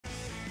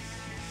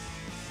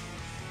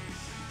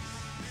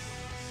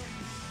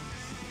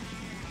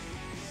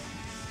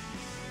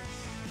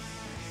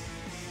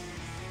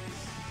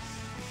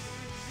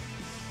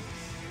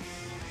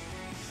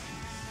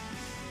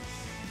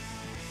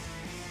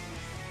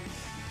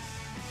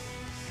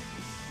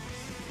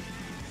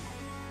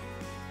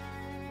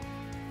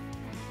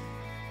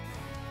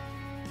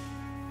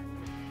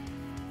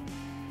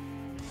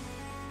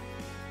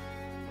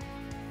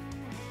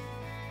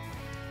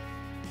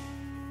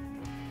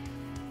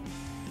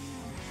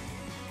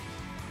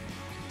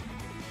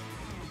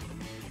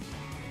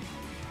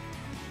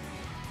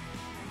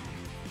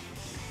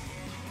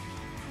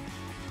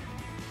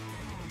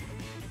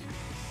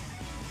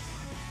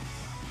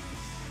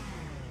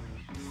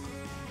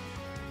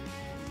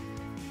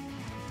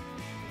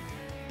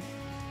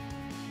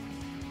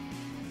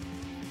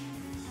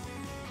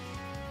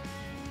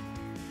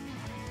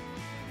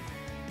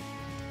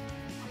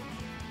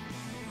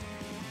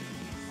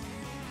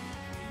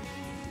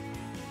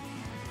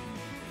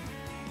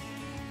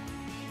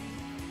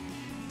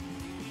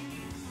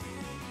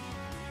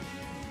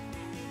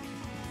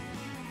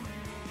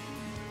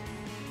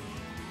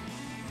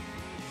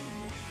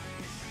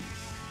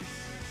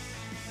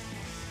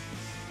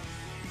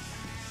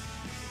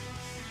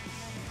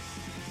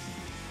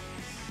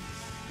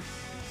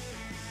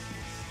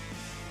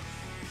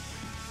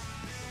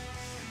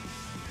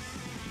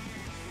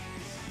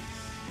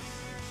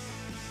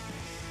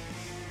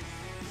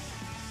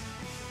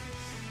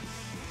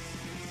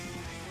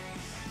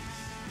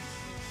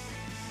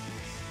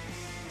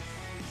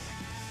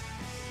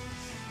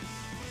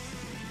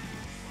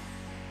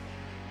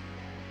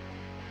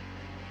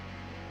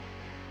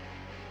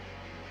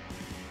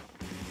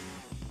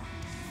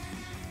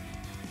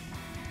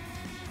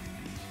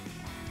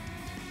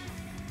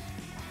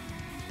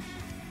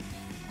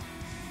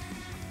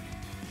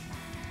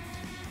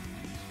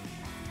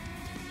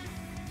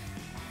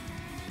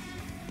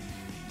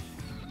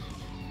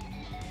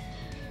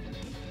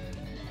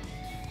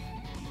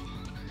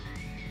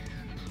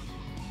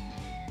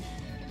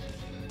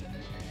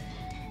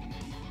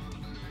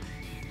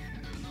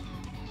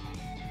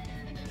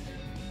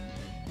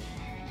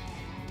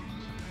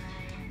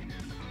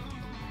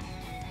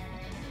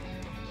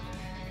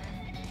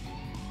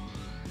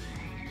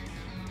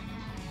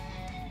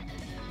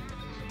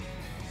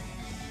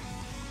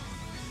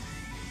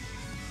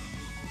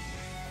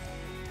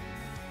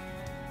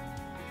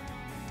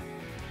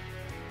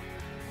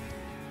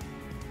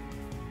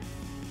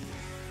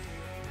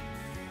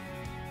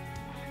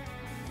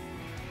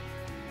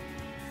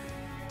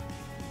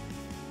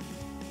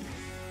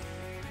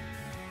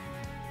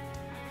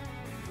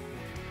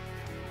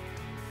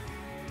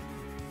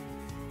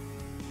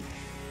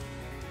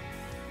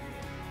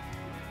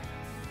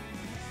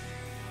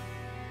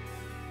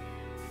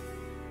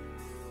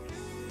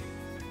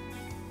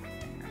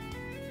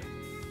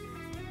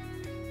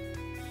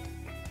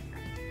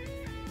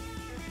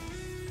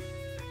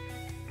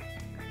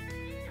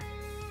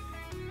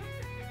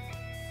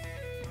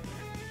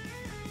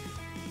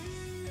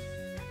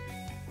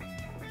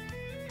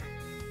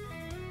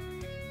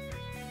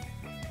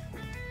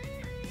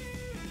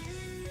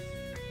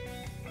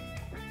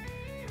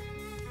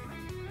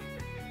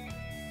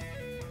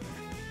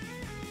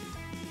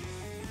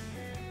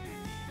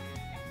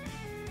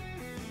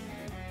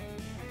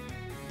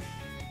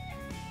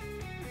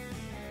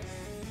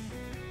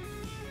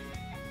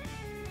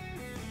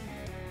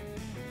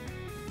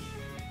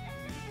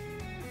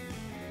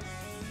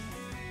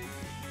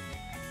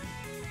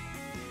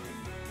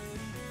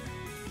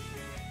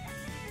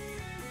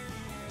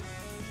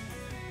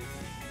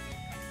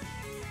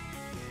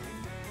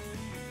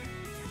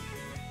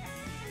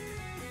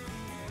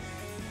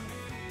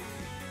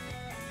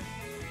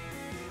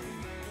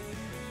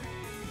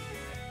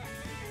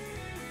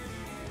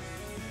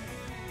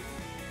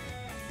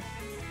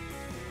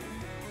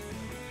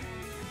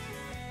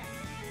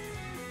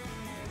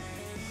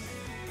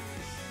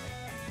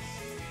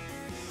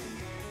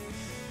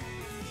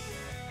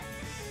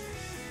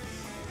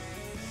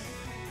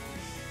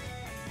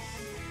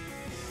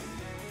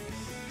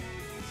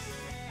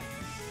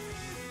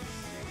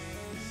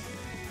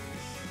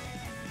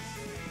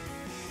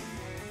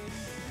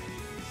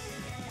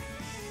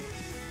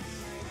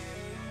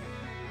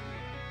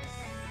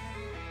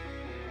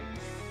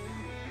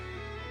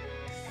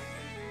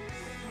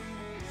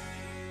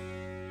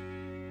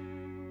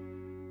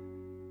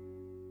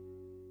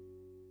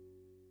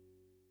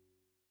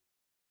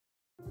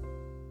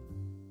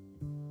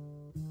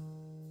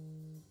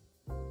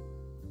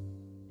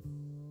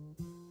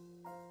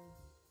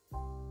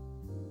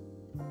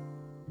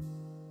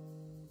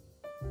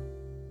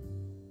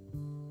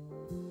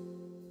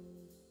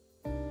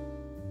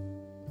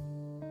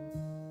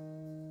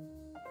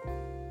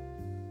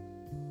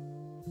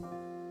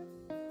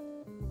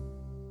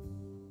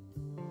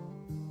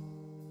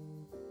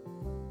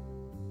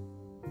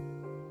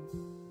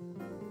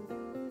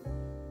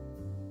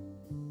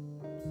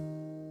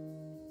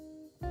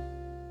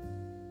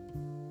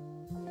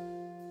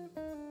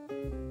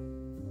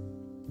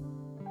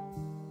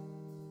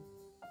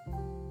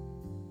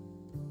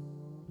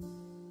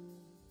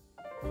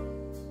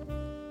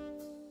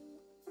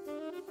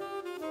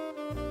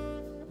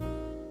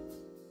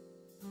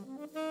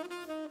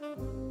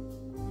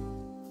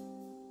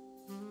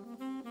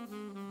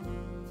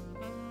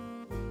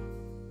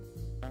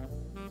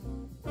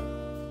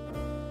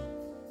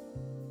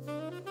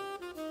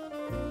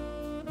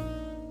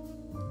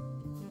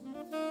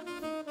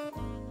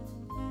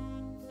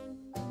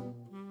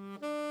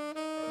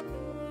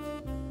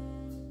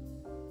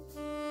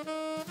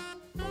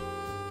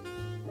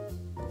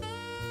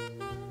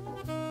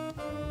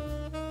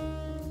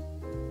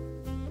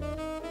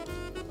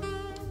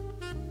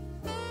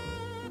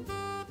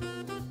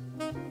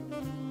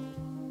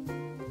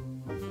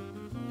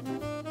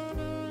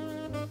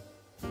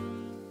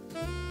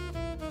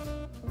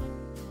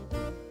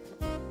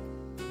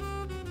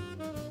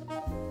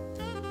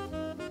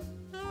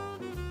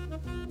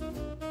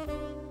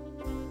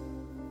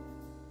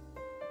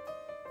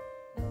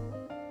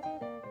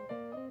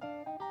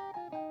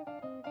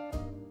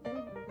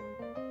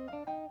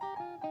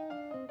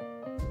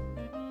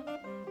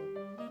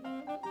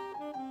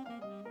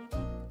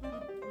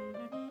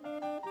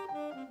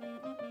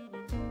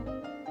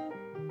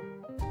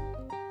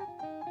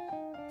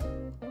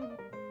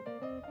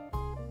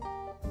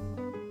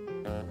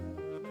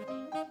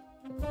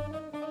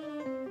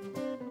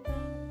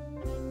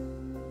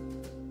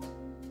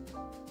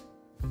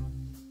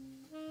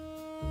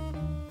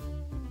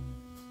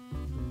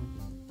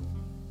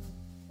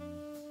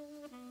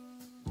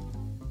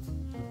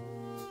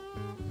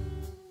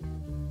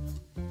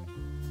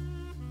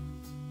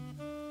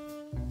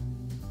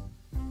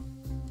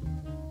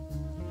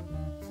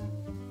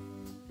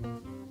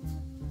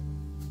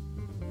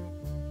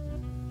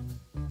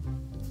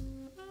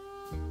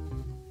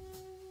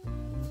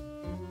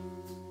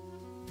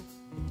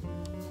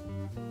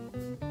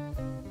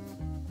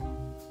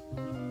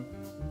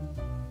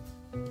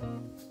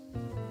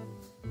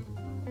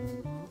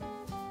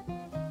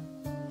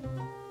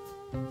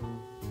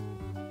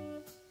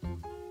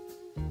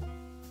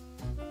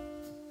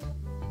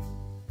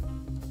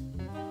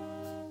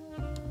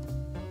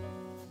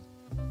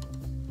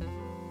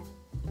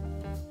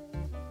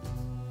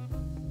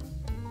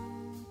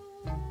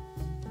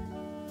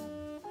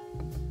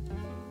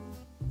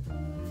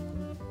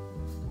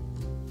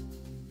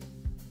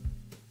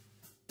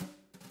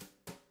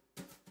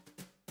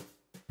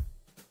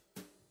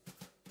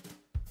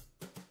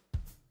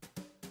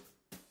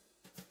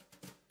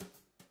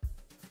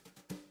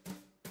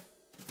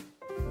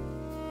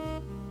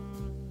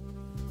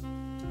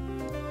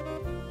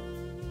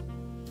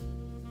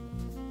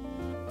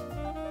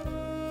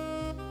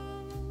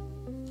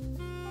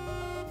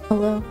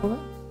Hello, hello.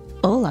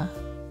 Hola.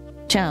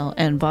 Ciao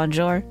and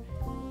bonjour.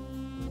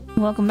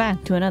 Welcome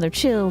back to another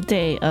chill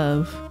day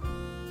of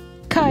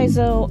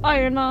Kaizo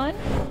Ironmon,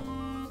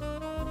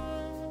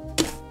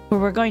 where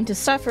we're going to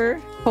suffer,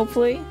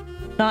 hopefully,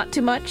 not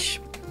too much.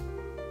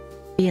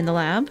 Be in the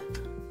lab.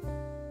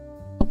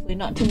 Hopefully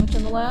not too much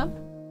in the lab.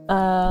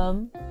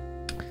 And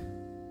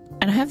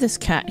I have this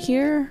cat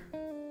here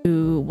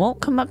who won't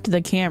come up to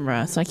the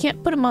camera, so I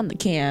can't put him on the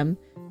cam,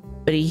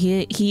 but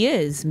he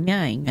is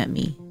meowing at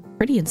me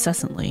pretty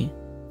incessantly.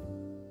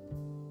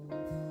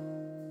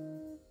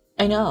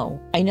 I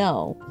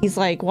know. He's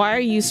like, why are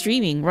you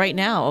streaming right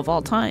now of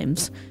all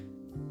times?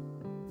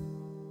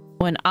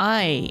 When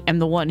I am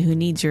the one who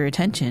needs your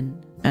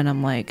attention. And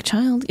I'm like,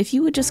 child, if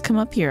you would just come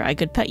up here, I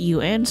could pet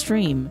you and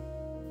stream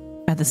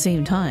at the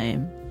same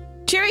time.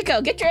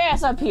 Chirico, get your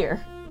ass up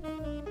here.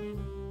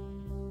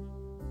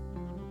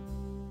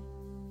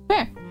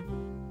 Here.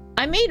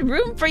 I made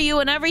room for you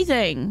and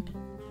everything.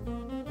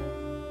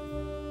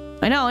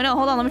 I know.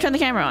 Hold on, let me turn the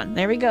camera on.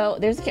 There we go.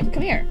 There's the camera.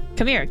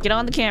 Come here. Get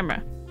on the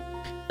camera.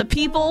 The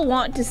people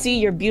want to see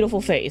your beautiful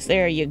face.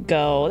 There you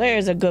go.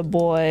 There's a good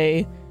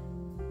boy.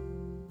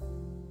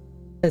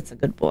 That's a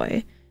good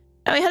boy.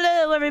 Anyway,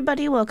 hello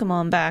everybody. Welcome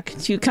on back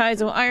to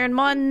Kaizo Iron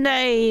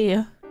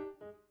Monday.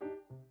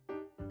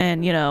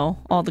 And, you know,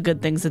 all the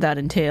good things that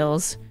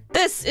entiels.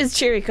 This is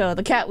Chirico,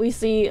 the cat we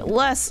see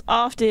less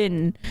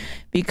often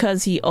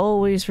because he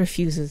always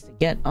refuses to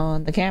get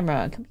on the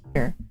camera. Come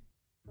here.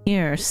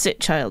 Here,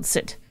 sit, child,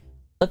 sit.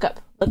 Look up.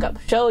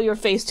 Show your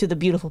face to the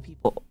beautiful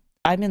people.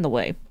 I'm in the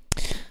way.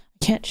 I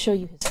can't show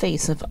you his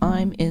face if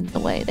I'm in the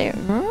way. There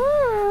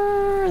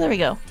we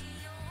go.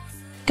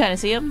 Kind of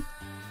see him?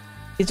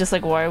 He's just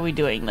like, why are we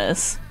doing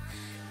this?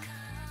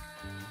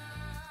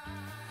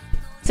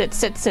 Sit.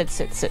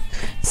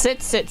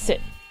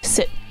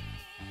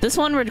 This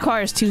one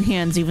requires 2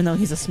 hands even though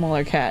he's a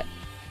smaller cat.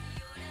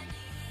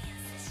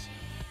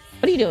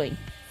 What are you doing?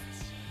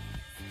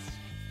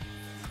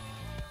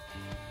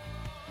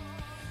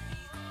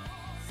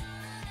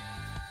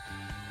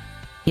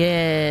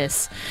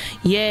 Yes,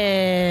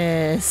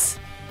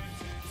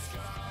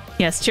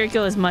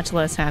 Chirico is much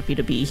less happy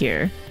to be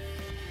here.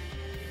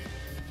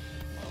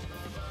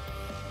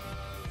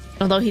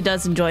 Although he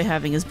does enjoy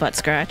having his butt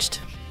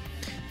scratched.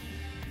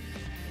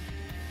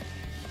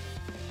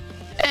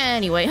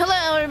 Anyway,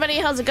 hello everybody,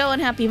 how's it going?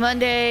 Happy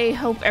Monday.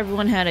 Hope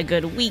everyone had a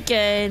good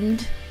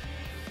weekend.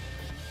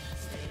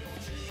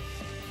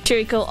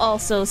 Chirico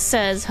also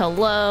says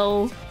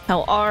hello.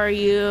 How are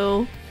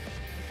you?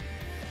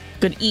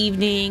 Good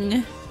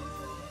evening,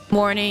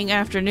 morning,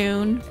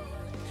 afternoon,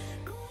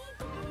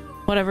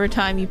 whatever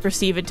time you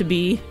perceive it to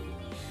be.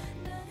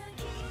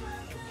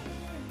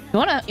 You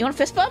want a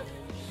fist bump?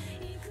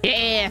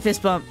 Yeah,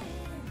 fist bump.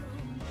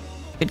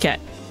 Good cat.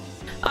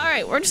 All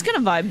right, we're just gonna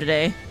vibe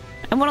today.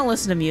 I want to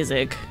listen to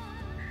music,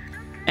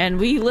 and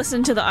we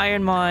listen to the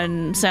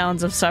Ironmon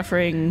sounds of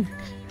suffering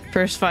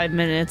first 5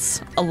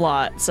 minutes a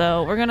lot,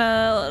 so we're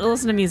gonna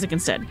listen to music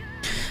instead.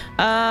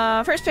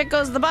 First pick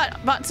goes to the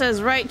bot. Bot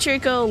says right,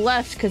 Chirico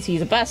left because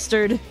he's a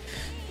bastard.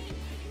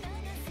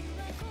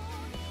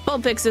 Bull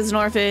picks is an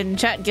orphan.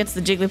 Chat gets the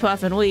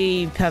Jigglypuff, and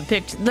we have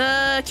picked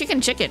the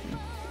chicken.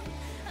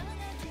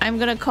 I'm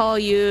gonna call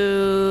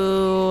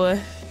you...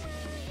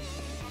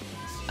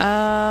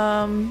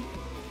 I'm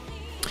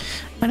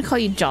gonna call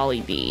you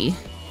Jollibee.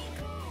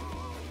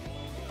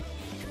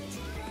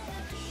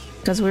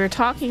 Because we were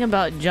talking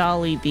about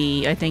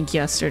Jollibee, I think,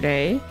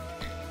 yesterday.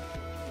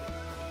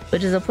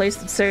 Which is a place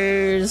that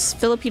serves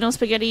Filipino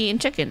spaghetti and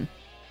chicken.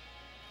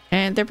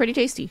 And they're pretty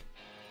tasty.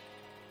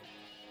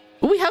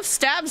 Ooh, we have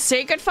Stab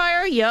Sacred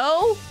Fire,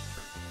 yo!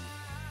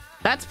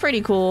 That's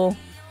pretty cool.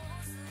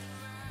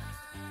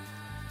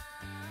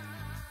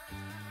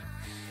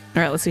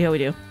 Alright, let's see how we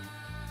do.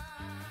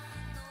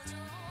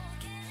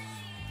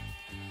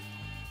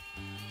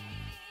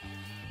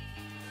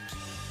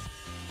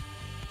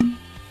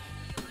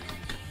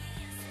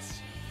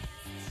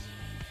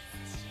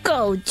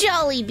 Go,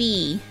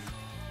 Jollibee!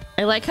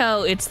 I like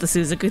how it's the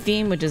Suzaku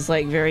theme, which is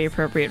like very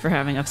appropriate for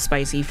having a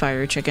spicy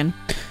fire chicken.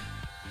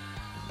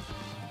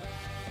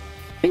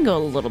 We can go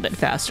a little bit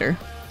faster.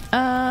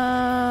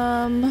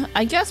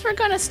 I guess we're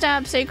gonna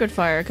stab Sacred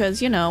Fire,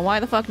 because, you know, why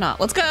the fuck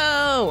not? Let's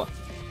go!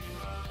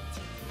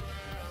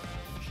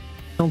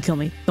 Don't kill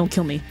me.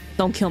 Okay.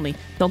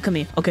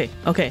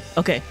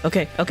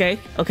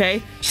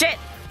 Shit!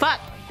 Fuck!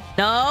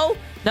 No!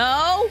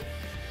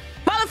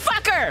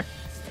 Motherfucker!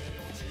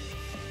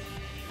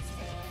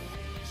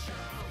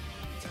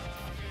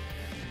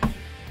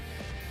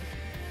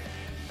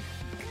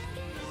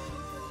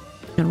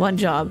 And one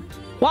job.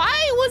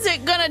 Why was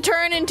it gonna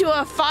turn into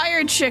a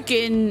fire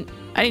chicken?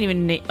 I didn't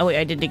even name. Oh wait,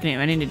 I did nickname.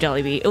 I named it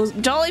Jollibee. It was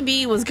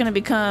Jollibee was gonna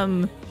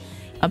become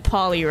a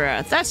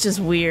Poliwrath. That's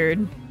just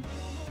weird.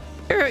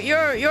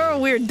 You're a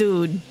weird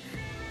dude.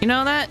 You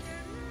know that?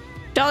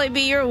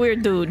 Jollibee, you're a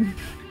weird dude.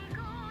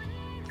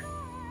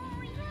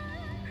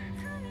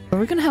 Are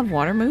we gonna have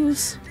water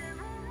moves?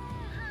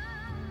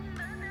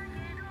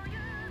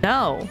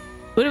 No.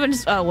 Would have been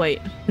just, oh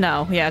wait,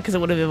 no, yeah, because it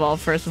would have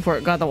evolved first before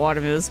it got the water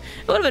moves.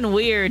 It would have been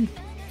weird.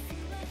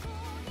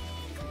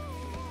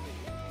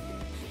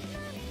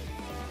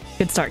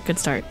 Good start, good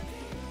start.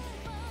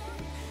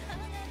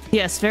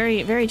 Yes,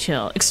 very, very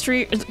chill.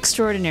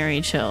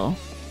 Extraordinary chill.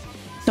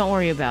 Don't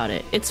worry about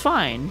it. It's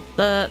fine.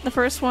 The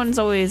first one's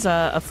always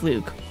a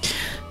fluke.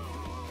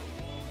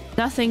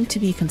 Nothing to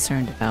be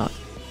concerned about.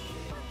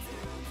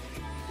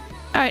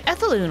 Alright,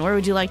 Ethaloon, where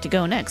would you like to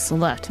go next?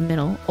 Left,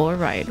 middle, or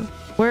right?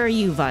 Where are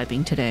you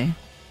vibing today?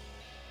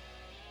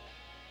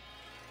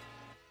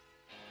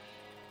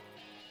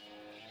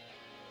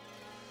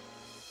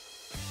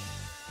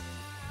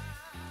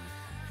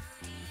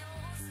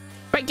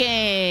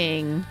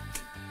 Breaking!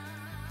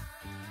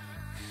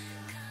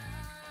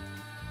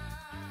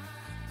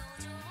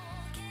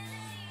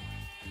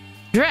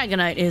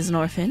 Dragonite is an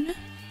orphan.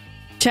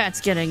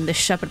 Chat's getting the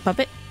shepherd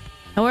puppet.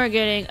 And we're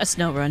getting a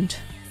snow runt.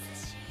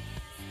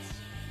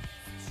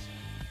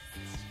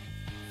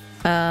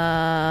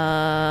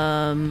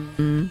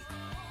 I'm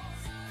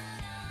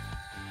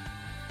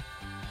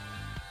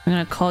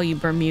gonna call you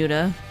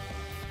Bermuda.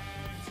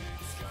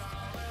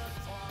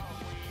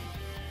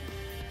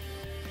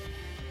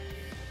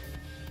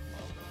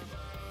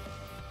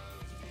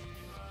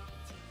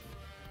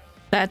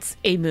 That's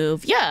a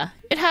move. Yeah,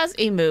 it has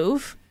a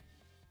move.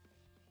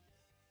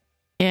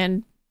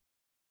 And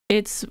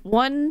its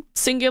one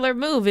singular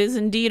move is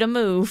indeed a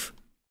move.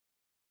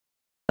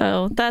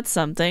 So that's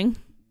something.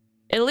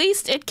 At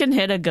least it can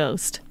hit a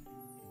ghost.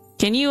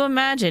 Can you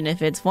imagine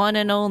if its one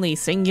and only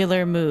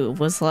singular move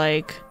was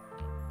like...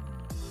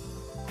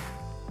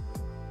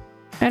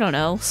 I don't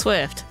know,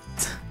 Swift.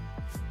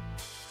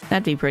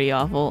 That'd be pretty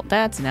awful.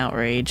 That's an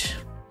outrage.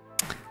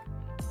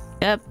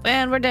 Yep,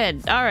 and we're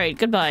dead. Alright,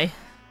 goodbye.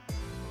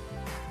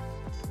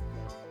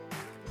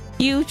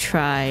 You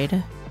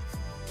tried.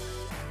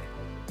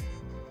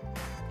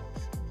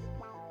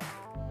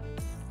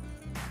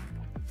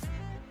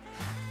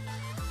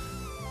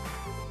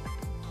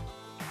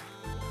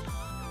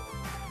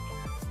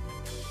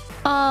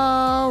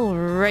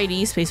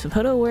 Alrighty, Space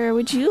Popoto, where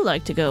would you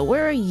like to go?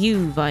 Where are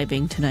you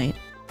vibing tonight?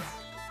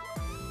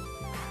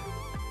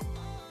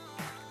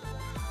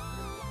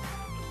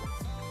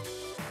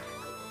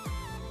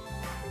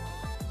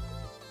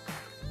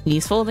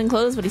 He's folding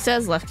clothes, but he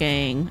says left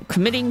gang.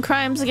 Committing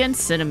crimes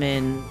against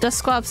Cinnamon.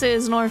 Dusclops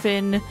is an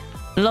orphan.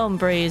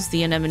 Lombre is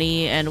the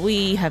anemone, and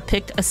we have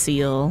picked a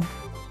seal.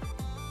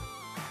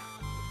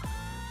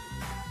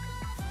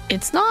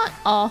 It's not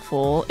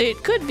awful.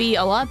 It could be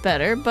a lot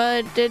better,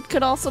 but it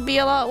could also be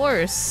a lot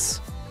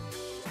worse.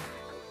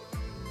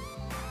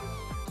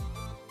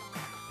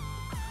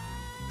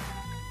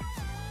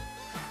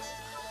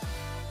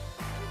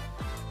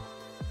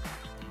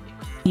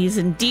 He's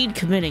indeed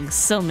committing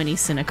so many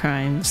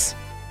cinecrimes.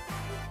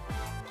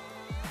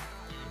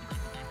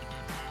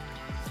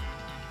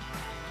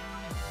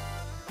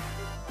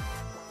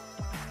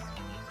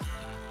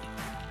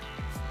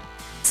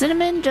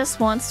 Cinnamon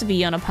just wants to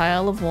be on a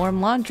pile of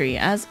warm laundry,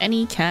 as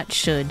any cat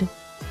should.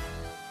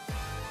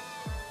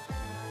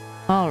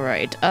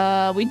 Alright,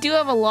 we do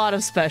have a lot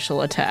of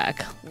special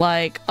attack.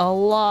 Like, a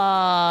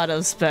lot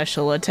of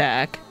special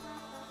attack.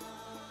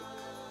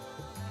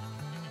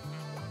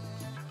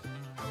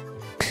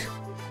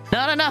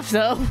 Not enough,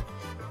 though.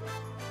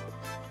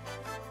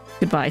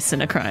 Goodbye,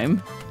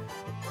 Cinecrime.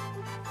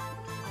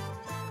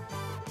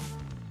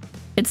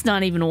 It's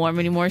not even warm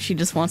anymore, she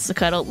just wants to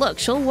cuddle. Look,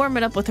 she'll warm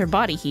it up with her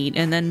body heat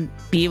and then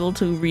be able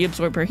to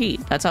reabsorb her heat.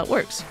 That's how it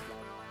works.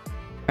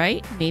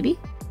 Right? Maybe?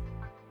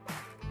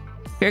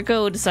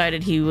 Kiriko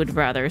decided he would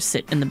rather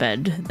sit in the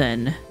bed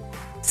than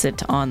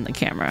sit on the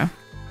camera.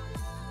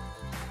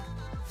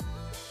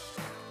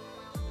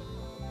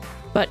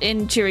 But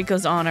in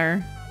Chiriko's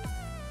honor,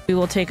 we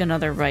will take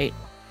another right.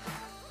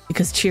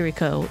 Because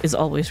Chiriko is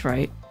always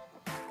right.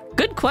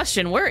 Good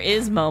question. Where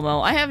is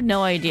Momo? I have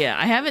no idea.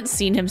 I haven't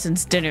seen him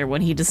since dinner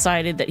when he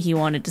decided that he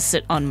wanted to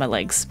sit on my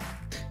legs.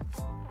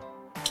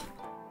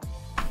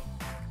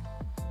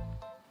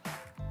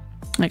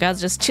 Like, I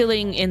was just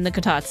chilling in the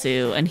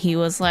kotatsu and he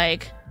was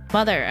like,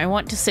 Mother, I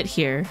want to sit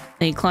here. And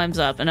he climbs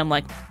up and I'm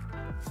like,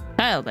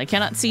 Child, I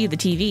cannot see the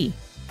TV.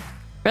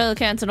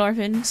 Relicant's an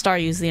orphan.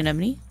 Staryu's the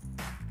anemone.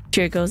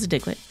 Chiriko's a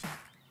Diglett.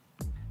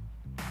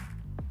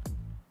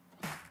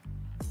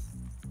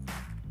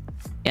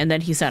 And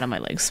then he sat on my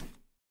legs.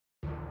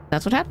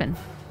 That's what happened.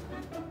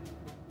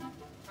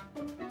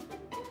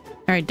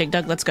 Alright, Dig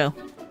Dug, let's go.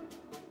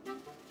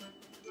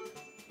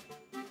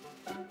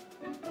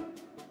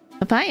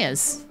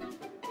 Papayas.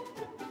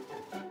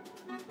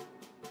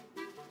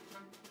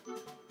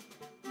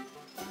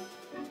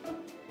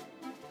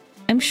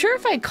 I'm sure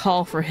if I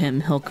call for him,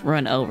 he'll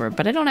run over,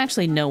 but I don't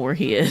actually know where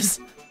he is.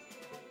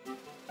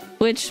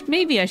 Which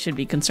maybe I should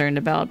be concerned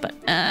about, but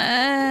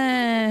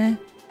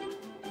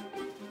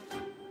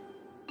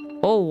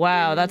oh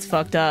wow, that's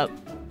fucked up.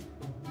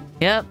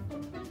 Yep.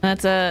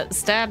 That's a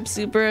stab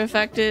super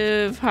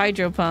effective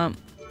hydro pump.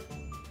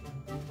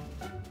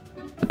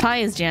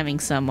 Papaya's jamming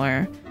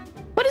somewhere.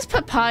 What is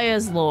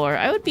Papaya's lore?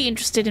 I would be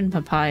interested in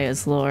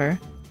Papaya's lore.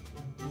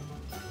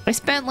 I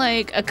spent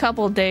like a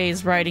couple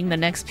days writing the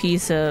next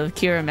piece of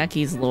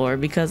Kirameki's lore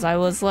because I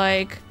was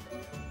like,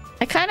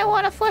 I kind of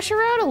want to flesh her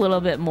out a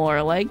little bit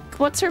more. Like,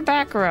 what's her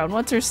background?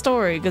 What's her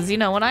story? Because, you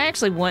know, when I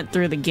actually went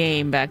through the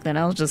game back then,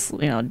 I was just,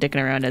 you know,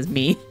 dicking around as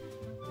me.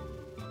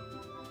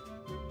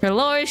 Her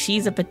lore is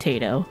she's a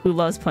potato who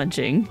loves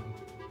punching.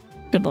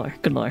 Good lore,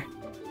 good lore.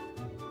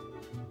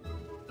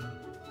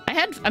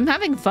 I'm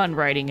having fun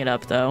writing it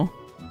up, though.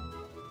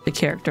 The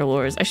character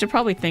lores. I should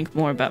probably think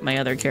more about my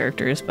other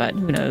characters, but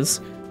who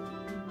knows.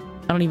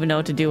 I don't even know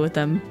what to do with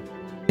them.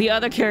 The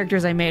other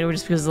characters I made were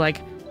just because, like,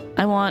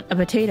 I want a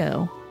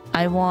potato.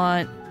 I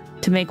want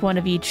to make one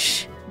of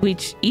each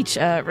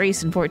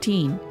race in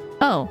 14.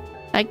 Oh,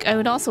 I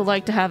would also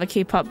like to have a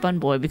K-pop bun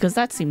boy because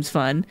that seems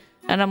fun.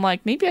 And I'm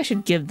like, maybe I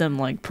should give them,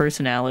 like,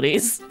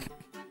 personalities.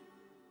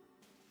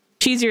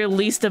 She's your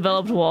least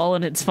developed wall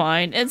and it's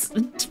fine. It's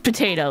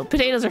potato.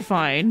 Potatoes are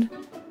fine.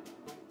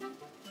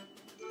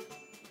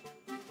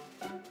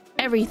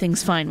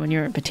 Everything's fine when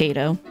you're a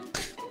potato.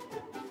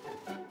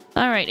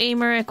 Alright,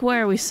 Amaric,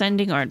 where are we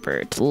sending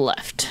Ardbert?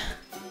 Left.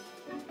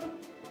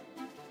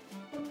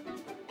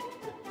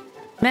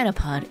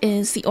 Metapod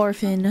is the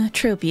orphan,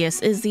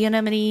 Tropius is the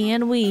anemone,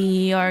 and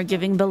we are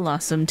giving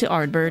Blossom to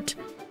Ardbert.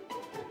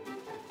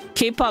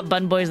 K-pop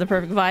bun boy is the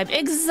perfect vibe.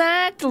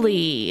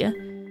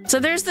 Exactly! So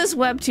there's this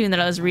webtoon that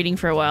I was reading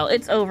for a while.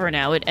 It's over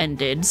now. It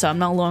ended, so I'm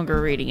no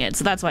longer reading it.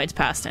 So that's why it's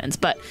past tense.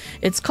 But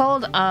it's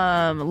called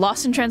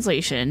Lost in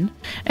Translation.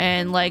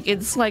 And like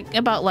it's like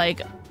about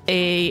like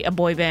a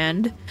boy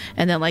band.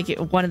 And then like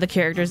one of the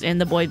characters in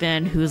the boy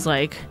band who's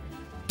like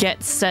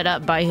gets set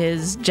up by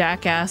his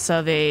jackass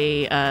of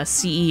a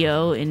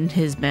CEO in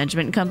his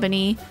management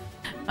company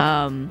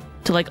to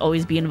like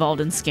always be involved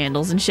in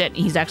scandals and shit.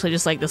 He's actually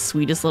just like the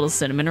sweetest little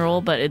cinnamon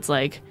roll, but it's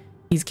like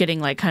he's getting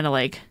like kind of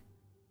like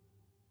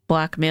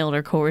blackmailed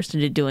or coerced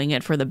into doing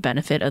it for the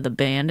benefit of the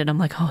band, and I'm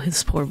like, oh,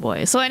 this poor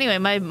boy. So anyway,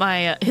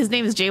 my his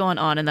name is Jaewon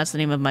On, and that's the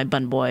name of my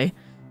bun boy.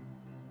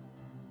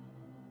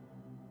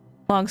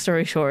 Long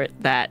story short,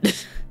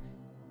 that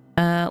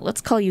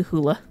let's call you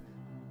Hula.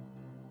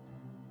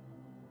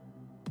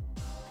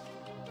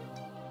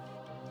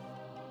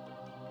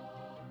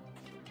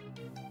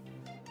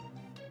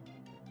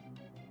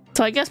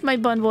 So I guess my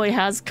bun boy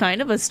has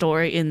kind of a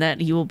story in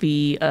that he will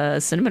be a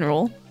cinnamon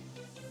roll.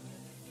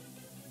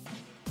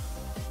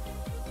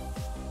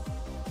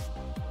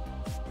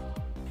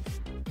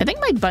 I think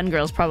my bun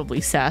girl's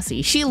probably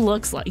sassy. She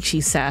looks like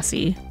she's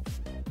sassy.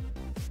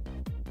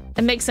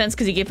 It makes sense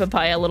because you gave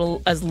Papaya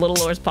as little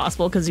lore as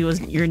possible because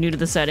you're new to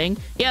the setting.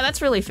 Yeah,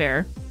 that's really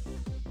fair.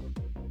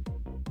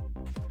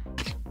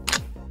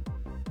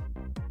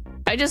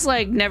 I just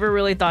like never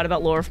really thought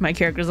about lore for my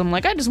characters. I'm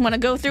like, I just want to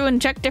go through and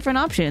check different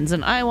options,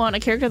 and I want a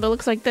character that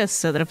looks like this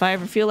so that if I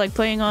ever feel like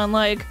playing on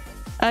like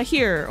a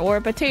here or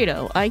a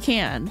potato, I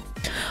can.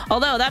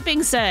 Although that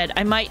being said,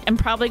 I'm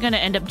probably gonna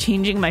end up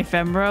changing my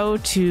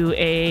Femro to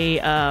a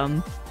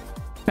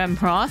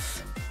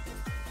Femproth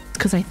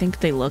because I think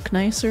they look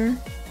nicer.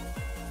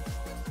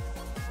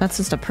 That's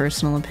just a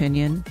personal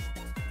opinion.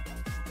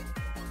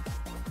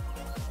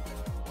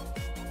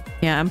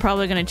 Yeah, I'm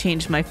probably gonna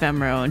change my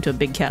Femro into a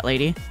big cat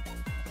lady.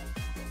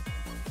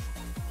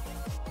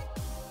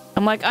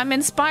 I'm like, I'm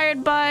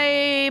inspired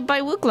by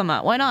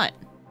Wuklama. Why not?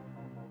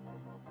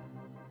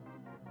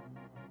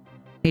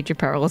 Nature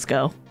power, let's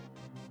go.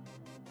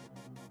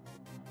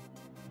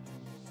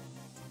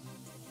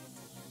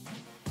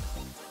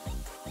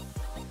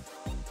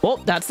 Oh,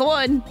 that's the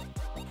one.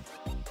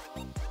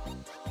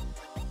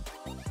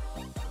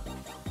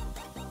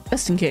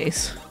 Just in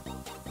case.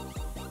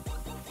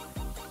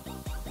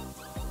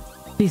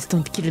 Please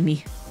don't kill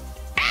me.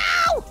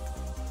 Ow!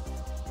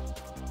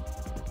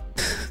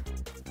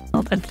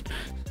 Well then.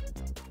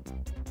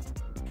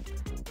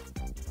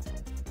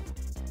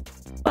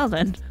 Well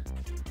then.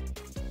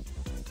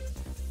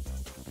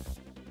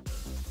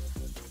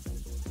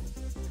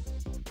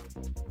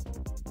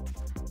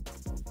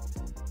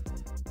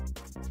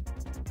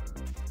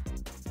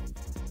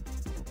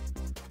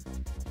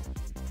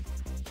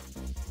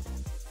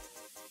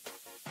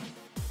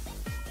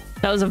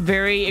 That was a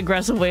very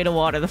aggressive way to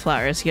water the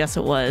flowers. Yes,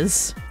 it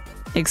was.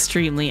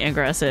 Extremely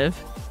aggressive.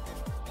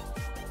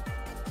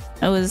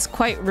 It was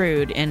quite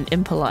rude and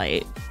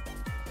impolite.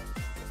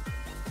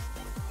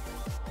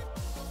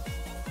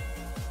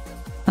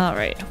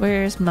 Alright,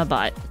 where's my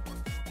bot?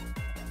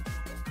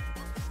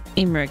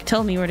 Imric,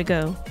 tell me where to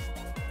go.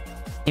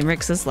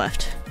 Imric says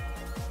left.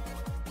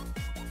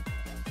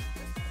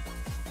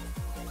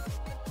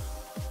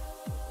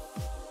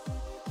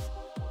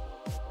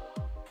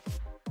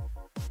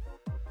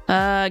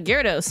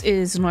 Gyarados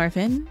is an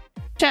orphan.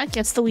 Jack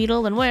gets the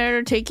Weedle, and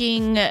we're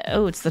taking...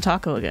 oh, it's the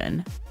taco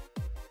again.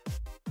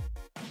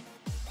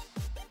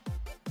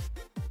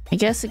 I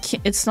guess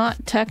it's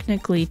not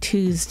technically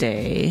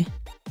Tuesday.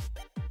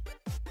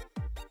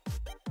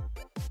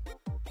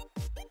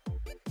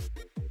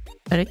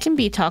 But it can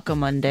be Taco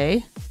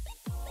Monday.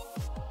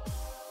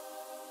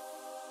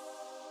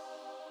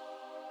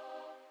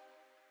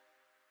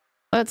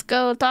 Let's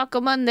go Taco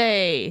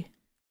Monday!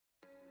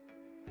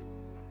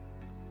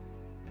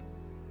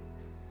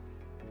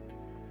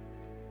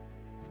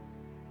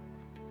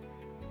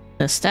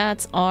 The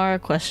stats are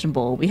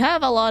questionable. We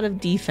have a lot of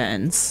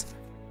defense.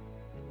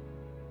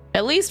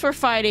 At least we're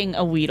fighting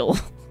a Weedle.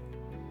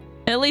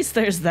 At least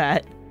there's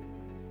that.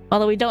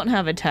 Although we don't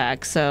have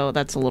attack, so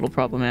that's a little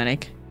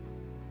problematic.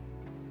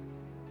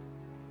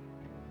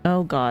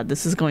 Oh god,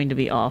 this is going to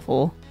be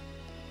awful.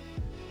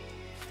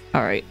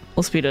 Alright,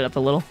 we'll speed it up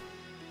a little.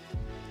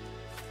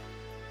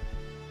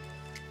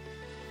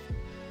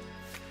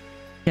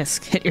 Yes,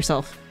 hit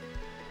yourself.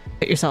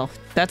 Hit yourself.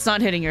 That's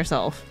not hitting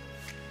yourself.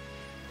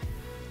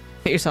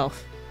 Hit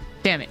yourself.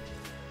 Damn it.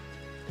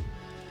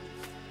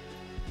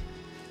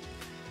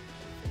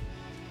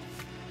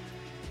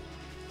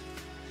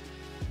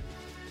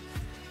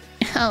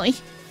 Holly.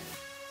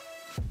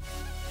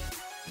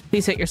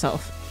 Please hit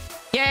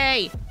yourself.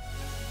 Yay!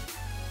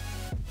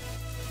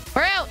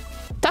 We're out!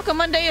 Taco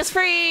Monday is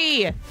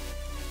free!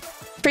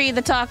 Free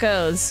the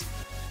tacos.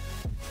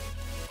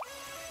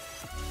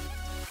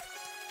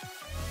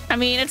 I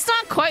mean, it's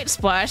not quite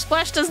Splash.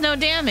 Splash does no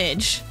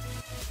damage.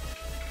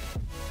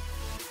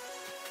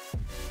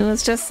 It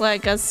was just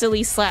like a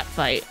silly slap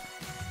fight.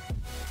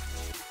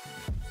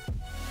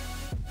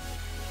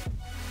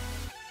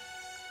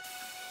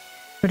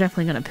 We're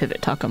definitely gonna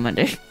pivot Taco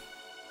Monday.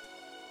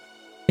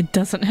 It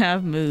doesn't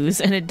have moves,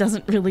 and it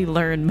doesn't really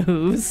learn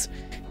moves.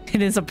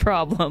 It is a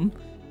problem.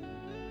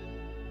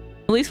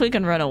 At least we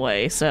can run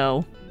away,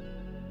 so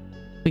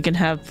we can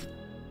have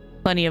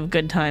plenty of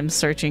good times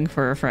searching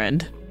for a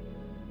friend.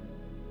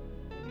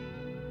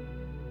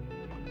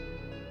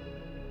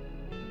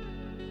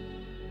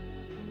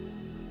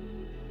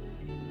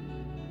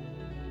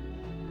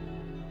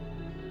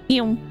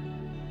 Ew.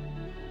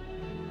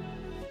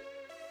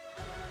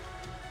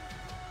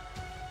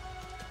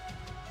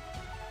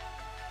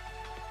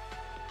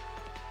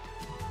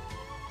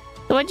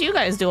 So what do you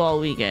guys do all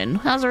weekend?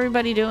 How's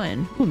everybody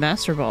doing? Ooh,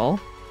 Master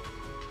Ball.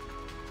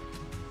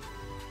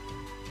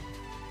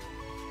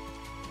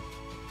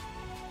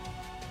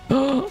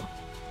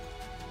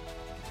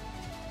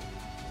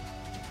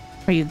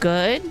 Are you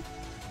good?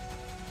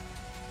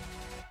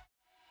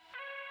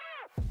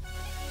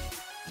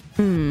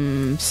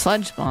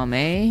 Sludge Bomb,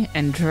 eh?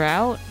 And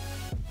Drought?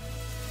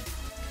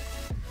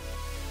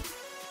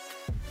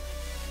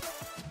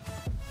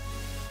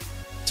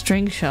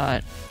 String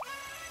Shot.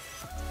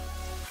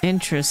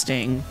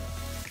 Interesting.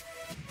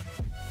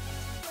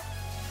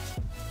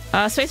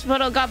 Space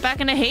Potato got back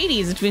into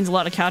Hades, which means a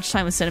lot of couch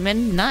time with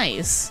Cinnamon.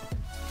 Nice.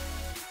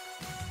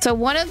 So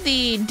one of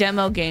the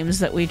demo games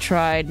that we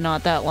tried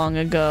not that long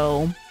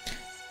ago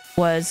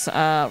was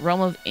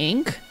Realm of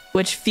Ink,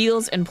 which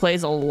feels and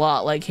plays a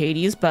lot like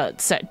Hades, but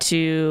set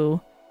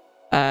to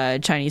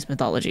Chinese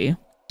mythology.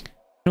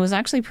 It was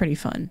actually pretty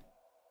fun.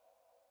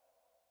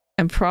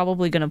 I'm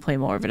probably going to play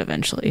more of it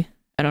eventually.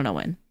 I don't know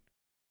when.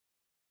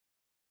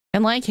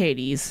 And like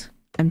Hades,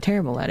 I'm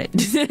terrible at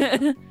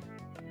it.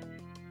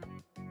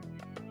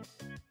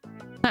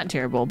 Not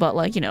terrible, but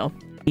like, you know,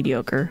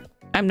 mediocre.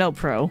 I'm no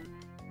pro.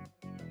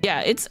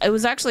 Yeah, it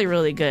was actually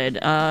really good.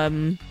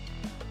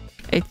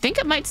 I think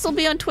it might still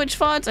be on Twitch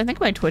VODs. I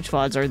think my Twitch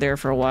VODs are there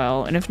for a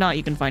while. And if not,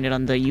 you can find it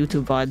on the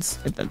YouTube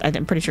VODs.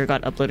 I'm pretty sure it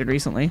got uploaded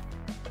recently.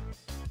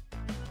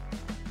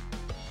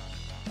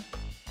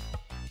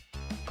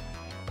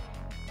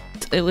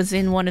 It was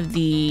in one of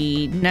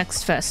the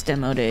Next Fest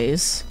demo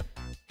days.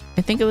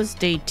 I think it was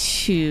day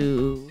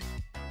 2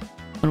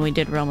 when we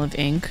did Realm of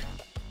Ink.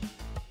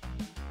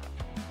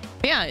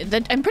 But yeah,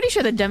 I'm pretty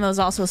sure the demo is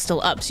also still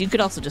up, so you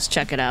could also just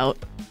check it out.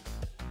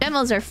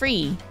 Demos are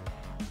free.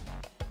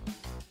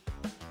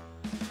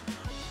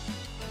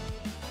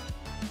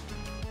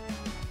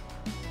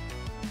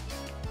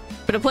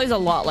 But it plays a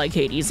lot like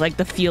Hades. Like,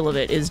 the feel of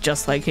it is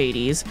just like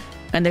Hades.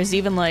 And there's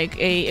even like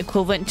a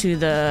equivalent to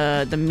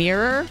the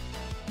mirror,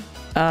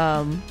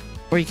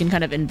 where you can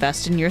kind of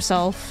invest in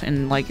yourself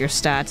and like your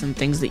stats and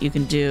things that you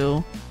can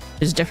do.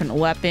 There's different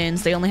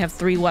weapons. They only have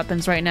 3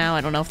 weapons right now.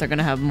 I don't know if they're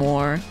gonna have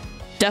more.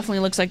 Definitely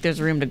looks like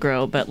there's room to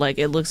grow, but like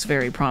it looks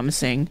very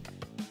promising.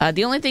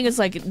 The only thing is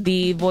like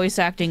the voice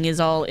acting is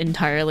all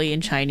entirely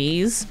in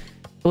Chinese,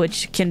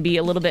 which can be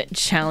a little bit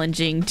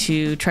challenging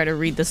to try to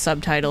read the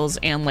subtitles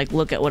and like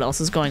look at what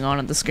else is going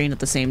on the screen at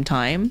the same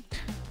time.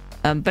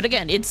 But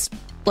again, it's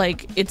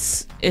like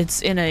it's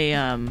in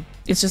a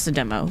it's just a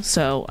demo,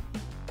 so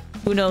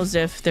who knows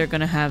if they're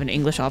gonna have an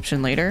English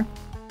option later.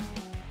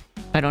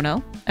 I don't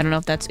know. I don't know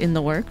if that's in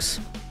the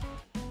works,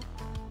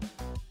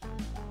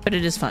 but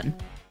it is fun.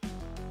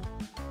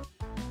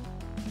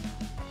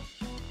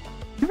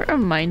 It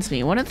reminds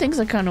me, one of the things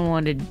I kind of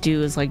wanted to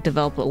do is like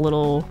develop a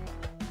little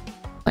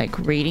like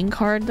rating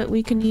card that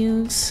we can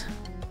use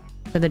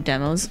for the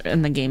demos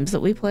and the games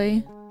that we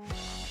play.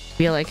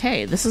 Be like,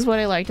 hey, this is what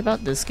I liked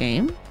about this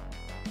game,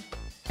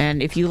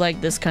 and if you like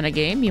this kind of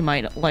game, you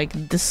might like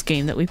this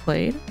game that we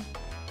played.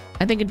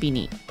 I think it'd be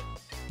neat.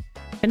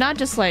 And not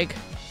just like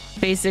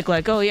basic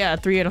like, oh yeah,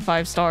 3 out of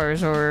 5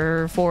 stars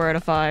or 4 out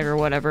of 5 or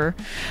whatever,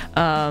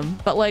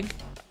 but like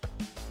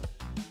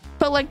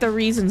the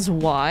reasons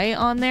why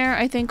on there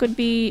I think would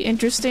be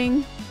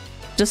interesting,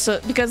 just so,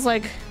 because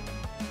like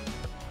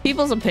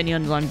people's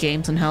opinions on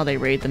games and how they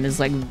rate them is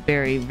like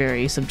very,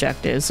 very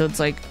subjective. So it's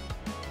like,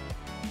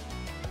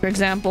 for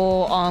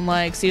example, on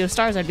like Sea of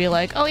Stars, I'd be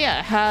like, oh yeah,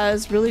 it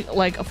has really,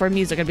 like for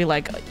music, I'd be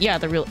like, yeah,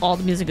 all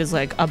the music is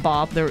like a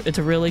bop. It's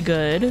a really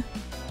good.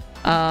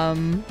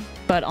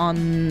 But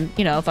on,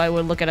 you know, if I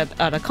would look at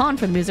a con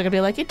for the music, I'd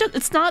be like,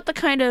 it's not the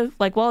kind of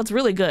like, well, it's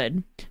really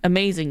good,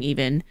 amazing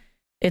even.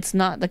 It's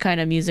not the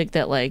kind of music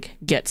that like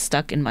gets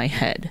stuck in my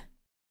head,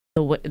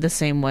 the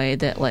same way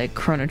that like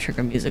Chrono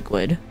Trigger music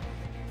would.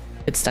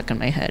 It's stuck in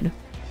my head.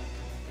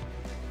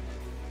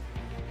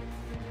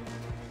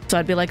 So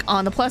I'd be like,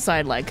 on the plus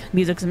side, like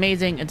music's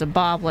amazing, it's a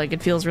bop, like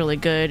it feels really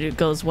good, it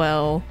goes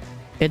well,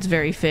 it's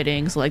very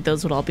fitting. So like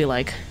those would all be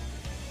like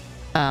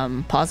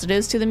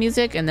positives to the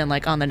music, and then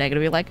like on the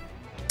negative, you're like,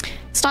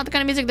 it's not the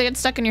kind of music that gets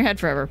stuck in your head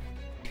forever.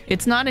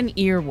 It's not an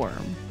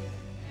earworm.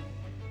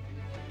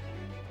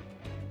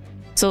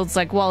 So it's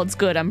like, while it's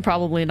good, I'm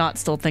probably not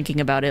still thinking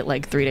about it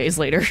like 3 days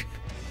later.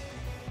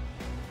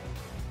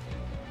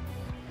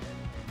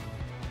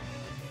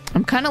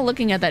 I'm kind of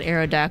looking at that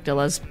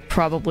Aerodactyl as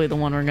probably the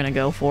one we're gonna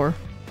go for.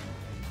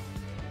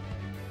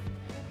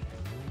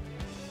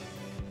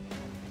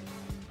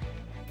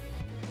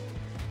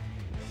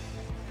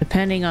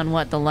 Depending on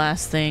what the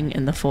last thing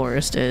in the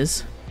forest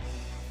is.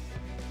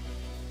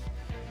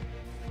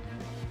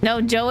 No,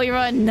 Joey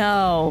Run?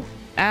 No.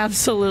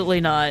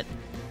 Absolutely not.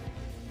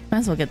 Might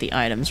as well get the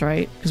items,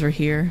 right? Because we're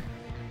here.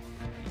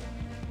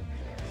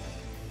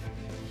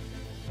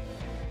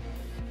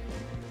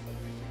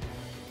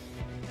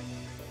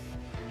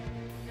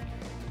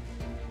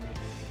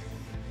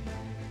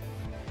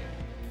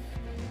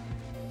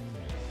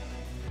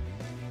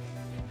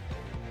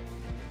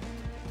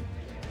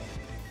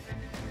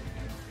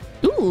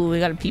 Ooh, we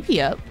got a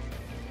PP up.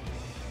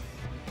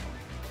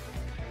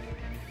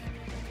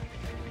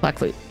 Black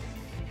flute.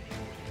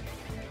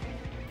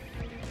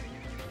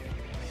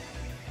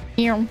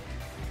 Here.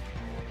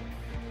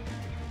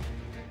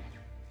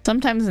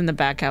 Sometimes in the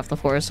back half of the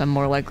forest, I'm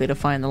more likely to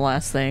find the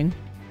last thing.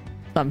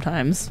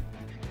 Sometimes.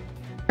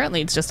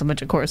 Currently, it's just a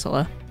bunch of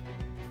Corsola.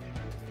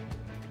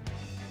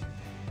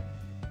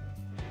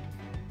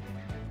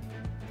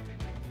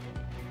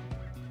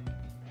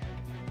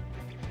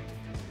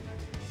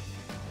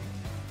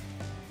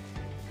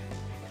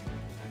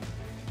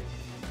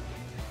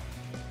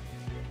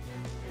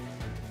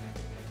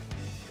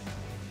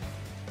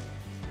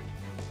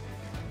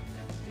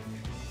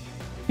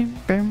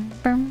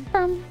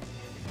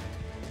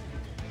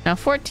 Now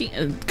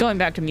 14, going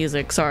back to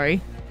music, sorry.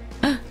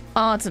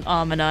 Oh, it's an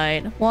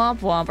Ammonite.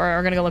 Womp womp.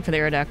 We're gonna go look for the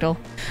Aerodactyl.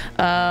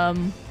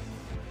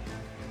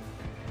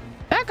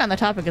 Back on the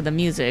topic of the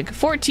music.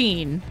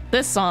 14.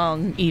 This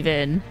song,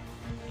 even.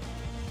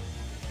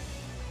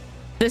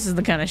 This is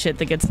the kind of shit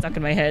that gets stuck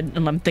in my head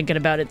and I'm thinking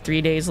about it 3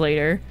 days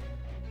later.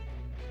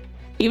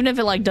 Even if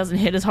it like doesn't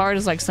hit as hard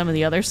as like some of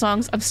the other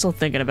songs, I'm still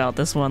thinking about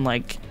this one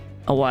like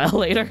a while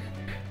later.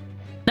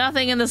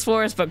 Nothing in this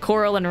forest but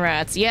coral and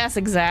rats. Yes,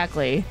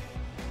 exactly.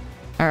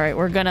 All right,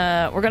 we're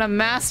gonna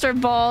master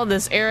ball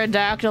this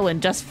Aerodactyl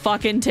and just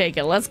fucking take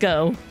it. Let's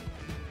go.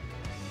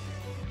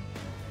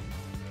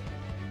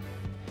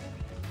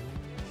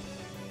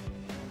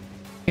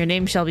 Your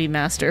name shall be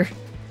Master.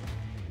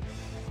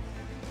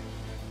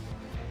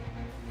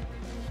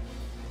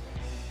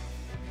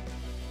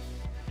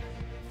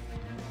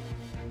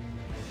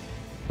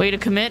 Way to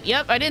commit.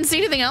 Yep, I didn't see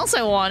anything else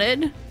I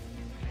wanted.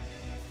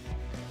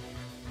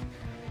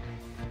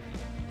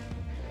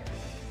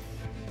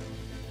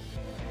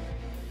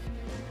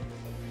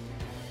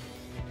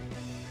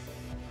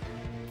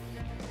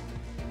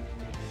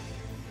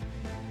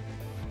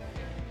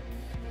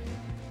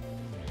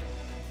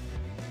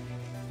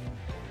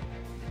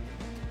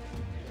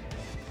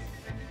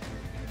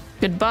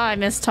 Goodbye,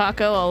 Miss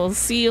Taco. I'll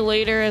see you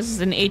later as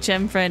an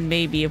HM friend,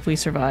 maybe, if we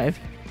survive.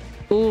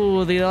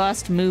 Ooh, the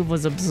last move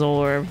was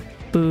Absorb.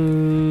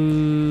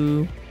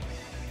 Boo.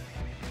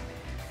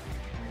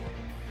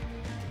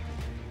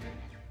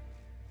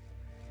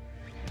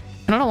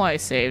 I don't know why I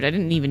saved. I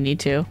didn't even need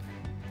to.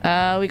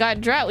 We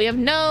got Drought. We have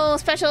no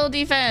special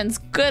defense.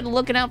 Good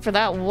looking out for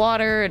that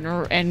water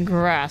and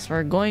grass.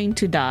 We're going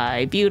to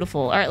die.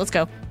 Beautiful. All right, let's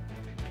go.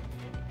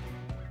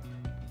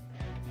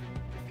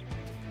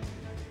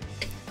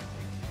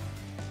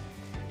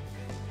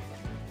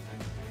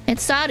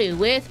 It's Sadu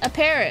with a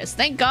Paris.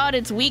 Thank God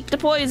it's weak to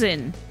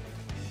poison.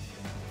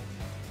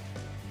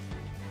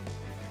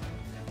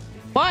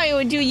 Why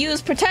would you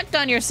use Protect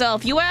on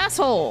yourself, you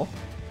asshole?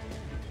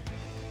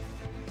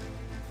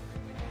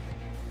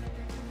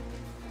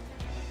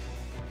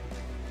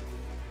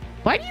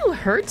 Why do you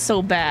hurt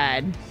so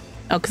bad?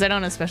 Oh, because I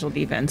don't have special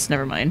defense.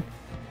 Never mind.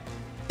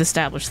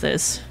 Establish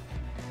this.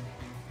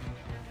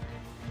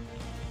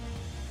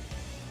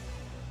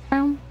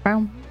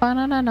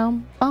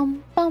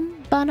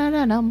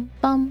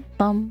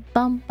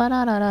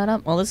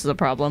 Well, this is a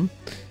problem.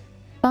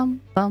 Up,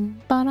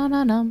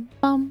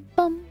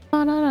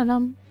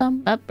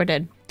 we're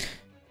dead.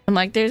 I'm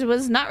like, there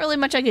was not really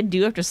much I could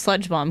do after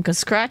Sludge Bomb because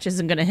Scratch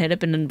isn't going to hit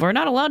it and we're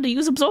not allowed to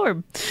use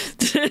Absorb.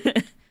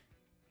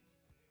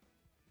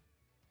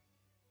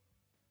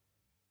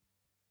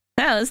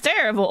 That was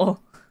terrible.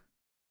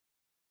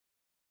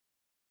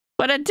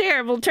 What a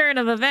terrible turn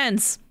of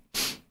events.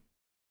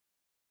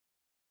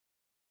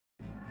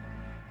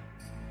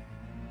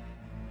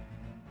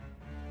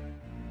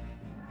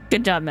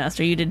 Good job,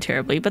 Master. You did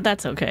terribly, but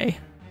that's okay.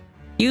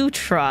 You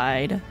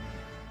tried.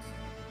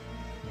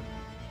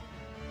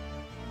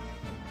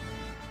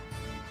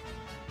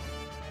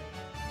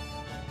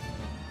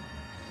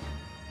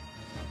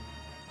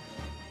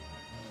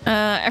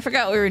 I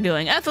forgot what we were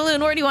doing.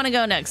 Ethaloon, where do you want to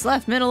go next?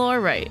 Left, middle,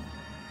 or right?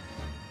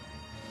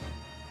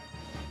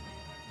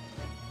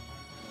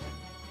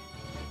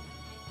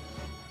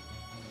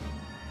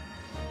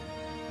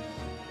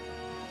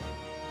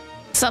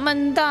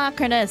 Summon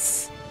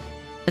Darkness.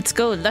 Let's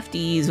go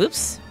lefties.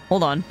 Whoops.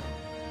 Hold on.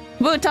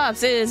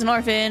 Bootops is an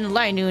orphan.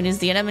 Linoon is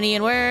the anemone,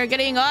 and we're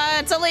getting... Oh,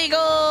 it's illegal!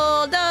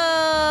 No!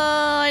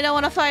 I don't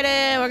want to fight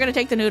it. We're gonna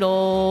take the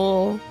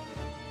noodle.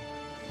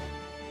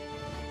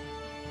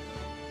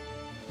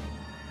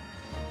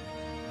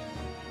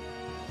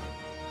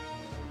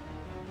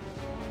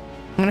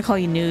 I'm gonna call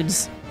you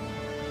Nudes.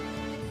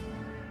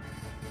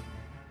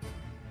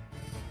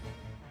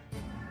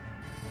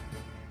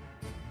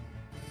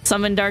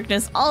 Summon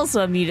Darkness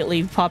also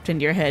immediately popped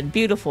into your head.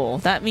 Beautiful.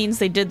 That means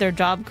they did their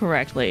job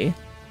correctly.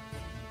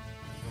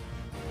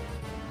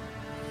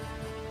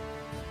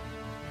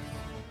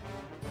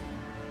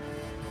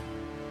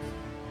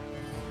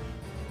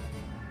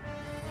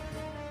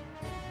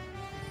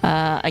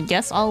 I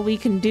guess all we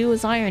can do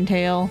is Iron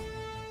Tail.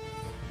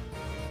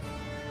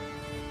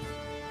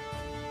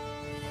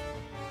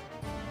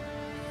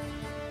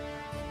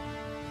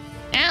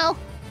 Ow!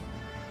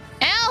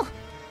 Ow!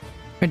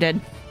 We're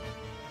dead.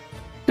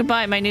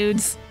 Goodbye, my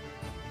nudes.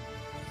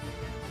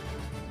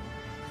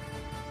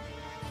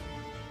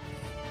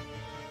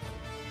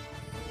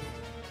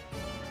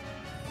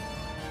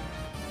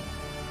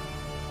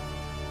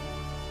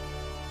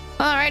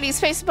 Alrighty,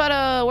 Space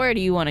Butter, where do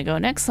you want to go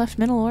next? Left,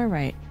 middle, or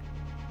right?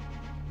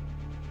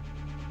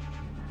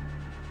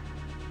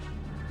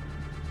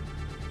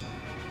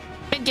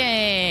 Big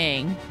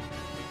gang!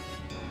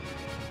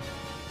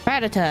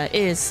 Rattata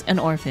is an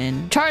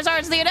orphan.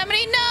 Charizard's the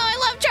anemone? No,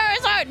 I love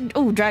Charizard!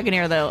 Ooh,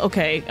 Dragonair though.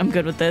 Okay, I'm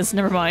good with this.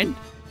 Never mind.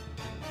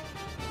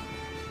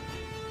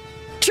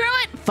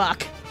 Truant!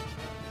 Fuck.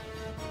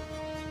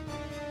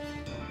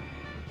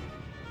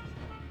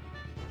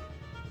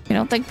 I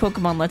don't think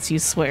Pokemon lets you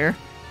swear.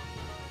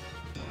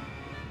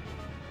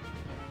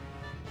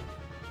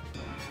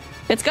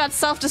 It's got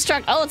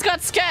self-destruct. Oh, it's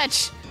got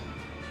Sketch!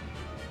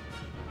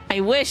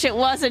 I wish it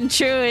wasn't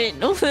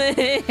Truant.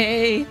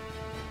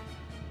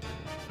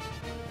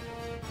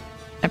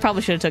 I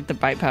probably should have took the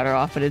bite powder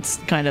off, but it's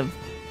kind of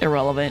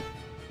irrelevant.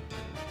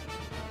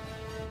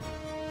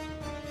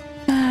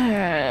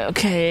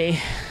 Okay.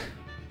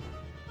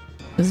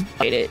 Just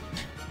bite it.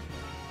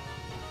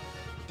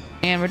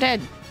 And we're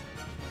dead.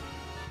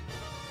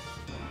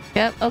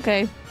 Yep,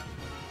 okay.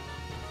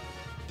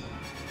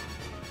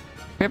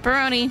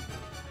 Ripperoni.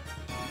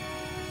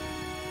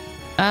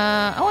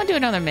 I want to do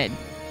another mid.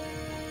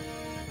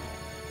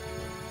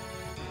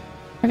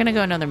 We're gonna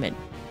go another mid.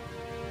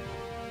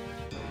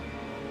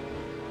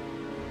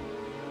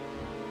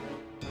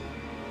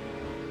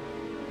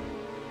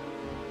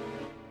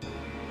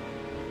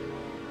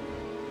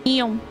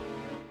 Eom.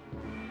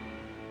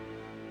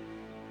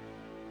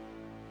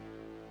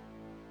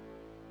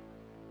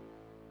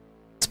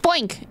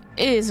 Spoink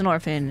is an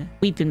orphan.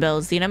 Weeping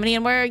Bell's the anemone,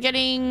 and we're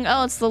getting...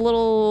 Oh, it's the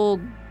little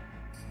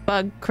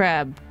bug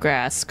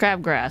crabgrass.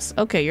 Crabgrass.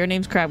 Okay, your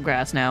name's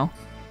Crabgrass now.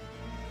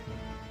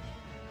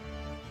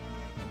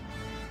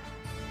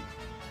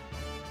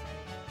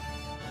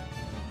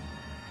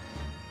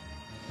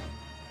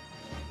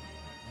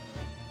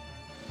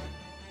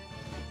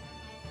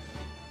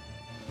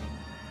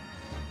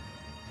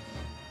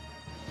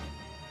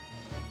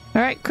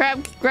 Alright,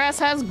 Crabgrass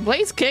has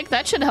Blaze Kick.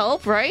 That should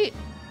help, right?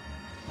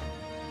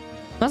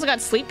 Also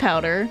got Sleep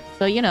Powder,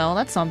 so you know,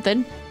 that's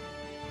something.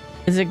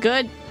 Is it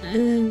good?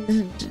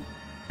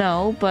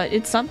 No, but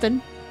it's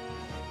something.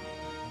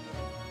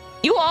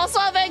 You also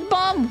have Egg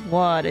Bomb?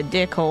 What a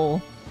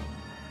dickhole.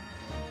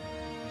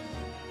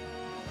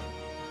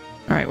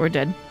 Alright, we're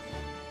dead.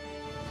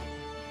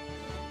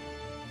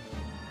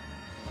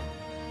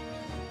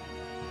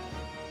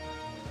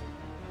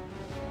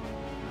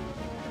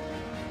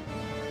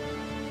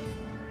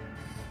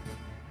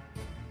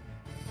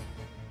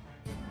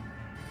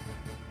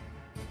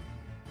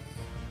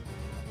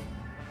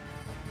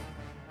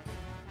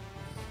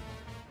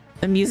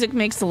 The music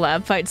makes the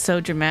lab fight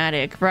so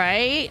dramatic,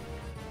 right?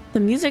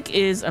 The music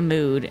is a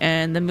mood,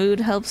 and the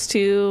mood helps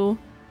to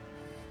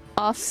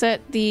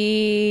offset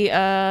the,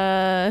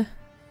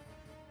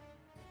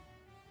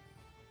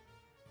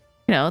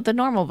 you know, the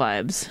normal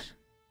vibes.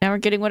 Now we're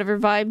getting whatever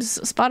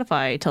vibes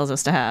Spotify tells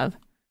us to have.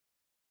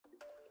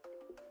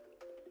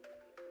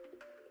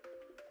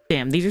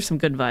 Damn, these are some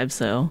good vibes,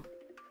 though.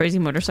 Crazy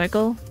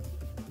Motorcycle?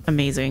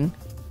 Amazing.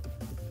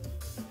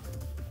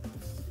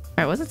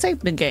 Alright, what's it say?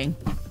 Mid gang.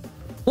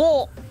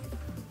 Whoa!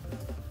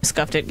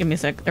 Scuffed it. Give me a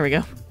sec. There we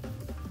go.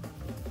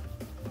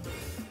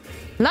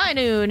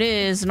 Linoon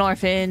is an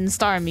orphan.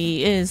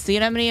 Starmie is the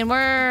anemone, and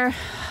we're...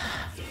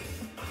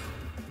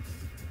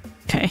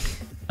 Okay.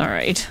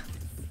 Alright.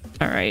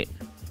 Alright.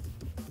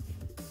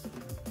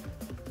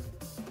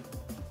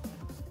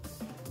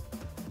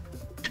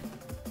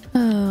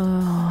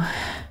 Oh.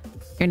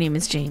 Your name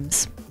is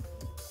James.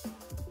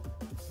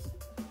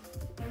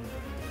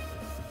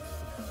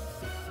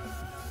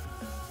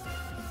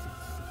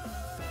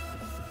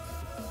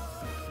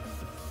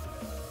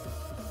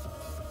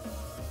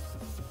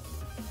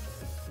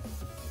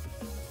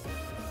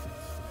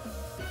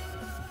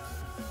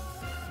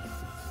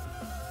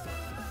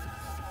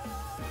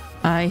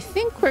 I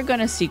think we're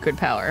gonna secret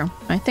power.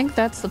 I think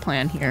that's the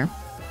plan here.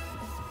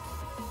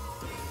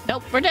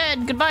 Nope, we're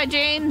dead. Goodbye,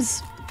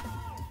 James.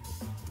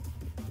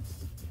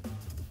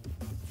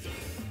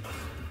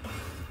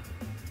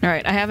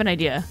 Alright, I have an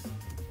idea.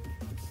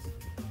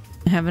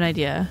 I have an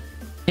idea.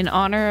 In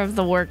honor of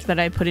the work that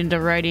I put into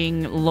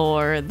writing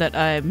lore that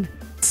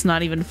it's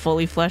not even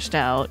fully fleshed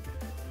out,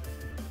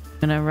 I'm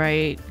gonna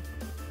write...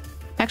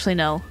 Actually,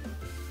 no.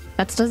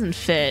 That doesn't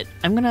fit.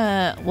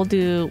 We'll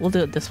do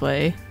it this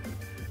way.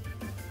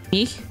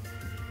 Me.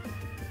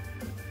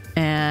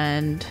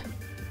 And...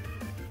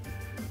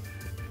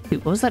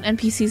 Dude, what was that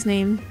NPC's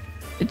name?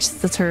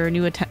 That's her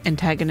new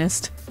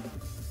antagonist.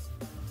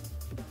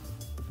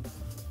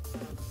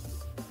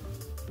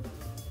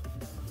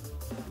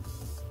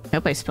 I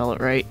hope I spell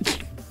it right.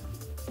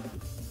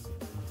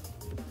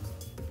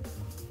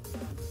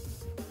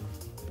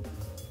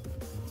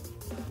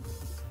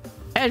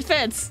 It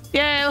fits!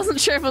 Yeah, I wasn't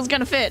sure if it was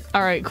gonna fit.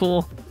 Alright,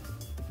 cool.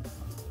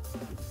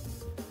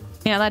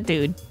 Yeah, that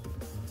dude.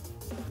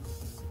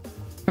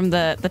 From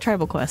the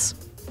tribal quest.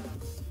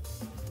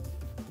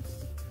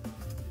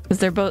 Because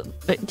they're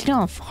both... Do you know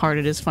how hard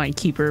it is to find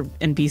keeper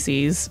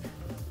NPCs?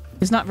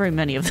 There's not very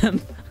many of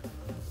them.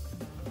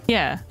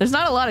 Yeah, there's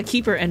not a lot of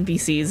keeper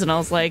NPCs, and I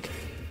was like...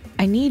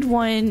 I need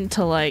one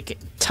to, like,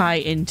 tie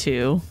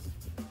into.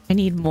 I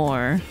need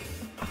more.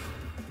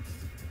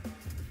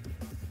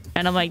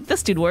 And I'm like,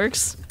 this dude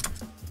works.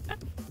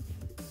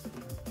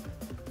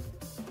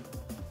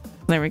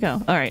 There we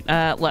go. Alright,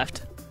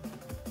 left.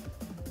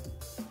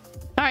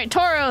 Alright,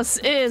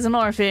 Tauros is an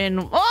orphan.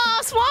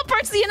 Oh,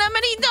 Swampert's the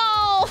anemone!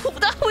 No!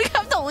 No, we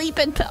have to leap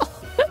and pill.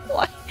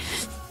 Why?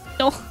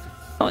 No.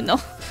 Oh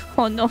no.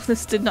 Oh no,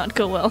 this did not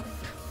go well.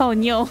 Oh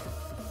no.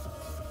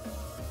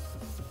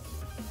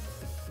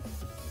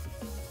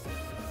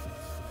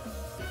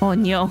 Oh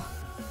no.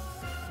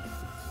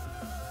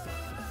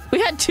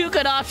 We had two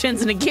good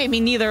options and it gave me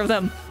neither of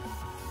them.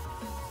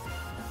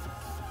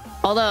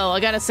 Although, I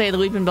gotta say, the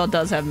Weeping Bell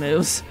does have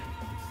moves.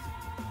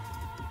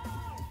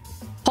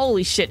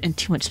 Holy shit, and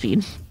too much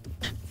speed.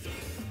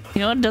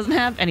 You know what? It doesn't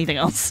have anything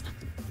else.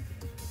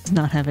 It does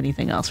not have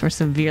anything else. We're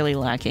severely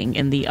lacking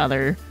in the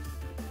other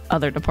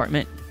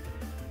department.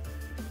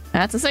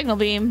 That's a signal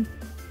beam.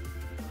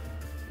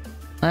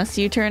 Unless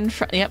you turn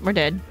yep, we're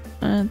dead.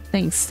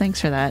 Thanks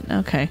for that.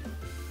 Okay.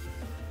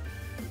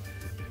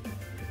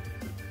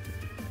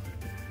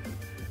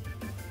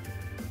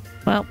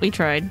 Well, we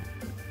tried.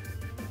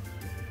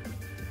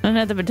 It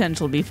had the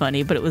potential to be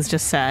funny, but it was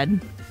just sad.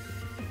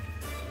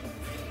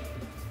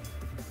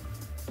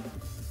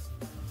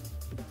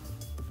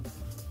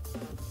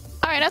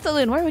 Alright,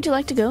 Ethelune, where would you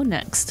like to go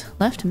next?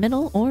 Left,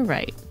 middle, or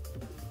right?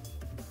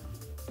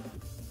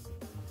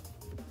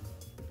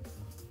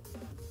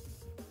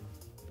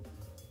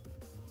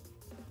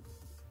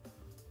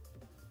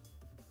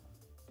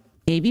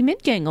 Maybe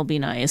Midgang will be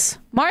nice.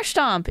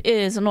 Marshtomp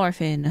is an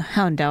orphan.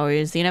 Houndour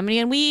is the anemone,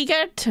 and we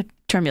get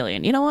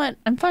Charmeleon. You know what?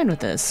 I'm fine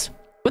with this.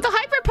 With a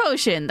hyper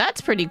potion!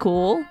 That's pretty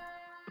cool.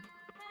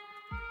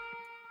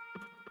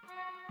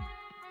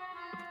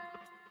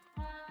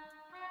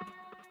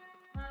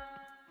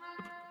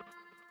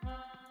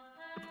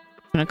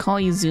 I'm gonna call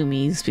you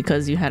Zoomies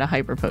because you had a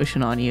hyper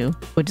potion on you,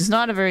 which is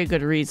not a very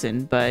good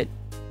reason, but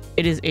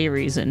it is a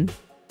reason.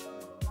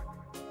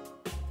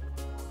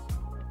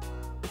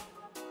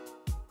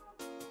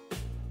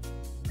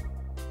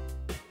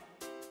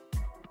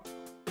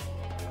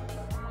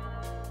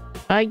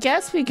 I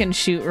guess we can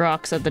shoot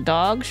rocks at the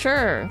dog,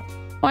 sure.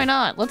 Why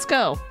not? Let's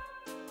go.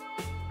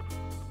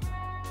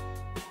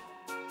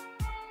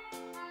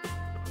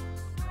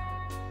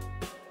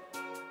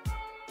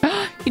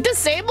 He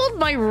disabled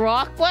my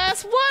rock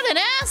blast? What an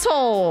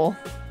asshole!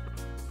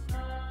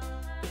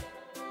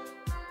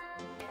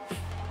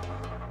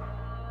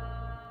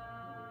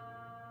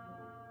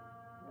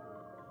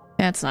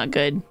 That's not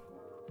good.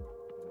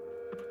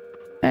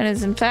 That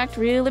is in fact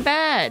really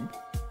bad.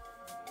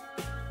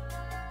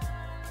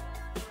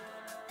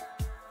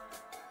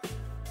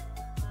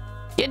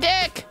 You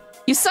dick!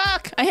 You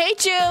suck! I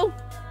hate you!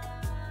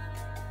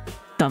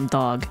 Dumb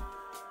dog.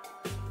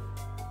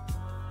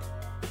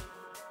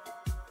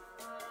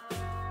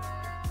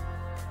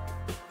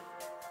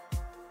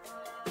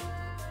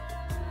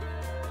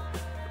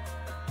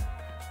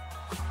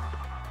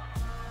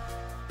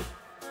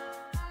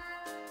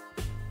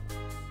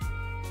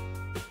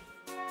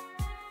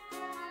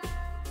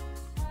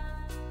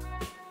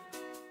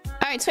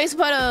 Alright, Space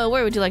Potato,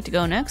 where would you like to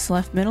go next?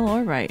 Left, middle,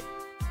 or right?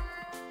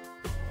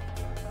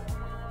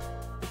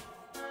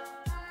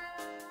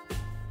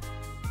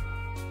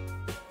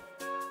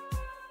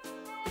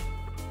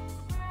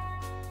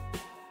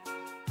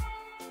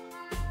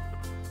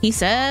 He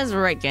says,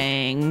 right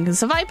gang.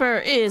 The Viper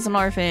is an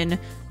orphan.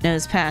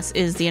 Nose Pass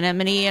is the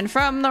anemone. And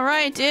from the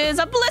right is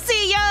a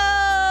Blissey.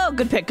 Yo!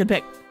 Good pick, good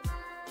pick.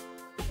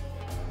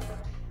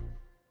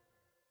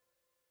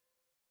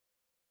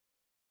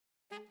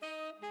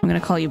 I'm gonna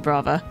call you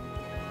Brava.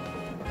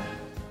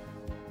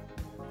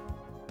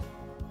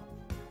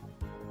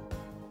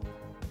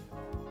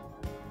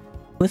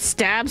 With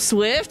Stab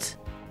Swift?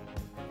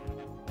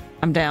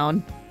 I'm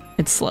down.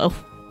 It's slow.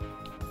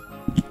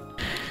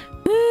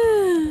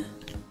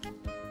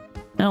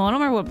 No, I don't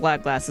remember what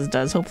Black Glasses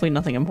does. Hopefully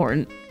nothing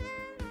important.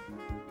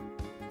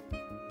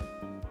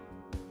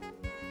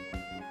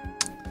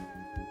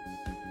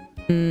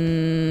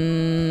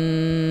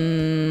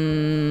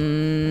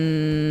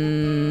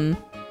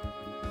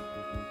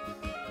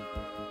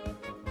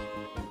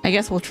 I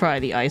guess we'll try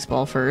the Ice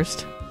Ball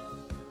first.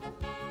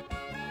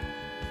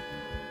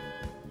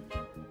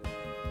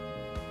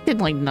 Did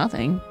like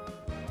nothing.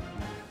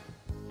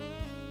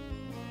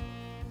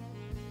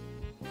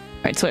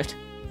 Alright, Swift.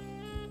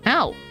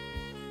 Ow!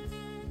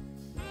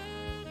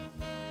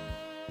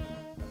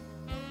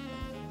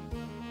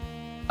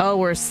 Oh,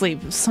 we're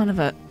asleep. Son of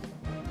a...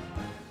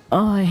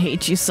 Oh, I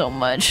hate you so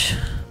much.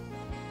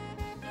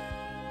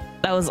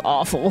 That was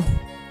awful.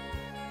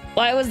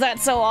 Why was that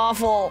so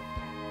awful?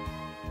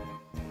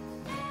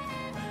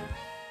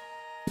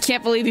 I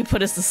can't believe he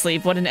put us to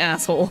sleep. What an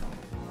asshole.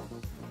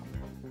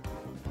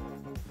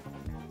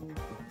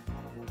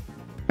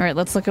 Alright,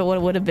 let's look at what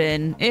it would have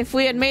been if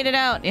we had made it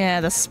out.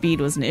 Yeah, the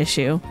speed was an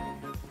issue.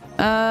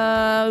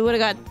 We would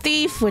have got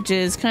Thief, which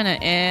is kind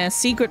of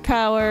Secret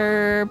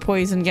Power,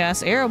 Poison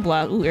Gas, Arrow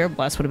Blast. Ooh, Arrow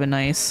Blast would have been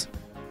nice.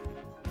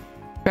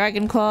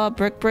 Dragon Claw,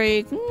 Brick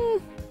Break. We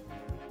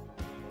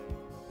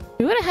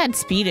would have had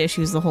speed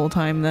issues the whole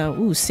time, though.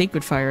 Ooh,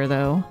 Sacred Fire,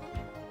 though.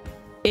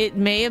 It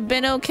may have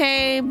been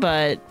okay,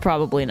 but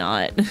probably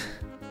not.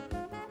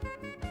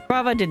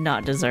 Brava did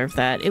not deserve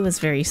that. It was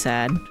very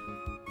sad.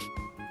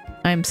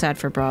 I'm sad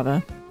for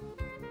Brava.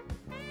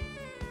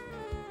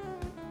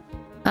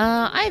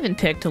 I haven't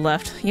picked a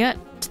left yet.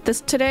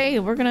 Today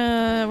we're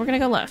gonna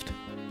go left.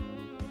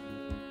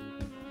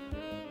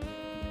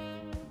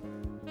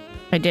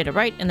 I did a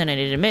right and then I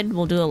did a mid.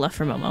 We'll do a left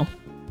for Momo.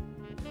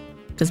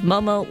 Because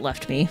Momo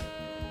left me.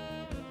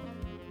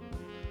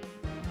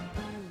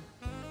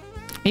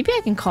 Maybe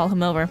I can call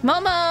him over.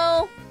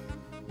 Momo!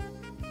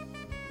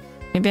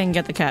 Maybe I can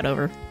get the cat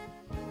over.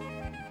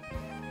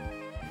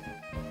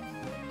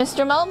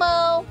 Mr.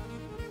 Momo!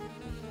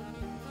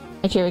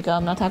 Hey, here we go.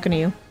 I'm not talking to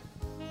you.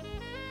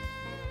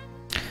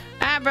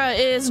 Abra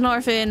is an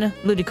orphan,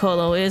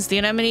 Ludicolo is the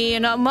anemone,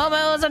 and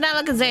Momo is an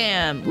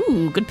Alakazam.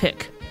 Ooh, good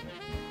pick.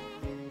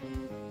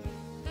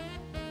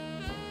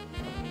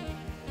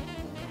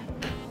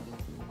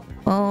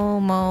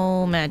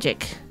 Momo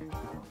magic.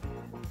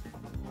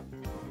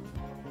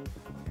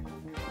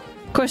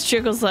 Of course,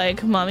 Trickle's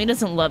like, Mommy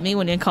doesn't love me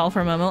when you call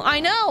for Momo.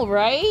 I know,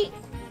 right?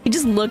 He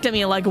just looked at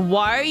me like,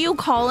 why are you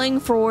calling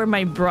for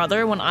my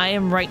brother when I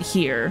am right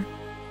here?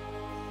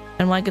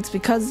 I'm like, it's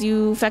because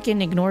you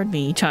fucking ignored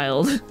me,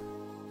 child.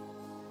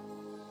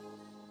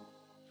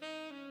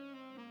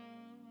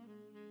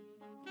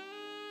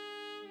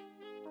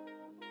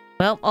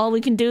 Well, all we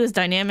can do is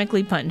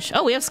dynamically punch.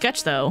 Oh, we have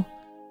Sketch, though.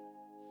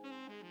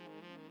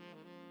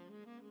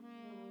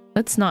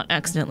 Let's not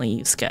accidentally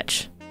use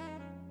Sketch.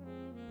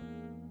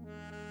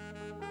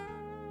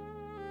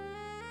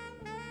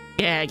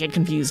 Yeah, get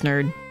confused,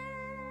 nerd.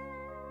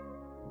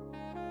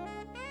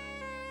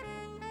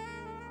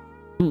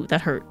 Ooh,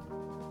 that hurt.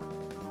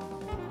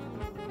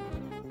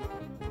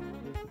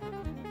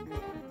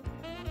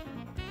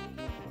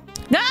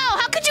 No!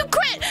 How could you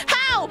crit?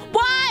 How?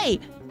 Why?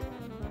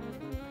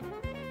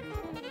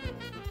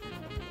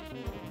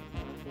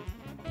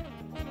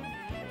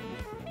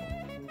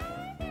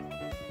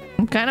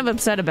 I'm kind of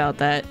upset about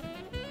that.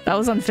 That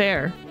was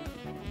unfair.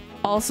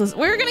 Also,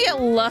 we were gonna get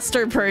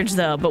Luster Purge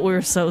though, but we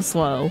were so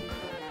slow.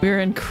 We were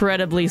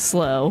incredibly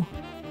slow.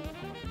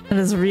 That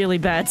is really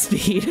bad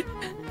speed.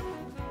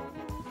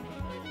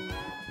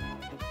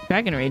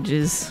 Dragon Rage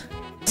is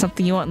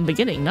something you want in the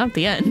beginning, not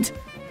the end.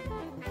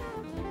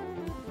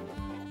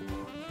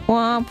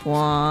 Womp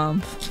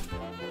womp.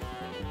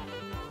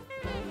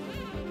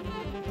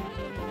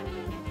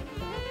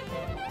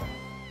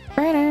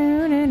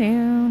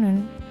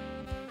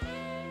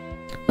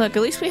 Look,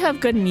 at least we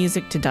have good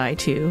music to die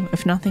to,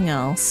 if nothing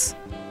else.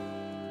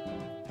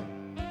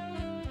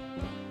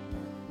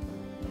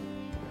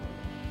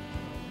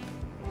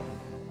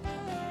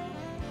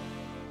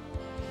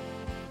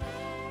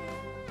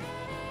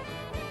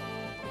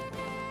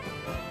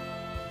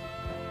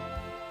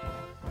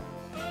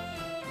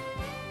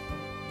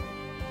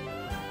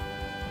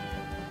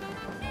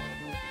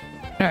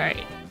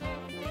 Alright.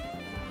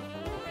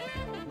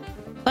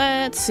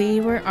 Let's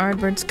see where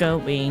Ardbird's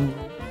going.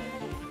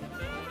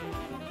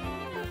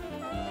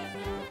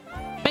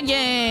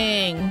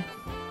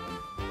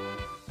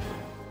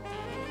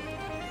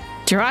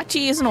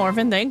 Jirachi is an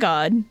orphan, thank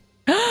God.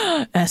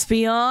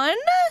 Espeon?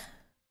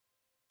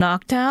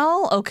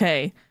 Noctowl?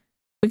 Okay.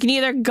 We can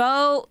either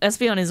go...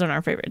 Espeon is on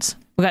our favorites.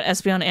 We got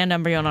Espeon and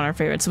Umbreon on our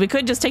favorites. So we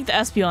could just take the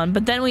Espeon,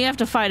 but then we have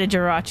to fight a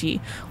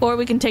Jirachi. Or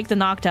we can take the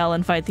Noctowl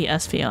and fight the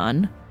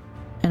Espeon.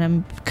 And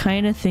I'm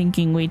kind of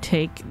thinking we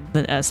take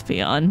the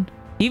Espeon.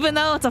 Even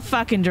though it's a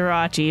fucking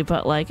Jirachi,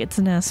 but like, it's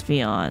an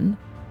Espeon.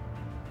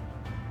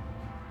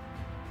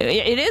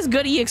 It is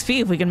good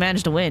EXP if we can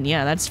manage to win.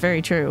 Yeah, that's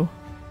very true.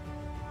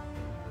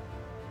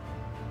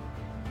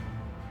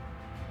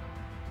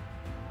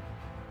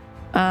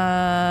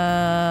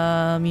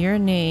 Your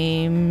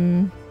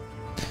name...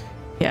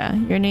 Yeah,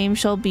 your name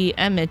shall be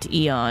Emmett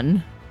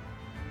Eon.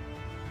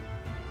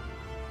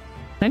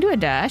 Can I do a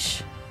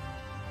dash?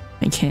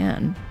 I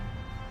can.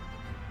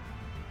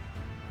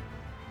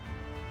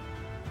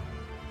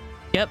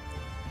 Yep.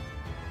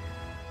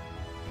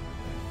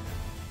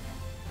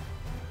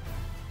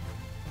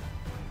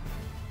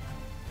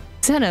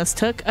 Xenos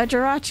took a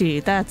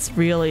Jirachi. That's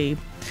really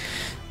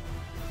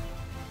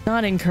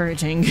not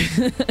encouraging.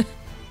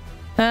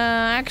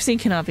 Accuracy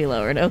cannot be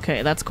lowered.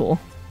 Okay, that's cool.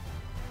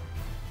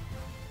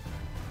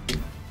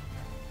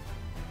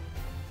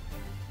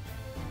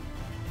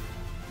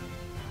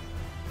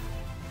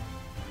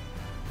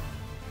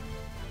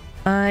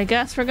 I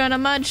guess we're gonna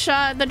mud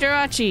shot the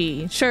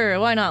Jirachi. Sure,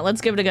 why not?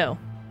 Let's give it a go.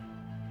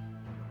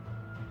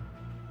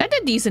 That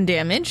did decent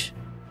damage.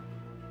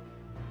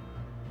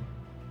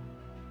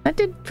 That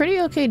did pretty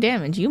okay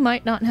damage. You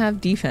might not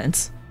have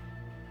defense.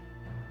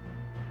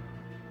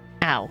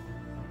 Ow.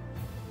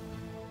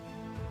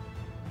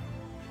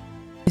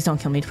 Please don't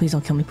kill me. Please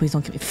don't kill me. Please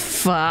don't kill me.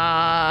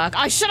 Fuck.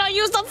 I should have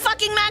used the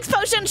fucking max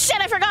potion.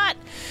 Shit, I forgot.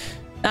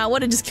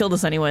 Would have just killed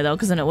us anyway, though,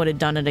 because then it would have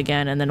done it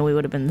again, and then we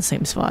would have been in the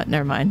same spot.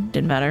 Never mind.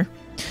 Didn't matter.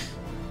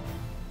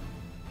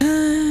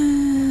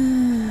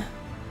 I'm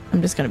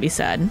just gonna be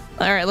sad.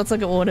 Alright, let's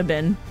look at what would have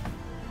been.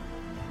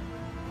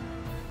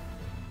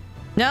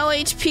 No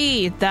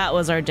HP! That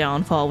was our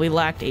downfall. We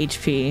lacked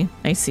HP.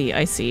 I see,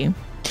 I see. We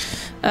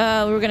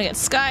were gonna get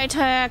Sky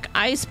Attack,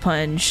 Ice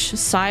Punch,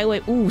 Psy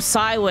Wave. Ooh,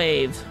 Psy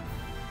Wave.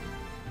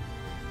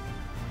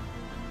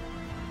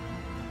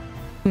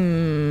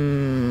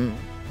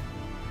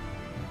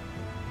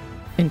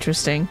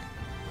 Interesting.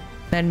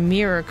 Then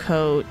Mirror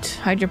Coat,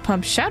 Hydro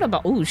Pump, Shadow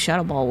Ball. Ooh,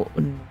 Shadow Ball,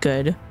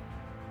 good.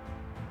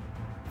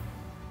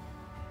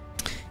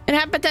 And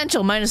have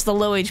potential minus the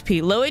low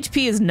HP. Low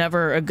HP is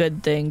never a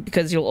good thing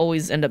because you'll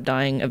always end up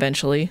dying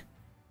eventually.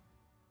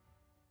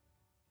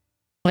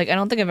 Like, I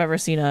don't think I've ever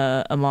seen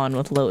a Mon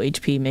with low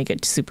HP make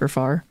it super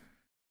far.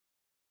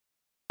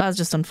 That was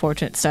just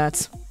unfortunate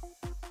stats.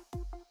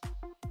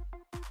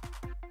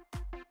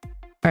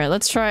 All right,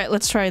 let's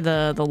try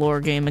the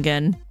lore game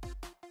again.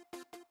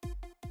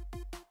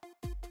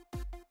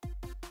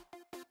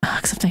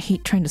 Except I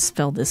hate trying to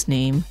spell this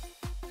name.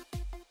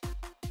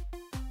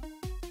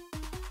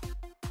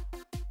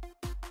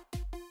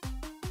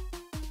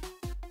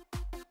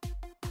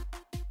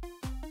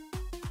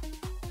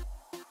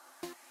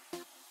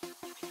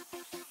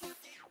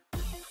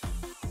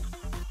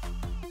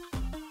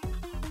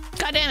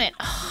 God damn it!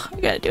 Oh, I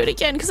gotta do it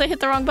again because I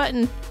hit the wrong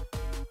button.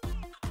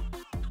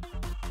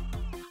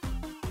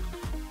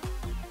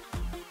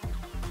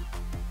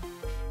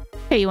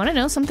 Hey, you want to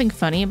know something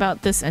funny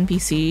about this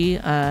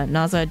NPC,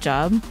 Naza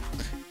Job?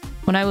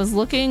 When I was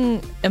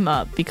looking him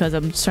up, because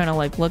I'm just trying to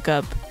like look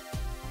up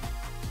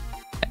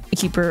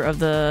Keeper of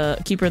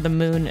the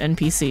Moon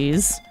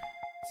NPCs.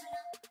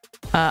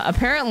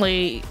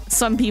 Apparently,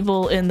 some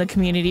people in the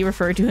community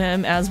refer to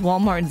him as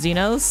Walmart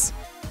Xenos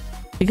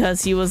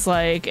because he was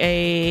like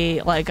I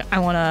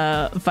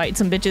want to fight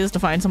some bitches to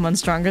find someone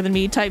stronger than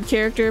me type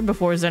character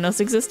before Xenos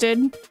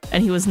existed,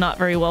 and he was not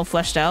very well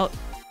fleshed out.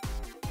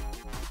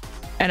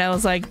 And I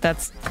was like,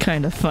 that's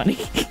kind of funny.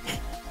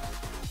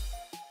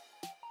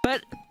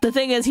 But the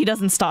thing is, he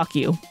doesn't stalk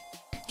you.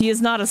 He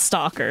is not a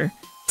stalker.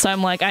 So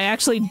I'm like, I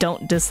actually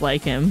don't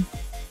dislike him.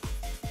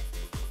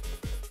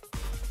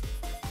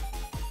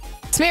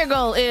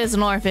 Smeargle is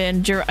an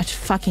orphan.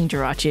 Fucking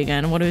Jirachi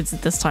again. What is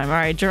it this time?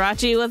 Alright,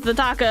 Jirachi with the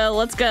taco.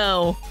 Let's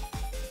go.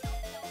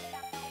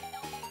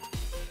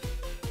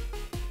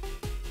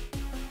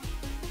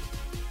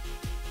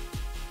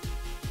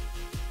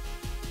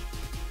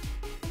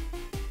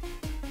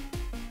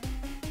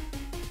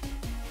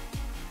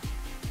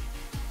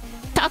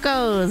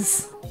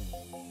 Tacos!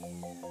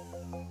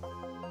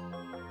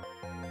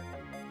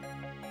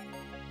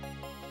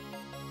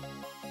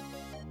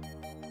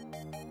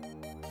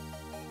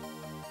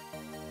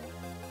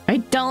 I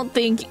don't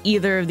think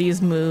either of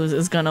these moves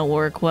is gonna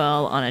work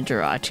well on a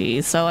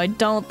Jirachi, so I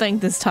don't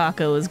think this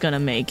taco is gonna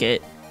make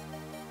it.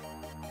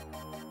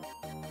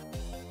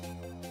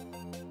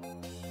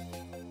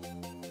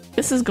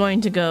 This is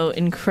going to go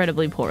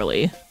incredibly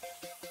poorly.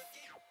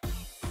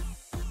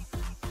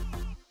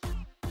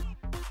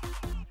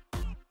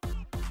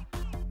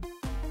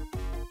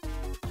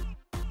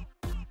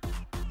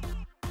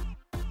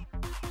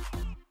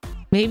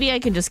 Maybe I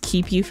can just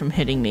keep you from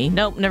hitting me.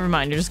 Nope, never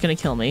mind. You're just gonna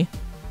kill me.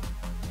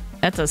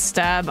 That's a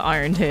stab,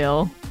 Iron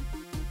Tail.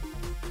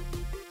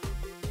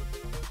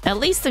 At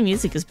least the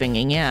music is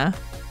binging, yeah.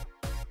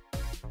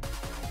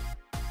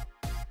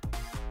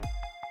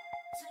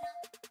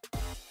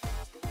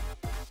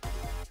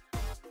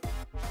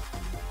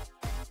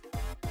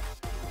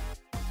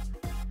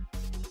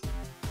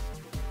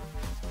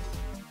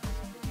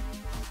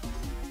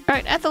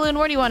 Alright, Ethelune,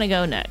 where do you want to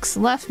go next?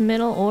 Left,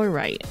 middle, or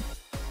right?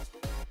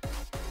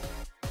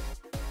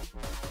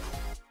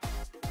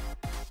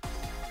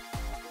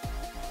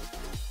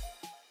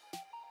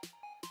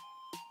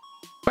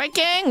 Right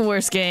gang,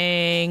 worst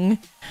gang.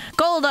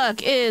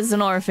 Golduck is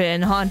an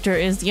orphan, Haunter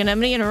is the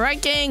anemone, and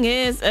right gang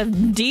is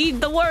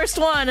indeed the worst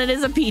one. It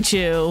is a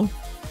Pichu.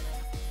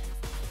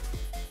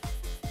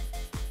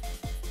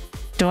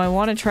 Do I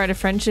want to try to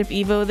friendship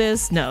Evo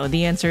this? No,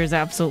 the answer is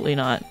absolutely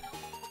not.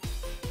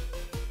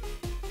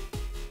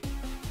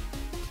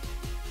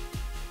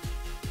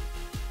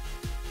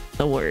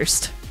 The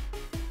worst.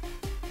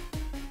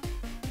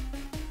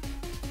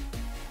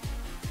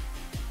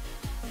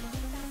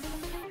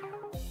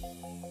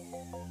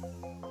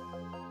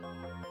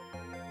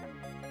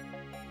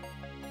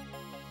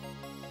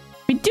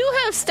 We do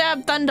have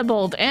Stab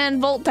Thunderbolt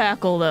and Volt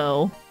Tackle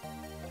though.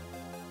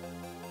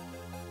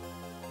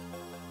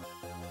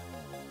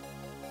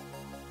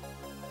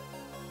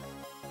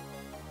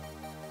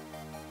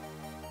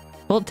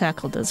 Volt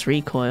Tackle does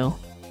recoil.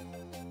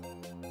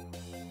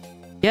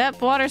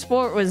 Yep, Water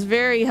Sport was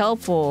very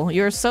helpful.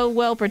 You're so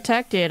well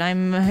protected.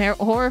 I'm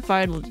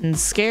horrified and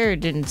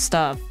scared and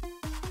stuff.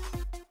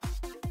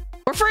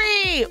 We're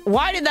free!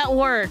 Why did that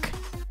work?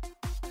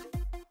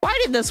 Why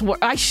did this work?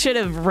 I should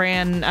have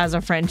ran as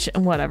a French.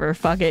 Whatever,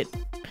 fuck it.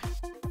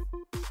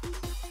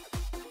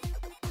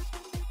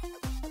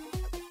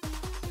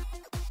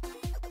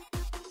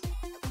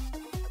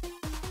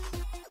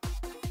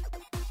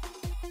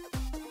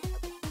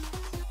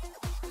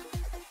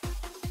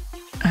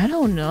 I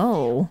don't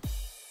know.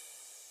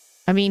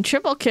 I mean,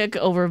 triple kick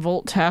over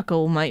Volt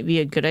Tackle might be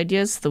a good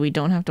idea so that we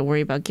don't have to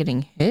worry about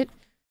getting hit.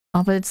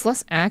 Oh, but it's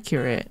less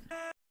accurate.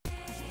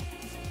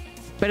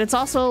 But it's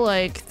also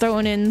like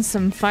throwing in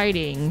some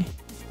fighting.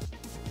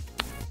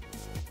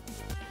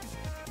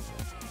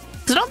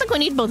 So I don't think we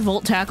need both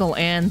Volt Tackle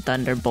and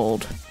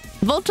Thunderbolt.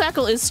 Volt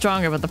Tackle is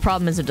stronger, but the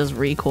problem is it does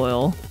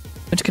recoil,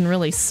 which can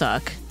really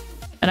suck.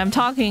 And I'm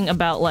talking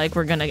about like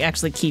we're gonna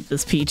actually keep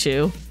this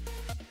Pichu.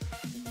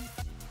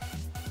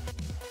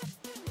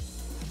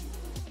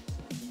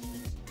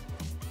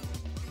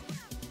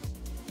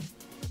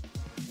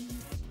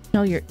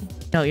 No,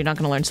 you're not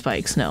gonna learn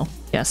spikes. No.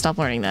 Yeah, stop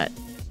learning that.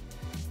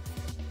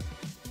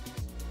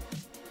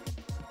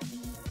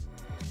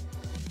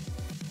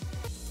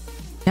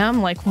 Now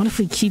I'm like, what if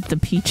we keep the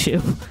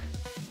Pichu?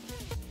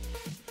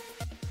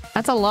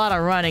 That's a lot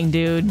of running,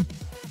 dude.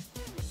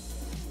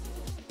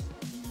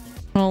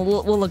 Well,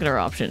 we'll look at our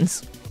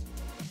options.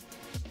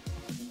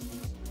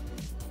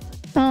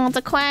 Oh, it's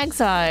a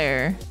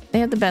Quagsire. They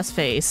have the best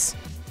face.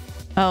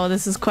 Oh,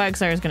 this is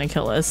Quagsire's gonna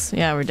kill us.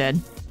 Yeah, we're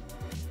dead.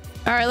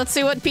 Alright, let's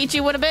see what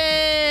Pichu would have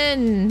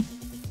been!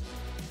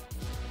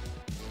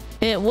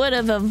 It would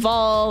have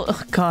evolved...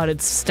 Oh god,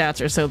 its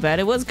stats are so bad.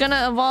 It was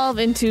gonna evolve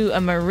into a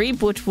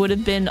Mareep, which would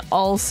have been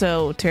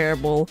also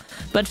terrible.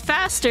 But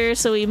faster,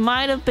 so we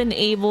might have been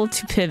able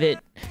to pivot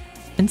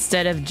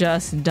instead of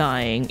just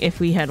dying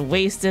if we had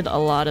wasted a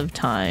lot of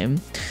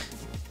time.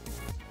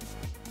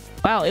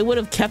 Wow, it would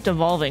have kept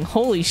evolving.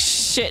 Holy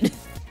shit!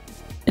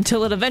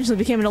 Until it eventually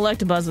became an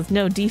Electabuzz with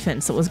no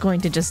defense that was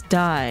going to just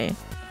die.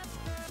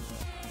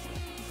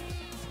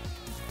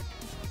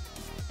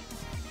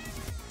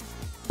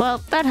 Well,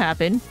 that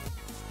happened.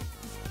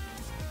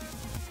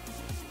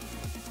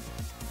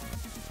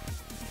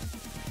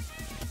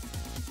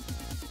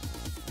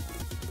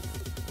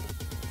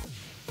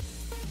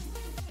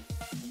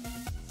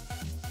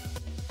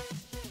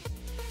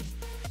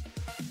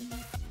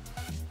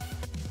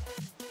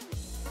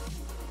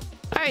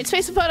 Alright,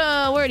 Space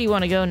Apota, where do you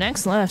want to go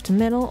next? Left,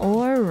 middle,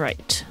 or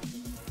right?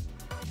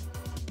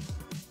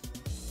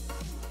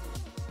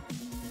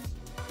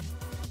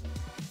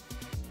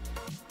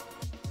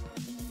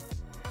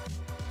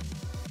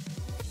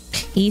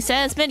 He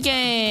says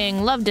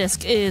mid-gang. Love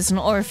Disc is an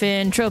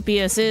orphan.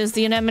 Tropius is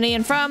the anemone.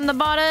 And from the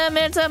bottom,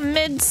 it's a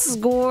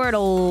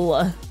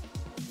mid-Squirtle.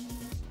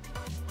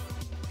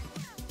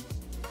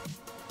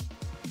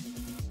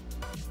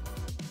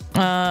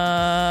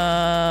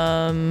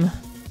 I'll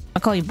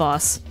call you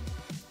Boss.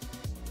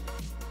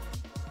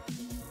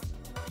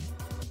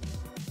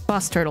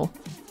 Boss Turtle.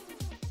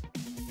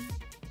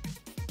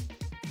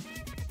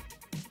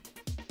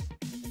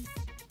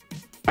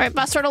 Alright,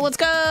 Boss Turtle, let's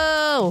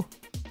go!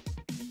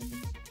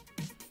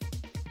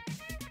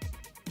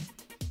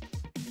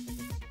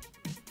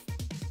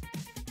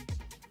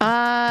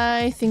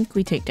 I think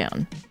we take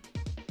down.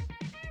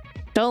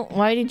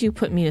 Why did you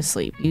put me to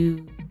sleep?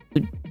 You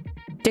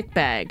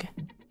dickbag.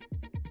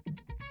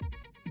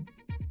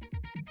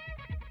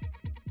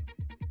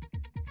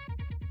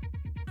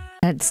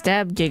 Had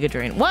stabbed Giga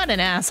Drain. What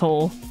an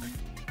asshole.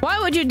 Why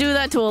would you do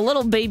that to a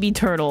little baby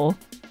turtle?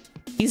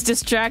 He's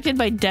distracted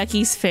by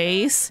Decky's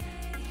face.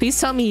 Please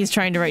tell me he's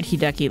trying to write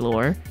Hideki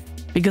lore.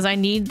 Because I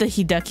need the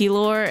Hideki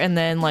lore and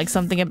then like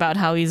something about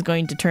how he's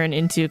going to turn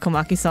into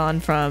Komaki-san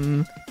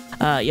from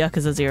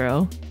Yakuza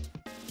 0.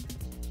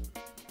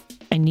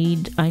 I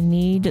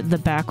need the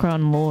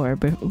background lore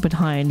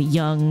behind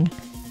young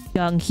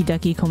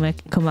Hideki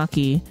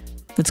Komaki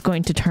that's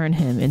going to turn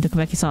him into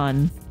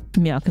Komaki-san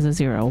from Yakuza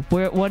 0.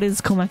 What is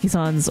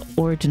Komaki-san's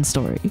origin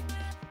story?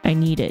 I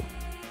need it.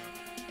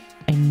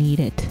 I need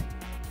it.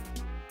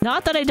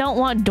 Not that I don't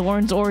want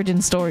Dorn's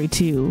origin story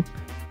too.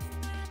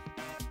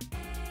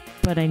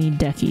 But I need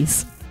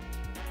Deki's.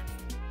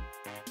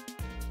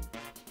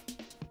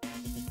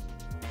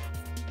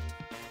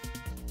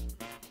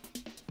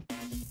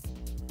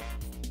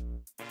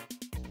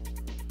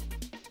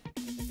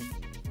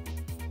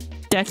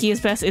 Deki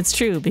is best. It's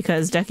true,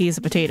 because Deki is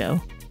a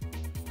potato.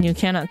 You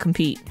cannot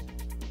compete.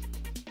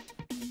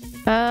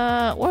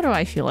 Where do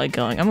I feel like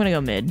going? I'm gonna go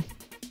mid.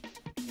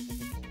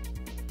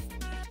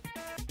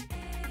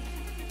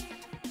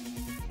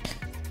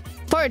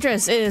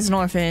 Fortress is an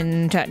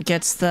orphan. Chat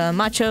gets the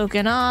Machoke,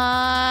 and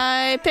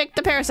I picked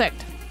the Parasect.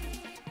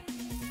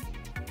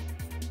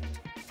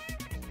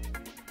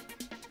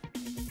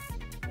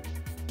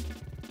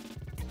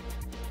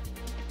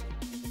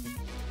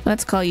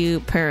 Let's call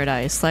you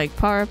Paradise. Like,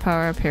 power,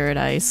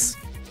 Paradise.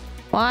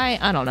 Why?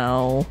 I don't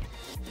know.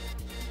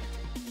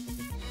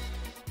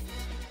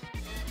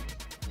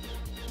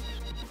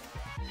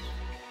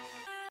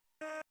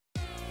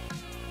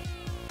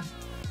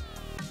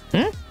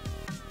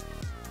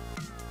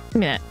 Give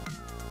me that.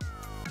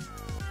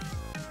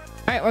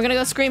 Alright, we're gonna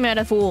go scream at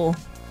a fool.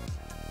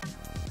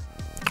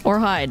 Or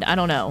hide, I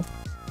don't know.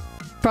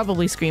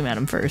 Probably scream at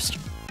him first.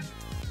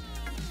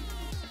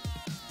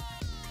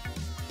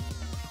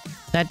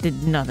 That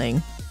did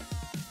nothing.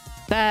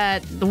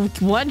 That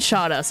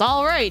one-shot us,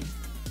 alright!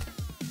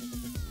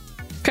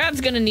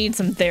 Crab's gonna need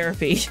some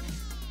therapy.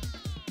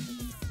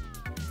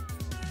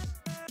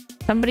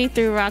 Somebody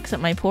threw rocks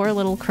at my poor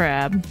little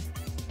crab.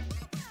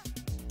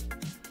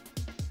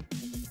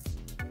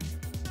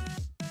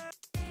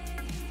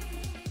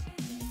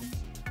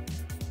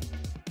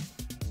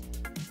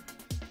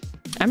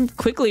 I'm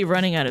quickly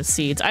running out of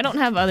seeds. I don't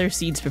have other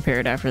seeds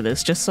prepared after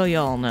this, just so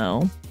y'all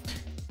know.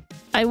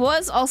 I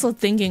was also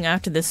thinking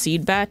after the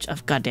seed batch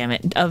of,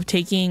 goddammit, of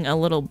taking a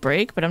little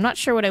break, but I'm not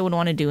sure what I would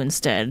want to do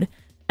instead.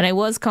 And I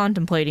was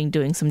contemplating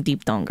doing some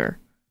Deep Donger.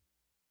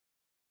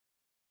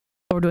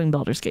 Or doing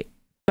Baldur's Gate.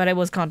 But I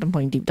was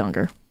contemplating Deep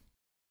Donger.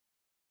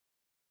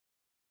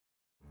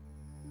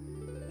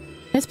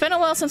 It's been a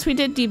while since we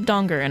did Deep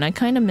Donger, and I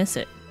kind of miss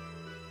it.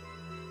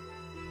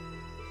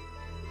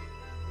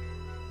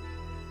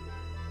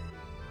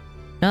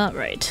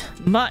 Alright,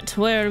 Bot,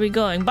 where are we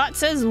going? Bot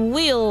says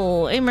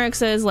wheel! Amaric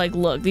says, like,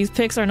 look, these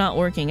picks are not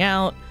working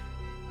out.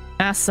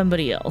 Ask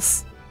somebody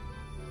else.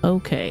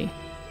 Okay.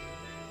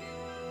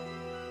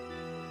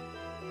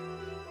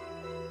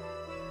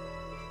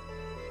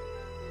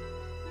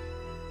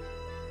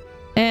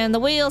 And the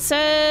wheel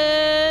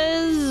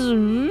says...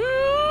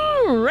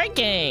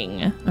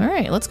 ranking!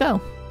 Alright, let's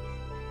go.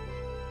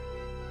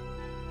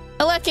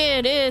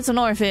 Alekid is an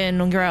orphan.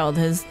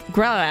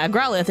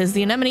 Growlith is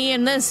the anemone,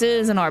 and this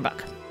is an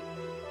Arbok.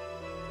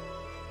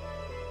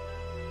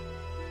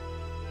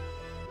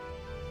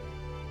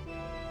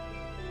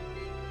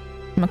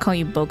 I'm gonna call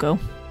you Boko.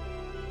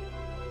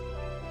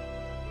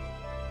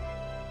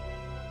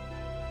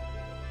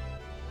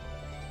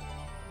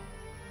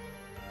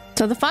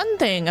 So the fun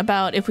thing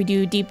about if we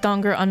do Deep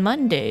Donger on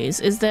Mondays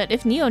is that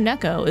if Neo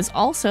Neko is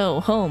also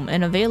home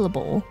and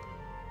available,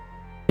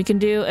 we can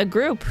do a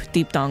group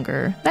Deep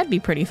Donger. That'd be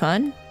pretty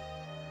fun.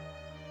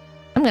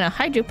 I'm gonna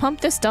hydro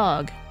pump this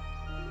dog.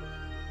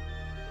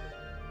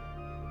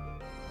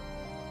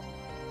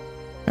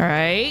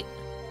 Alright.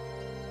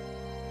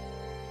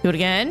 Do it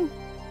again.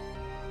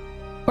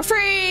 We're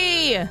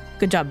free!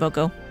 Good job,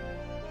 Boko.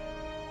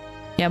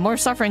 Yeah, more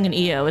suffering in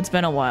EO. It's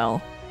been a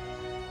while.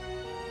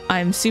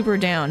 I'm super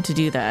down to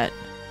do that.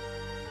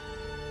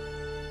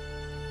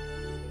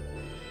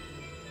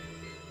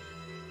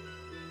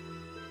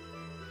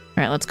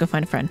 Alright, let's go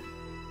find a friend.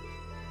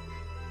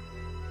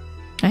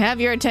 I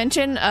have your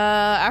attention.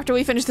 After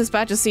we finish this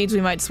batch of seeds,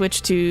 we might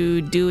switch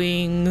to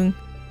doing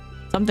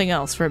something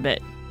else for a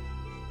bit.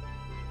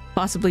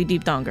 Possibly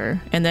Deep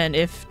Donger. And then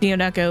if Neo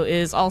Neko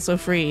is also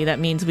free, that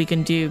means we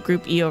can do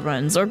group EO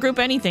runs or group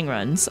anything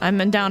runs.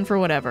 I'm down for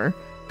whatever.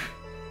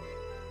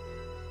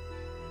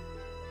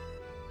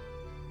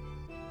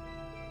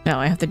 No,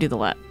 I have to do the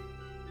lap.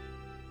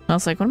 I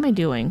was like, what am I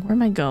doing? Where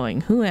am I going?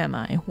 Who am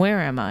I?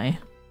 Where am I?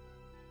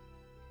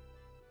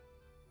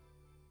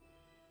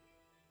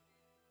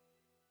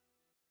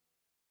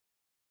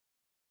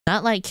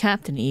 Not like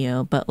Captain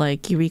EO, but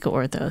like Eureka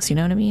Orthos, you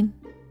know what I mean?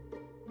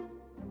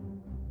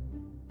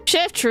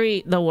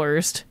 Shiftry, the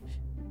worst.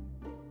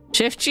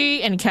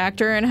 Shiftry and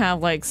Cacturn have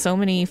like so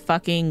many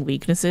fucking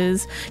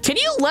weaknesses. Can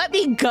you let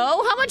me go?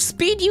 How much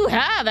speed do you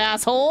have,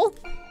 asshole?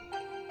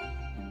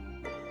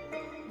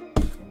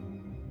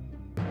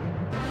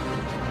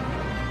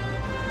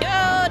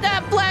 Yo,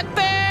 that black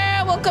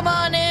bear welcome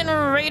on in,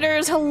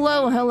 Raiders.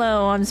 Hello,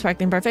 hello. I'm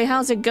Sparkling Parfait.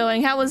 How's it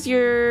going? How was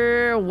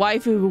your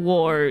Waifu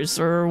Wars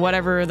or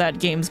whatever that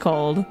game's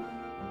called?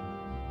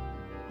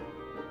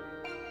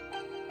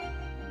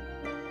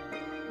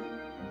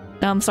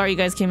 No, I'm sorry you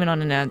guys came in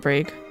on an ad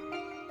break.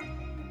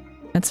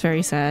 That's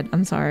very sad.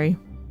 I'm sorry.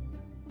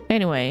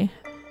 Anyway,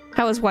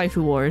 how was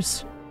Waifu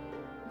Wars?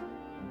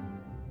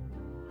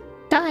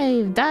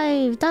 Dive,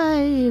 dive,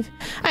 dive.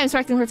 I'm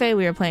Sparkling Parfait.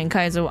 We are playing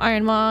Kaizo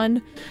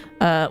Ironmon,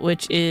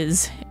 which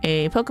is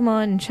a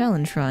Pokemon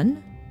challenge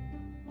run.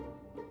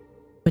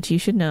 Which you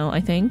should know, I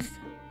think,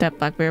 that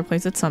Black Bear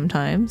plays it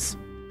sometimes.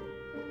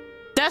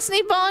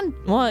 Destiny Bond?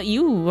 Well,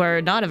 you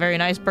are not a very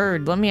nice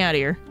bird. Let me out of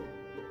here.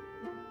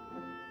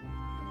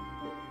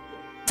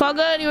 It's all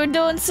good. You were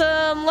doing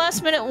some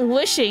last minute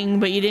wishing,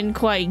 but you didn't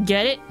quite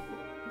get it.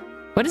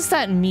 What does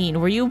that mean?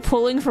 Were you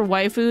pulling for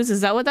waifus?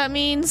 Is that what that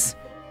means?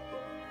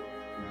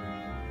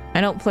 I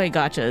don't play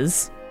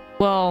gachas.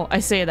 Well, I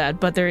say that,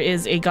 but there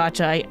is a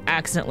gacha I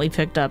accidentally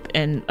picked up,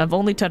 and I've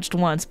only touched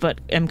once, but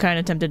I'm kind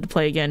of tempted to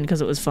play again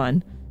because it was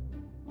fun.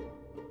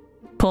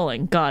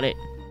 Pulling. Got it.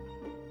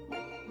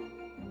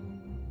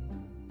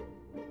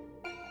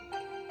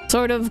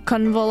 Sort of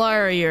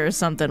Convolaria or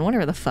something.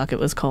 Whatever the fuck it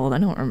was called. I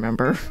don't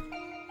remember.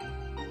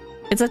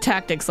 It's a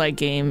tactics-like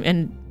game,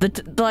 and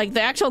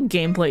the actual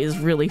gameplay is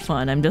really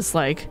fun. I'm just,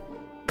 like,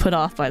 put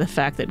off by the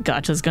fact that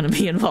gacha's gonna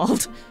be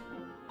involved.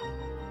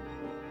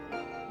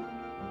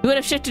 You would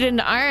have shifted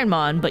into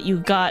Ironmon, but you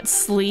got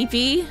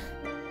sleepy.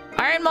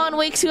 Ironmon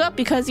wakes you up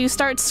because you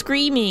start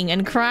screaming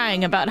and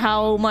crying about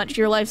how much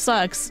your life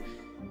sucks.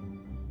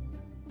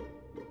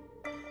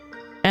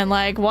 And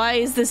like, why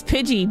is this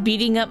Pidgey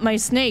beating up my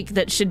snake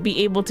that should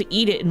be able to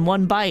eat it in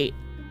one bite?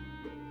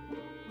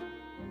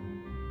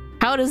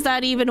 How does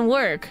that even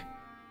work?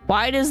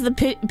 Why does the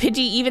Pidgey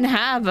even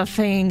have a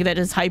fang that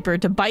is hyper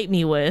to bite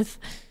me with?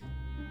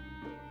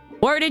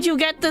 Where did you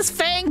get this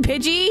fang,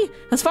 Pidgey?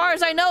 As far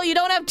as I know, you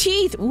don't have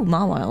teeth. Ooh,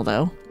 Mawile,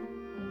 though.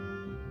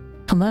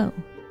 Hello.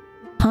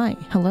 Hi.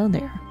 Hello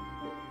there.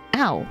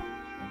 Ow.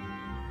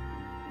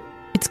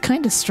 It's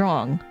kind of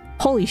strong.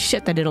 Holy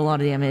shit, that did a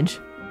lot of damage.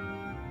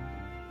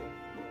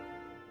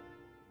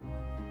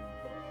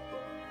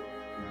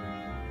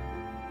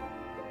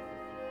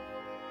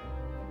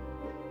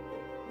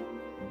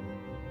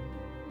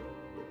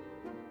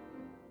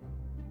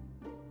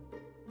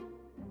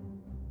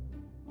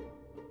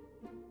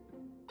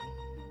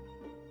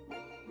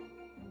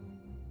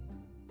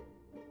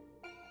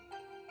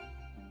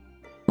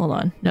 Hold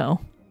on,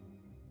 no.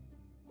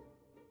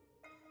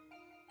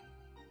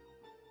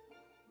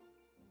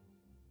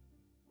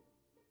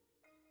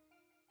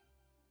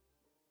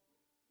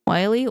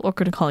 Wily? Or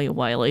could I call you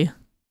Wily?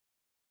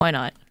 Why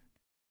not?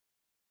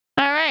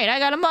 Alright, I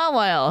got a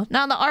Mawile.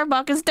 Now the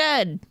Arbok is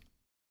dead.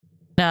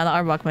 Nah, the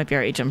Arbok might be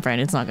our HM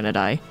friend. It's not gonna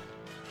die.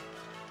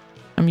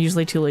 I'm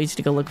usually too lazy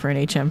to go look for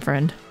an HM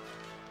friend.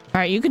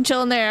 Alright, you can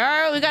chill in there.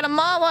 Alright, we got a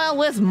Mawile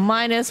with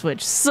minus,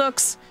 which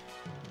sucks.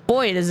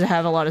 Boy, does it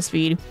have a lot of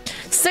speed.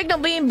 Signal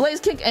Beam, Blaze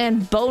Kick,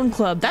 and Bone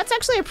Club. That's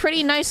actually a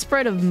pretty nice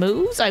spread of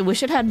moves. I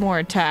wish it had more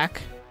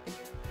attack.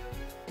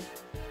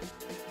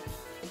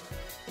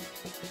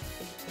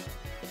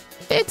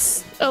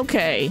 It's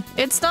okay.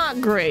 It's not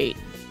great,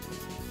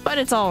 but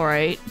it's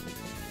alright.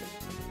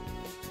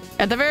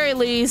 At the very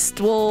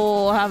least,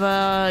 we'll have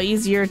a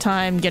easier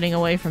time getting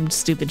away from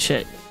stupid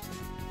shit.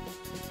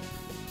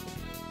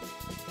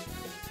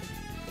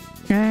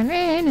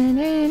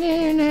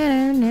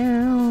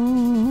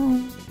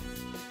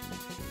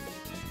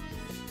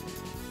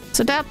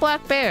 So that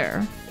Black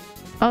Bear,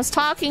 I was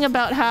talking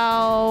about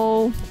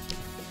how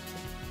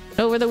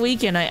over the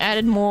weekend I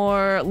added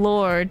more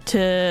lore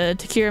to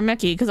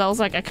Kirameki because I was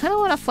like, I kind of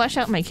want to flesh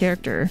out my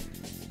character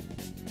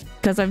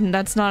because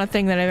that's not a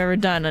thing that I've ever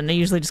done, and I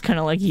usually just kind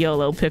of like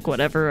YOLO pick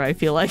whatever I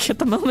feel like at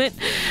the moment.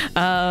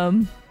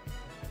 But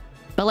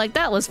like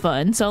that was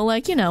fun. So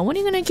like, you know, when are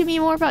you gonna give me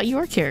more about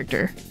your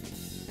character?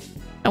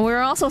 And we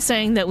were also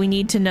saying that we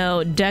need to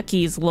know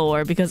Deki's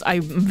lore because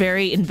I'm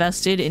very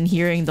invested in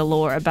hearing the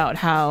lore about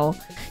how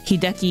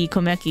Hideki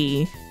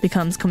Komeki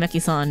becomes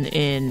Komeki-san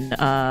in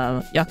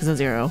Yakuza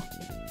 0.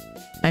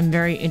 I'm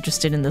very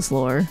interested in this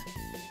lore.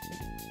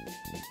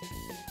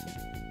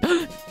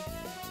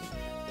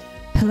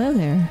 Hello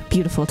there,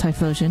 beautiful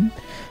Typhlosion.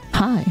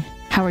 Hi,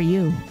 how are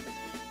you?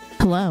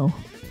 Hello.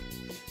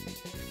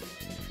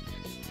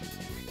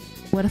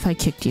 What if I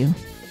kicked you?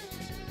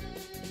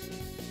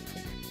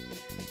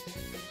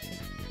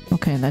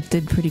 Okay, that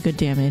did pretty good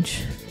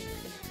damage.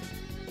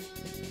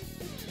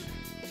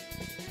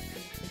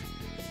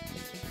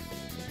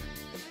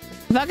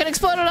 Fucking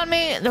exploded on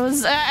me! It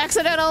was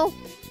accidental!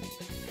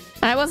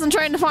 I wasn't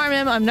trying to farm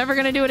him. I'm never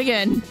gonna do it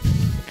again.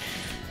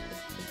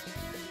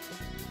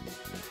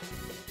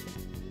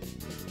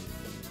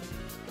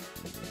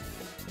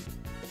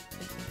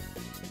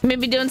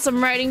 Maybe doing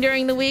some writing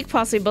during the week,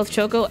 possibly both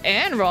Choco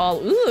and Raw.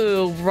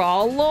 Ooh,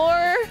 Raw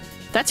lore?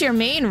 That's your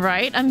main,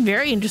 right? I'm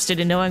very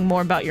interested in knowing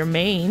more about your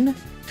main.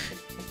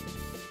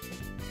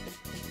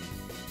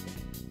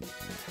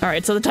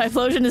 Alright, so the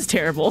Typhlosion is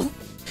terrible.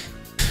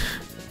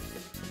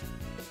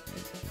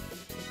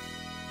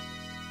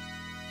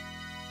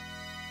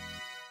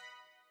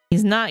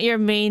 not your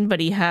main, but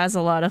he has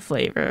a lot of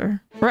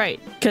flavor. Right,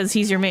 because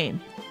he's your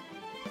main.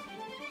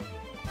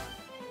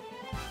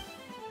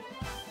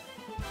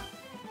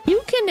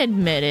 You can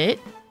admit it.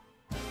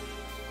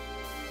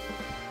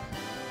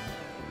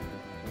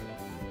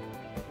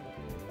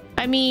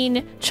 I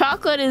mean,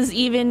 chocolate is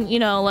even, you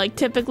know, like,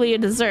 typically a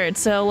dessert,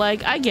 so,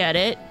 like, I get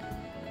it.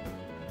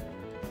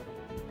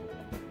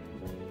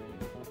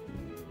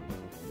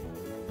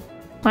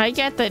 I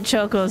get that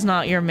Choco's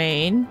not your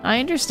main.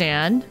 I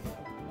understand.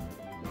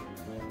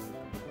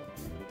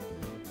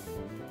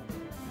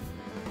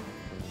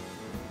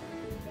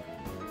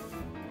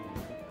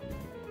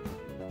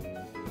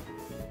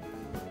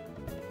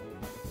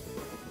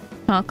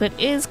 Chocolate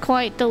is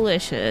quite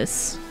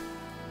delicious.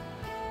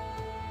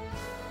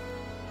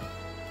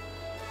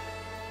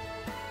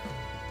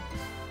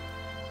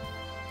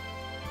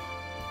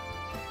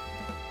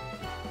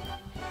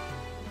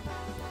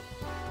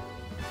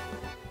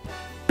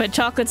 But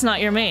chocolate's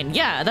not your main.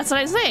 Yeah, that's what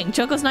I was saying.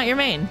 Choco's not your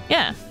main.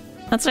 Yeah,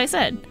 that's what I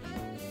said.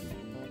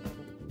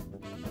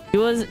 We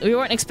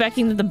weren't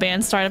expecting that the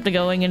band startup to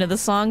going into the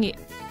song.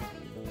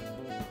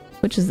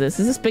 Which is this?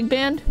 Is this big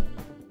band?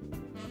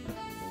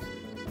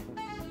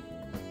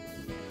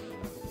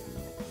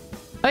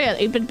 Oh yeah,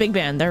 8-bit big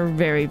band. They're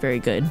very, very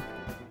good.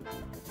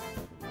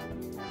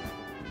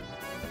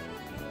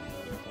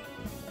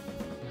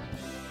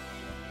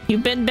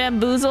 You've been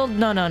bamboozled?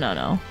 No, no, no,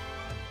 no.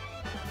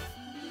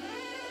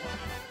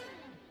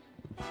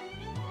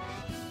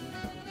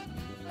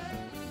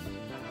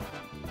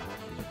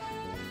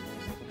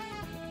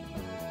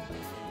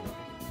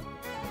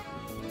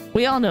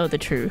 We all know the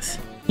truth.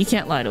 You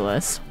can't lie to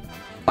us.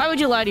 Why would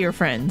you lie to your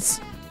friends?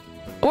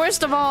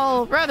 Worst of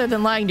all, rather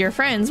than lying to your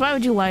friends, why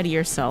would you lie to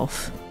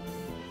yourself?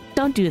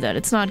 Don't do that.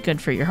 It's not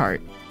good for your heart,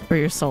 for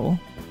your soul.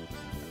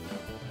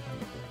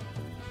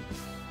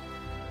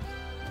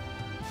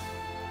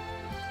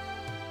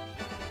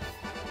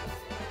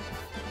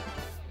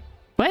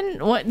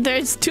 What?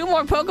 There's 2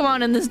 more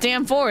Pokemon in this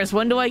damn forest.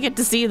 When do I get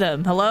to see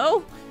them?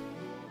 Hello?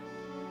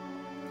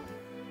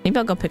 Maybe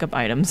I'll go pick up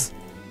items.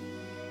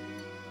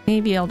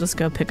 Maybe I'll just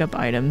go pick up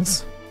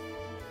items.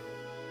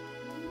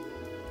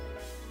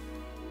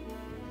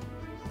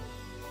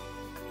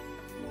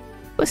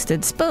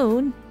 Twisted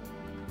spoon.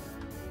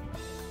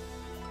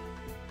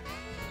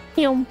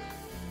 Yum.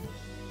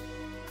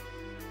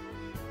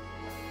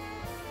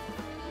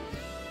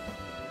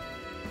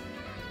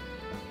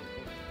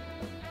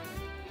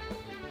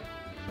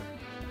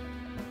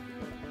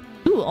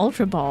 Ooh,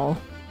 Ultra Ball.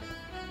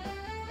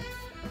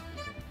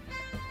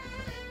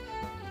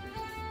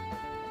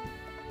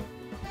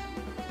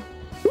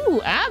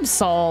 Ooh,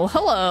 Absol.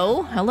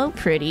 Hello. Hello,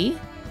 pretty.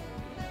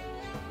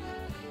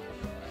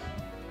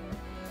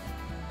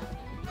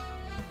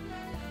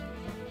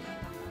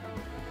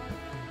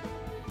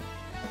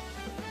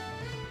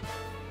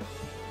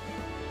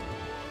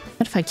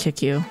 What if I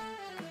kick you?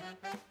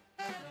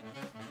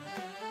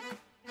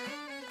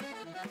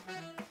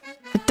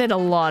 It did a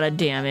lot of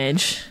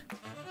damage.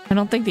 I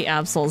don't think the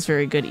Absol is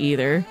very good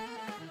either.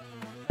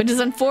 Which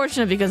is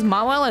unfortunate because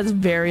Mawile has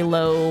very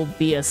low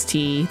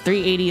BST.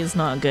 380 is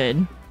not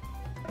good.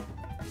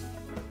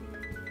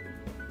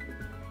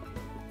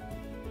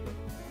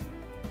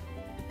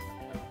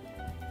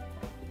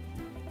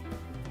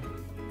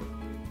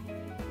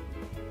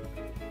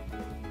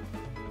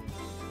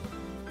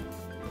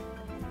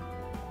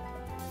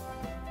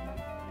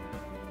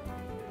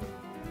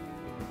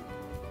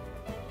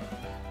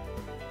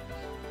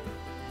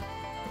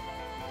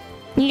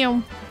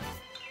 Meow.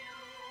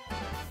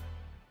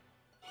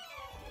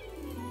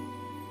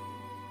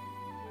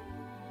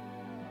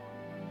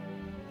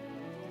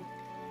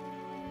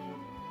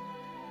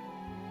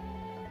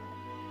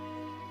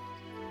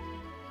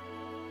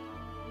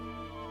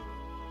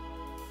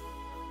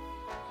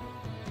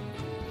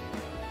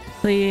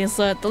 Please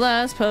let the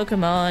last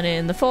Pokemon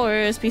in the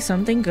forest be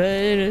something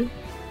good.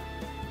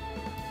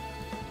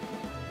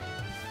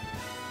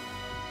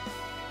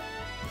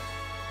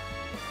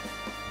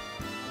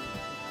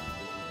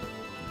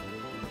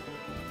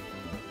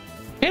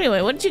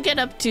 Anyway, what did you get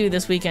up to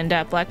this weekend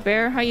at Black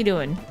Bear? How you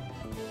doing?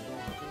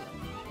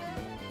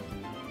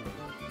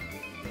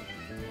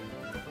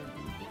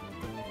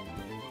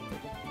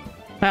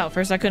 Wow,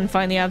 first I couldn't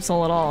find the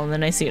Absol at all, and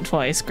then I see it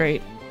twice.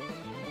 Great.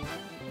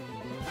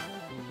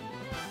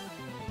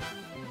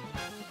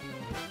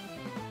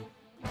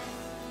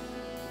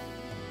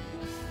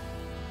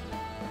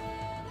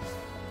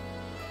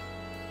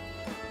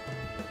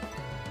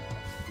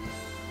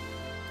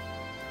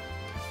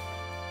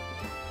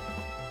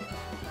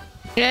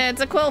 Yeah,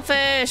 it's a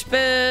Quillfish!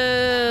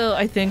 Boo!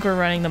 I think we're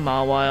running the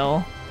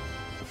Mawile.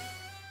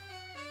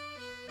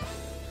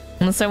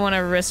 Unless I want to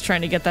risk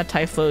trying to get that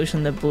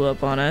Typhlosion that blew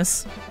up on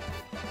us.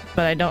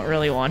 But I don't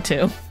really want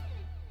to.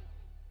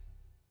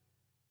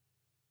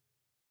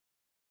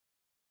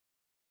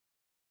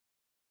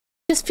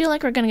 Just feel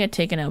like we're gonna get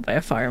taken out by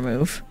a fire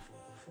move.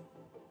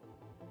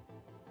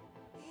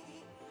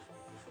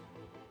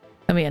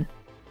 Let me in.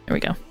 There we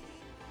go.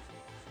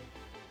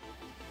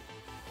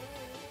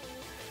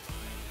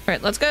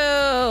 Alright, let's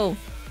go!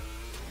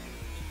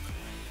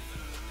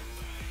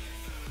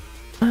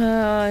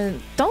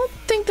 Don't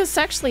think this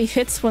actually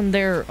hits when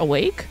they're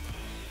awake.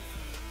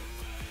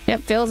 Yep,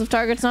 fails if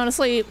target's not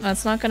asleep.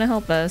 That's not gonna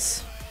help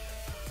us.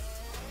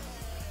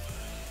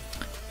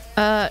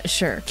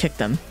 Sure, kick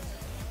them.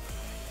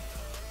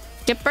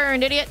 Get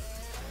burned, idiot!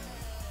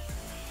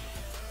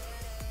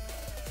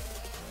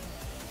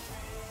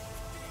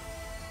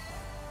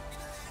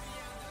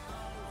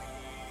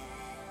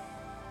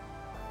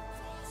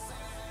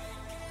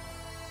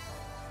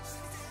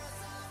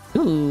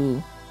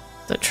 Ooh,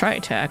 the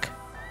tri-attack.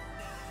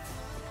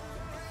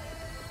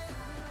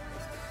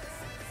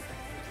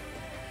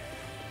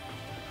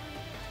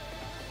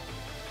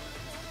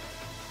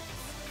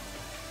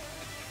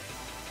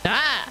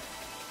 Ah!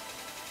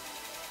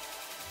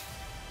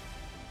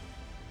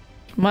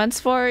 Mud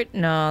sport?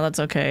 No, that's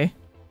okay.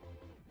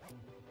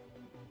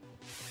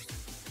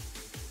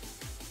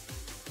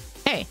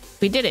 Hey,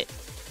 we did it.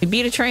 We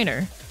beat a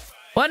trainer.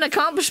 What an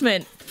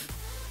accomplishment!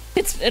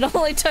 It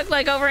only took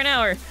like over an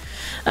hour.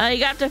 You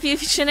got a few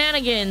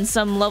shenanigans,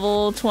 some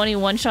level 20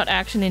 one-shot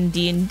action in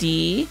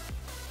D&D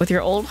with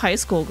your old high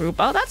school group.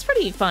 Oh, that's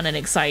pretty fun and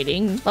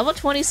exciting. Level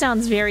 20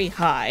 sounds very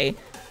high.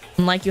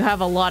 And like you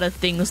have a lot of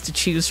things to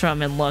choose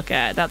from and look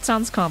at. That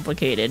sounds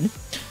complicated.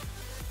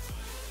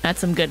 That's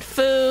some good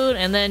food,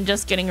 and then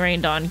just getting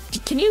rained on.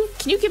 Can you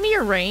give me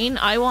your rain?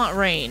 I want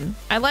rain.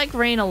 I like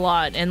rain a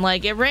lot, and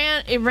like it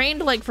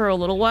rained like for a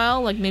little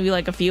while, like maybe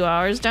like a few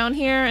hours down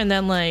here, and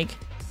then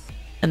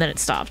it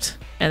stopped.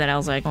 And then I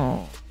was like,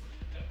 oh.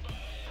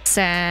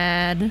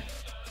 Sad.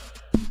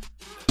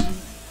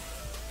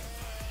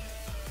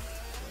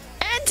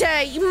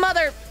 Ente, you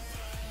mother...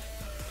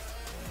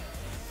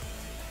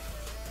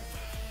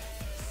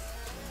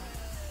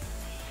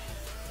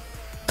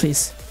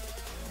 Please.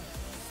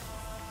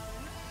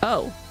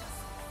 Oh.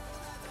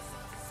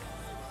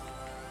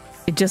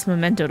 It just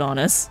mementoed on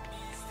us.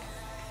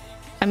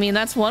 I mean,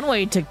 that's one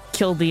way to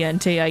kill the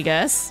Ente, I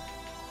guess.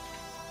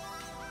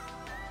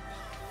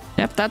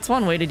 Yep, that's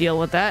one way to deal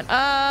with that.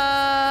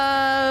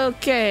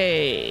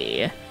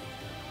 Okay.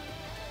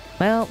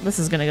 Well, this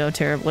is gonna go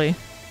terribly.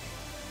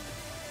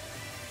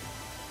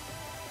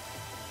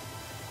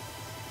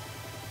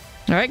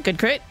 Alright, good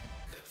crit.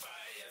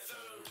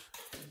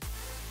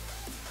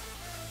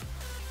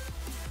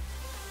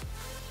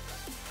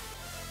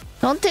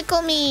 Don't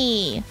tickle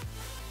me!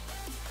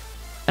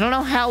 I don't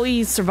know how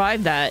we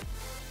survived that.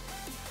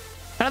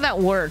 How did that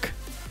work?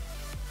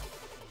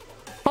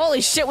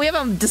 Holy shit, we have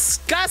a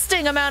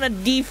disgusting amount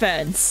of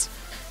defense.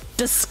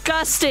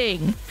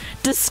 Disgusting.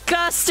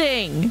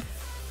 Disgusting.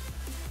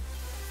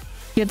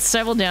 He had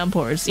several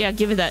downpours. Yeah,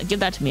 give it that. Give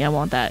that to me. I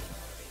want that.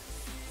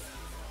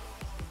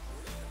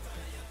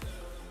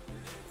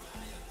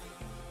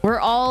 We're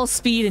all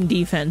speed and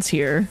defense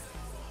here.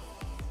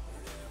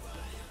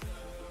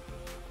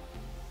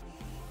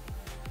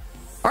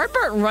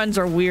 Aardbart runs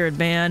are weird,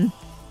 man.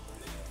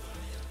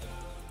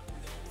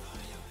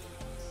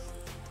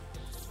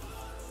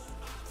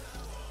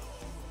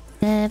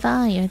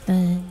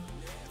 Leviathan.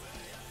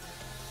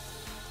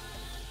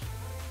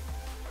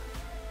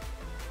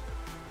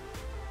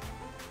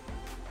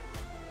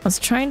 I was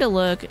trying to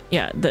look.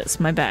 Yeah, this,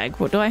 my bag.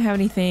 What do I have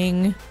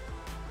anything?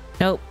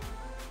 Nope.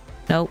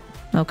 Nope.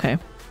 Okay.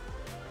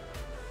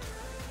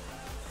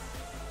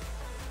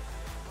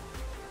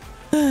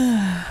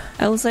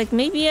 I was like,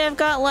 maybe I've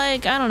got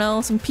like, I don't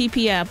know, some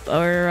PP app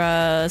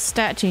or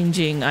stat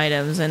changing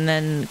items, and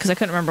then because I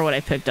couldn't remember what I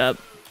picked up.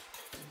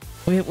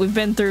 We've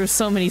been through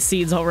so many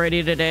seeds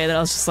already today that I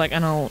was just like, I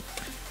don't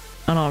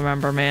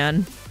remember,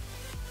 man.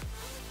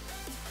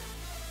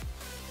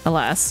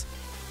 Alas.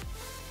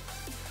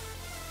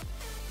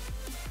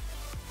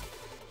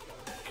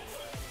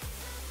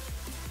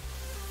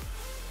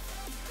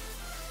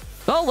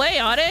 Go away,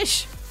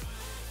 Oddish!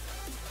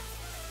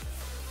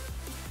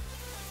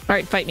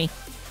 Alright, fight me.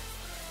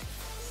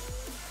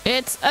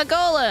 It's a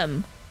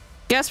golem!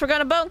 Guess we're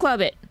gonna bone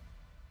club it.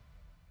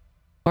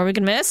 Or we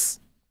can miss?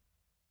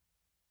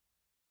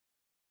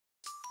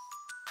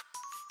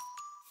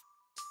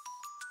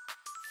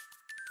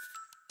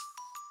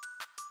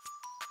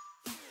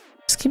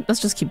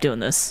 Let's just keep doing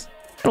this.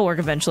 It'll work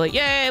eventually.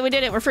 Yay, we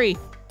did it! We're free!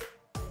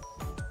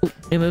 Ooh,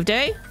 new move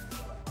day?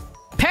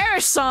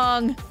 Perish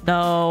song!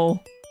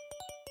 No.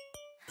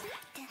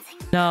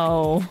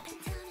 No.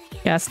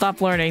 Yeah,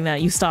 stop learning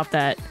that. You stop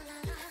that.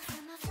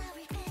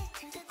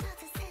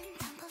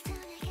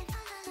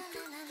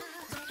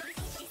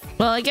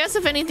 Well, I guess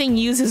if anything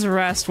uses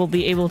rest, we'll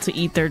be able to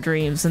eat their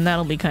dreams, and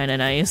that'll be kind of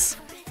nice.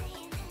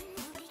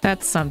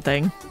 That's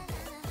something.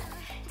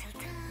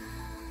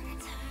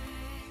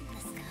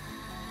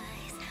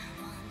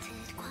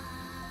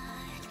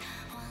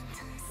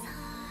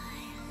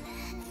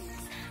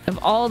 Of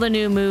all the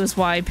new moves,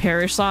 why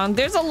Perish Song?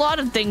 There's a lot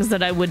of things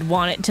that I would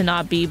want it to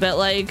not be, but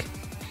like...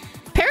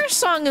 Perish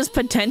Song is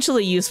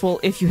potentially useful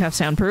if you have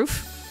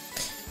soundproof.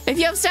 If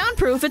you have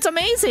soundproof, it's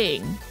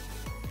amazing!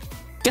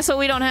 Guess what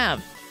we don't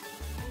have?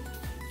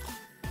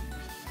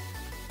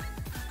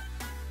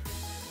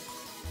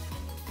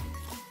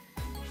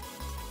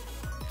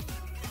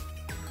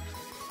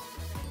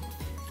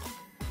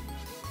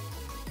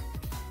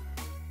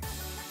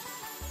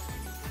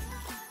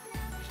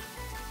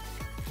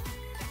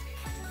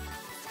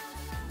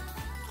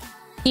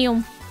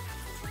 Ew.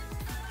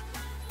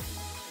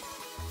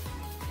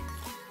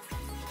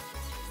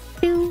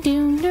 Doom,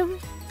 doom, doom.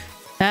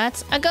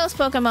 That's a ghost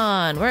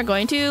Pokemon. We're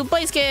going to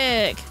Blaze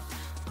Kick.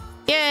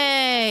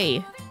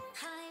 Yay!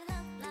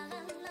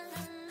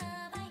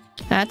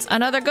 That's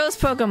another ghost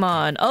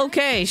Pokemon.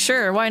 Okay,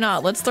 sure, why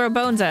not? Let's throw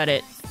bones at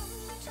it.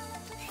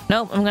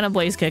 Nope, I'm gonna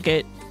Blaze Kick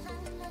it.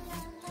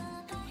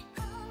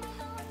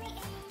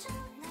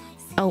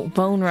 Oh,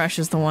 Bone Rush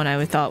is the one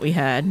I thought we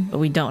had, but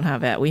we don't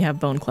have that. We have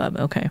Bone Club.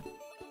 Okay.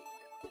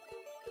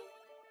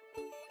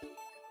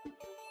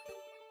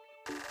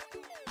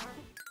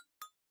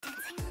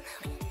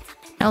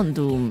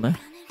 Houndoom.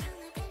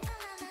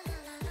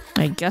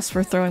 I guess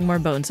we're throwing more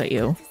bones at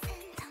you.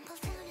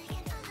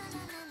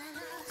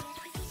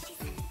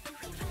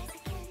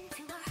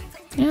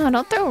 Yeah,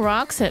 don't throw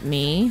rocks at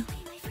me.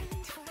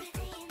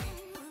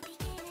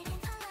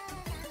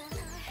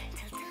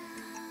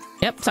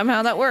 Yep,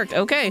 somehow that worked.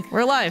 Okay,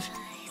 we're alive.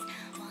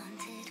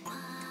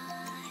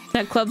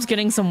 That club's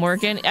getting some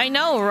work in. I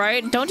know,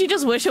 right? Don't you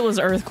just wish it was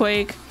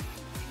Earthquake?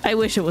 I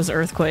wish it was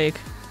Earthquake.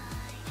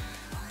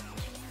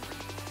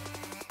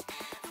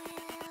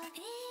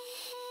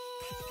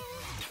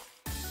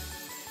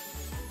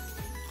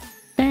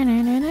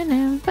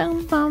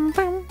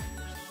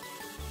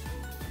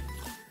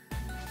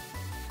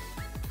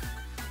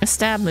 A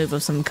stab move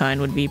of some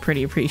kind would be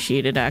pretty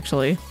appreciated,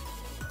 actually.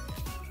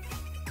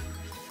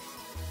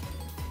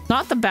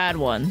 Not the bad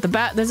one.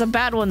 There's a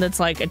bad one that's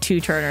like a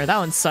two-turner. That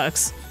one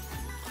sucks.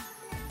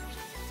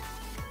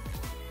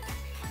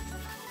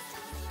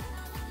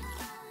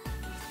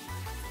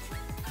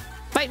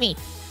 Fight me!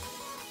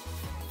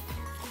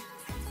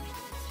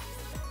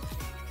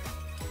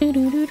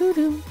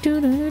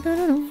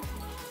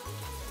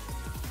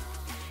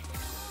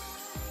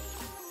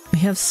 We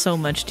have so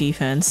much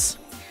defense.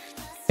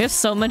 We have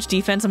so much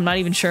defense, I'm not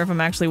even sure if I'm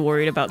actually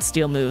worried about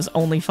steel moves.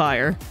 Only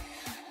fire.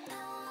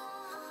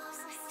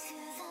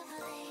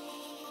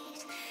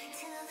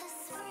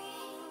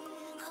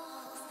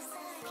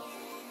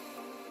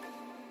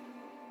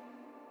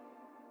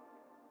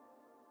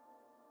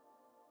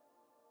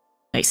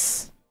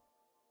 Nice.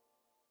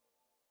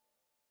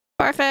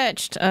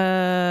 Far-fetched!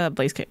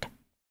 Blaze Kick.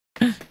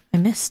 I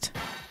missed.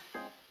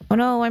 Oh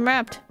no, I'm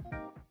wrapped.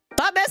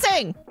 Stop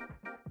missing!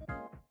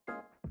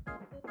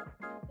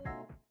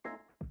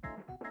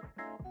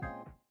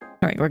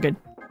 Alright, we're good.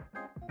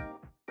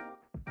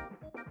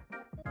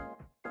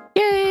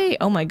 Yay!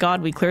 Oh my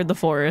god, we cleared the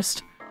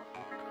forest.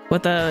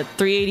 With a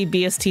 380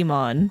 BST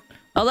Mon.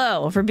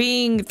 Although, for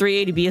being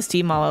 380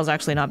 BST Mon, was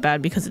actually not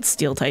bad because it's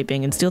steel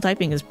typing, and steel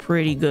typing is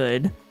pretty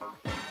good.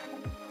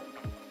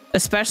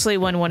 Especially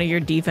when one of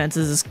your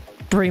defenses is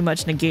pretty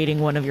much negating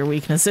one of your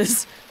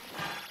weaknesses.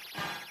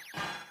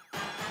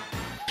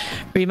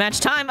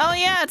 Rematch time! Oh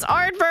yeah, it's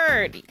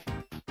Ardbert!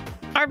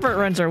 Ardbert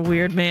runs are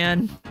weird,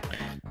 man.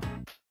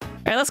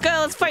 Alright, let's go!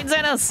 Let's fight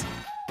Xenos!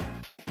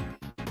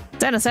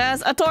 Xenos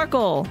has a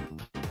Torkoal!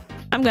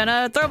 I'm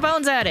gonna throw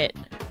bones at it!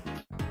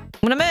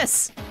 I'm gonna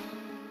miss!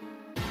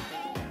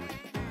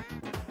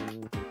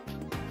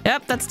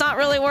 Yep, that's not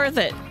really worth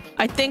it.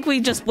 I think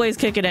we just Blaze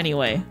Kick it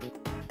anyway.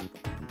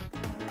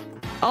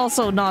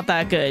 Also not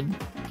that good.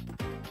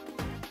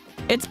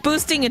 It's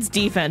boosting its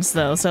defense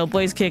though, so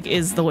Blaze Kick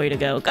is the way to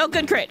go. Oh,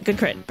 good crit! Good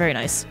crit. Very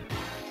nice.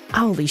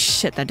 Holy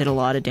shit, that did a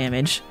lot of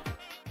damage.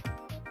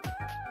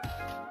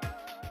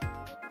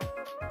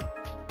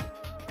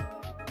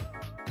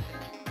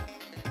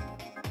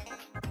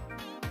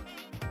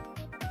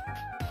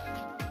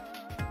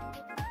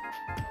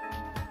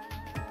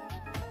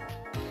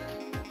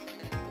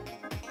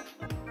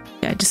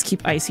 Yeah, just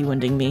keep icy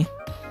winding me.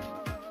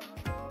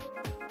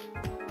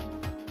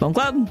 Bone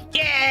Club!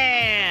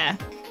 Yeah!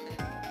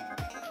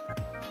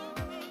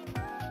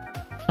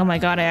 Oh my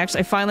god, I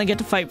finally get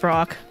to fight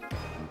Brock.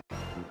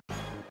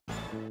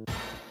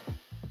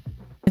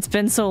 It's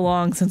been so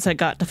long since I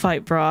got to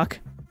fight Brock.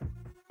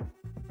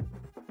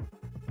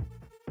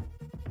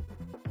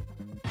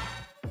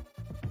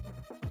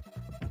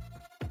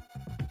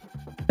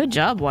 Good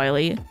job,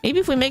 Wily. Maybe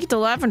if we make it to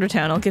Lavender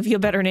Town, I'll give you a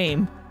better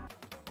name.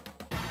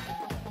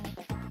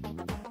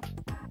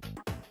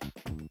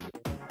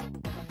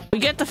 We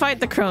get to fight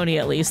the crony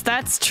at least.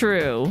 That's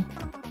true.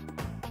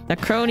 The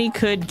crony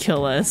could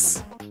kill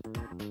us.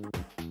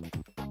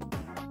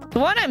 The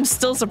one I'm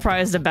still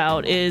surprised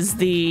about is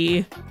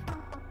the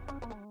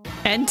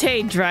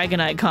Entei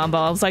Dragonite combo.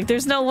 I was like,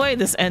 there's no way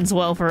this ends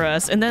well for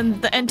us. And then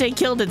the Entei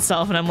killed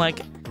itself and I'm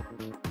like,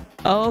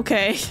 oh,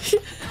 okay.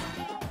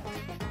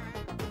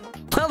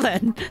 Well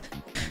then.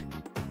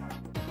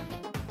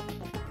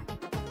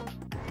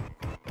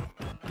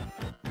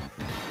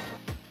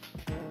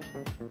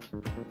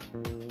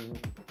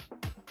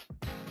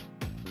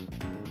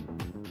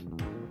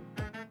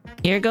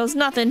 Here goes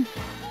nothing.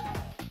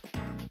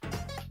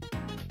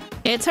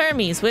 It's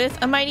Hermes with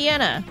a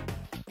Mightyena.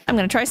 I'm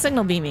gonna try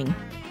signal beaming.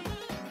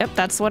 Yep,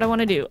 that's what I want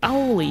to do.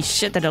 Holy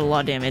shit, that did a lot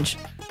of damage.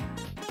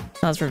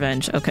 That was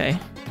revenge. Okay.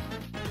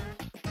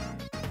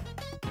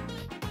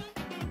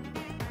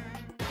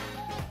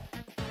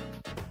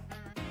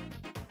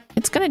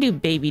 gonna do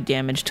baby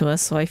damage to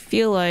us, so I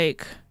feel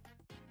like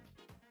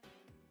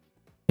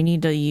we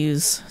need to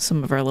use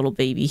some of our little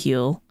baby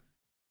heal.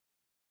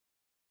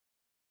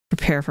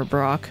 Prepare for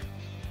Brock.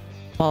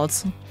 While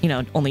it's, you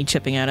know, only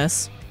chipping at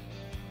us.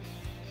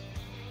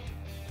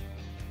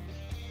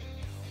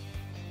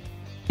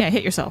 Yeah,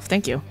 hit yourself.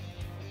 Thank you.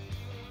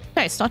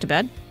 Nice, not too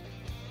bad.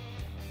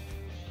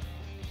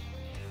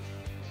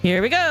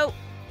 Here we go!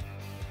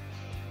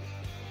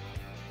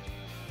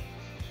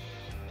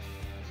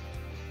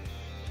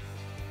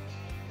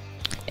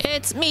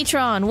 It's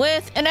Metron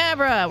with an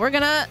Abra. We're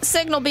gonna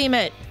signal beam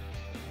it.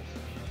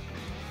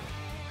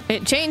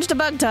 It changed to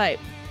bug type.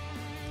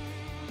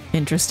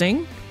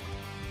 Interesting.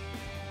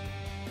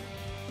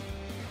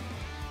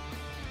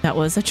 That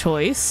was a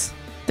choice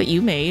that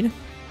you made.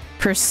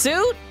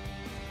 Pursuit?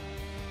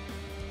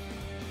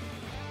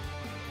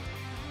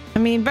 I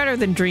mean, better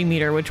than Dream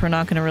Eater, which we're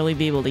not gonna really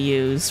be able to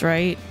use,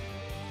 right?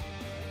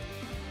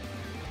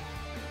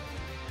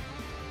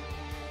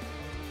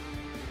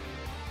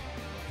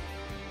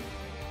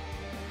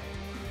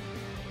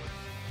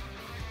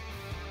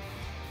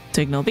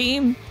 Signal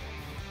beam.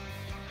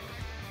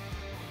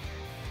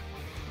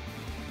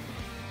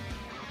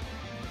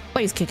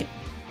 Please kick it.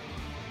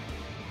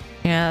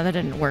 Yeah, that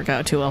didn't work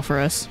out too well for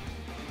us.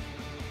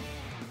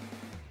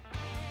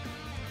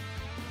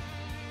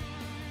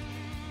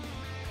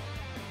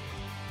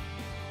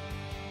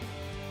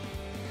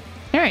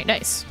 Alright,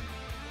 nice.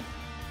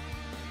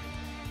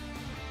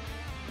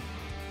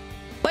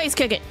 Please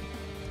kick it.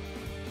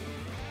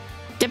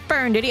 Dip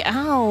burn, did he?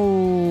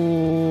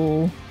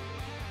 Ow.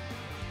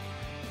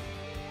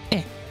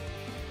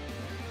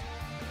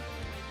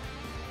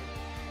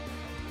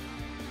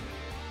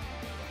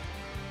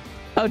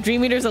 Oh,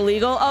 Dream Eater's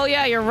illegal? Oh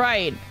yeah, you're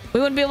right.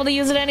 We wouldn't be able to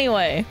use it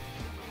anyway.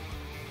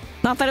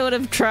 Not that I would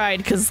have tried,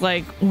 because,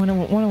 like, when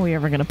are we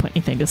ever going to put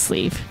anything to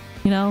sleep?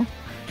 You know?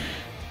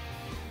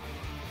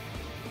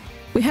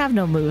 We have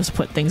no moves to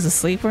put things to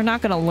sleep. We're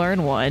not going to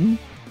learn one.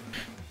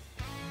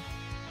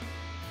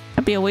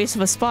 That'd be a waste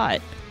of a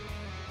spot.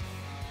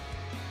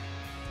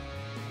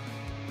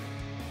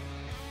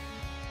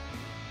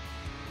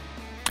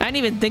 I didn't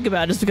even think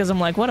about it just because I'm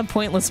like, what a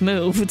pointless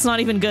move. It's not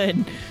even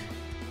good.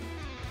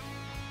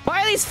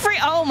 Wily's free.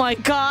 Oh my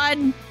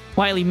god.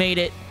 Wily made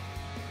it.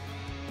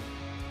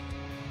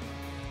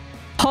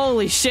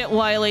 Holy shit,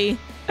 Wily.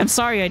 I'm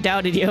sorry I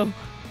doubted you.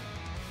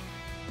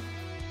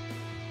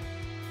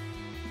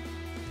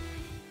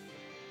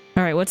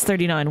 Alright, what's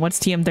 39? What's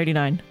TM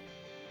 39?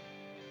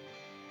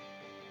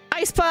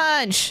 Ice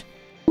Punch!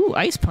 Ooh,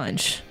 Ice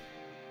Punch.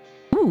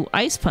 Ooh,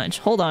 Ice Punch.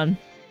 Hold on.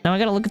 Now I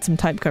gotta look at some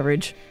type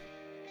coverage.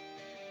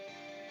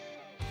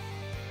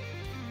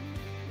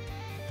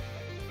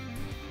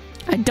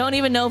 I don't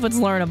even know if it's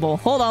learnable.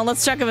 Hold on,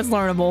 let's check if it's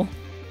learnable.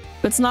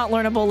 If it's not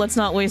learnable, let's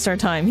not waste our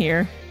time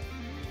here.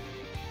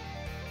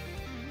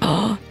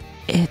 Oh,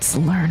 it's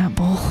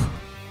learnable.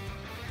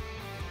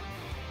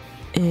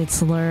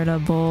 It's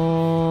learnable.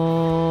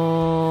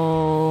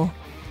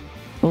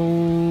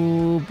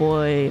 Oh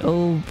boy,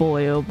 oh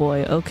boy, oh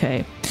boy.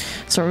 Okay.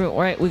 So,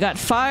 right, we got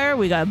fire,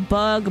 we got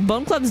bug.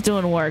 Bone Club's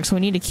doing work, so we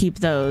need to keep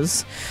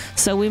those.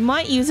 So we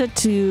might use it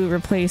to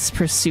replace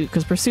Pursuit,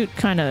 because Pursuit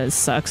kind of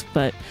sucks,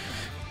 but...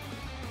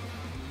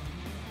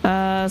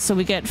 so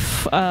we get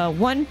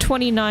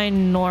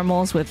 129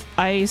 normals with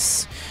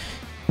ice.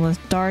 With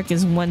dark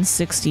is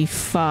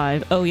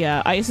 165. Oh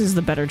yeah, ice is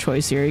the better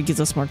choice here. It gives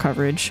us more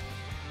coverage.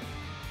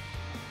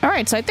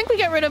 Alright, so I think we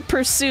get rid of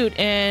Pursuit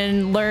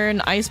and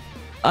learn Ice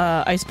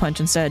Punch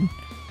instead.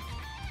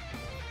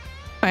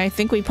 I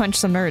think we punch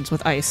some nerds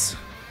with ice.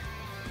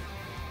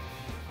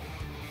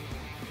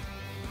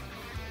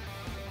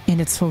 And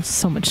it's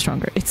so much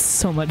stronger. It's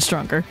so much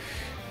stronger.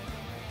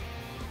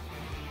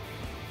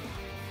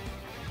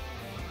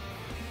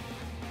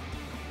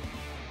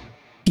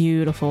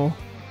 Beautiful.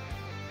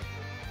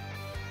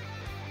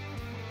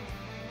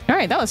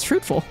 Alright, that was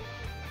fruitful.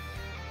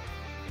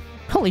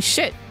 Holy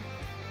shit.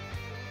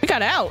 We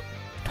got out.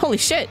 Holy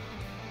shit.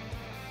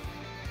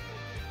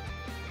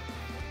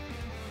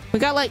 We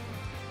got like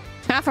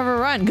half of a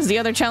run because the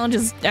other challenge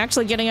is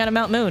actually getting out of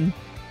Mount Moon.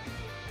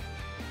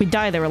 We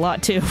died there a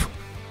lot too.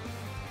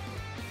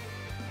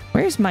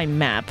 Where's my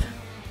map?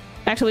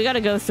 Actually, we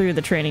gotta go through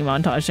the training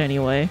montage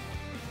anyway.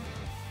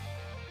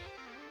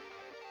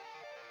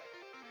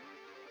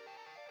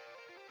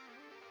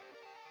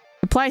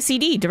 Apply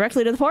CD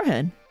directly to the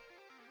forehead.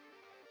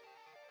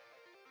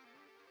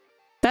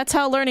 That's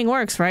how learning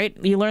works, right?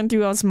 You learn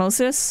through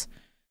osmosis.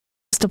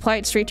 Just apply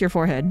it straight to your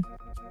forehead.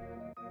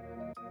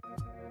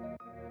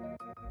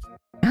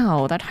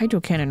 Ow, that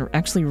hydro cannon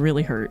actually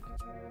really hurt.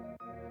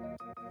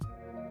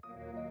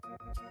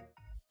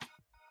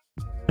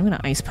 I'm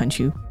gonna ice punch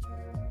you.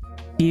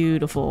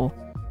 Beautiful.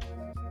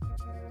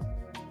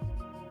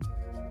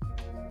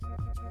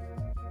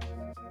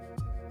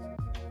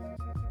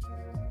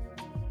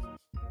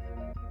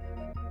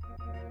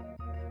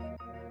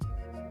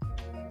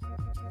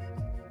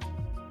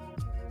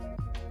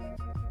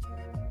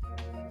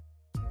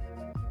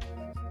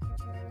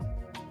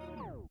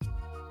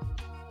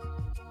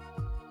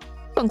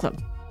 Bone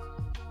Club.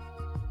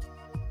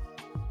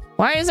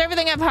 Why does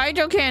everything have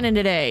hydro cannon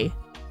today?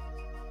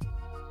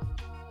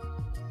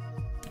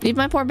 Leave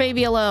my poor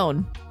baby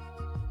alone.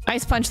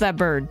 Ice punch that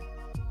bird.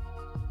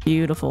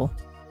 Beautiful.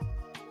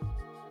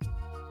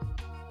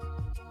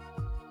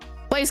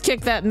 Blaze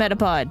kick that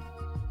metapod.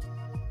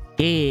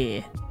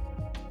 Yeah.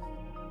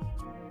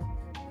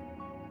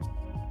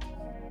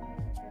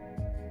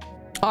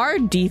 Our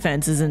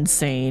defense is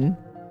insane.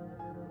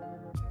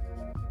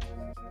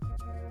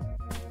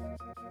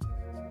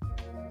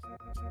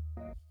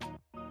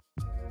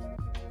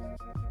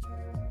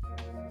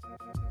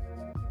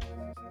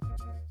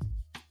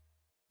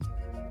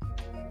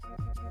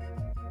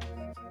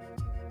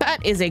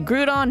 That is a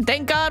Groudon.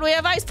 Thank God we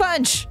have Ice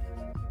Punch.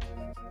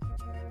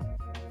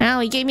 Ow,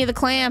 he gave me the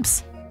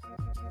clamps.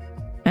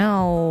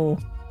 Ow.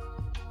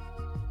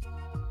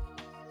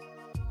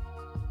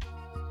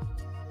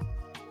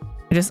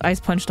 I just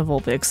Ice Punched a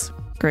Vulpix.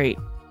 Great.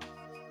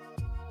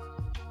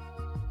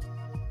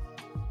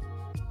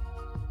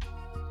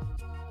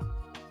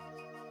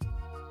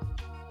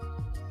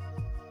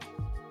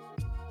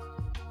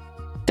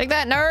 Take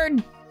that,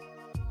 nerd!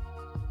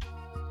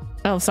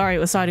 Oh, sorry, it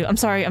was Sadu. I'm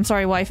sorry,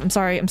 wife. I'm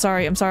sorry. Actually,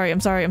 it's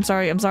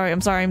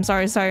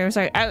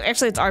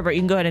Ardbert.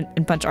 You can go ahead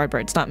and punch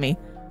Ardbert. It's not me.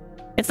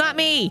 It's not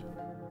me!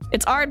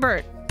 It's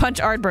Ardbert. Punch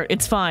Ardbert.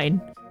 It's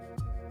fine.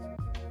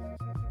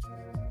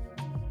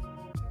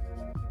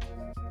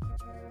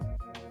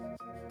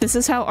 This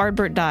is how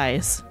Ardbert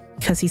dies.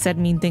 Because he said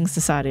mean things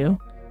to Sadu.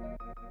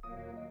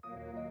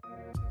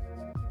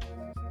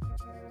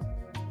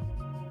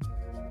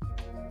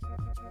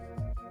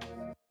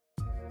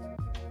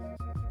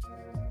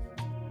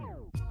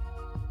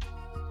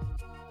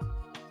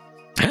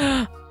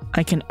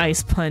 I can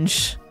Ice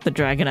Punch the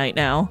Dragonite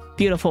now.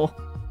 Beautiful.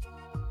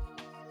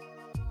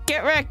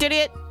 Get wrecked,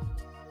 idiot!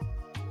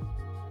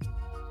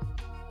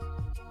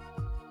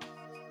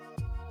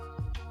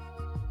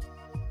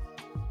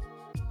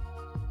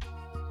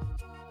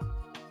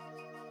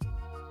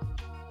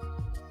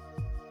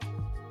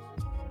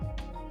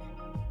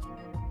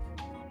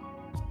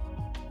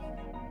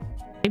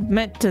 I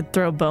meant to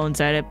throw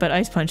bones at it, but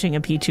Ice Punching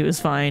a Pichu is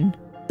fine.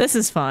 This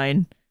is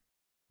fine.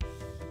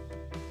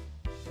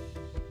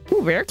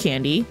 Ooh, rare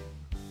candy.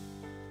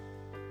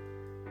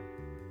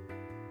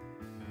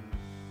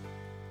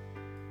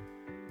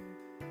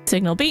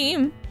 Signal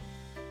beam.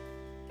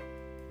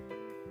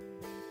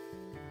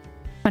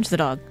 Punch the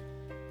dog.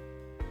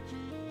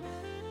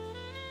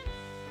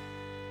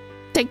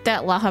 Take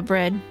that, Laha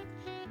bread.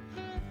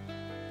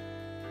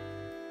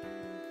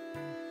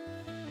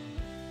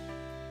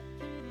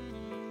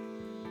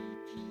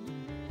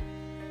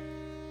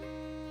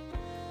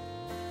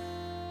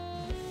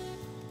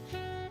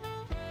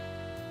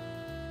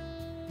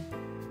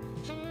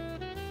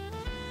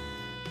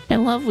 I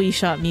love Wii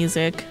Shop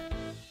music.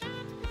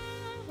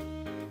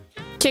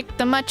 Kick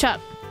the Machop.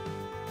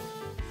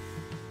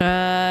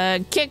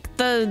 Kick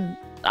the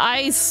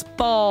ice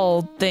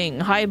ball thing.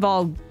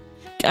 Highball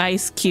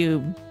ice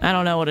cube. I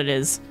don't know what it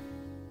is.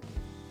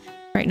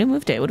 Alright, new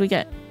move day. What do we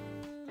get?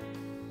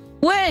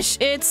 Wish!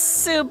 It's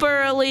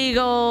super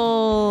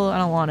illegal! I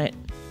don't want it.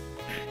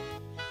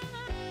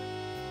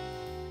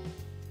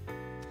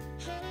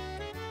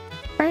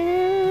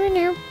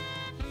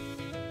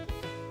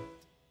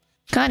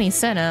 Connie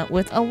Senna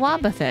with a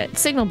Wobbuffet.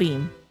 Signal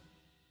beam.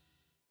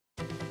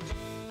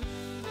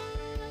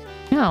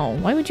 No,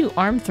 why would you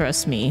arm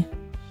thrust me?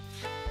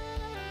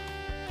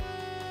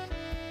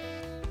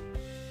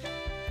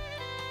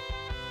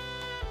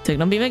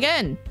 Signal beam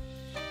again.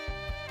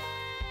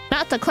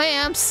 Not the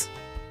clamps.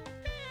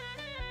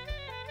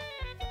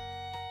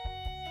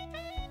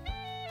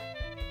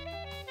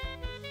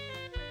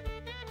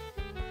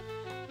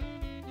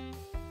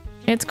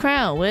 It's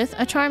Crow with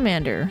a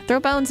Charmander.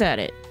 Throw bones at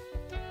it.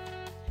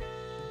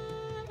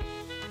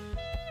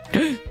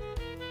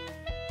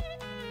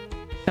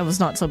 That was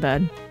not so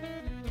bad.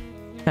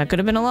 That could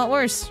have been a lot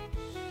worse.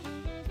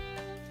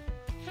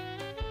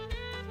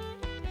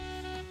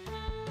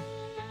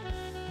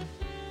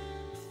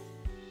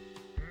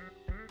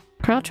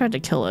 Crow tried to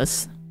kill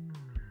us.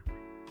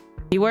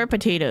 Beware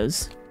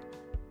potatoes.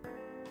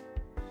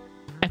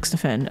 X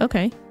defend.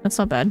 Okay, that's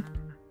not bad.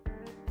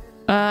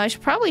 I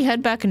should probably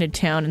head back into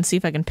town and see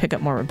if I can pick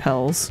up more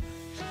repels.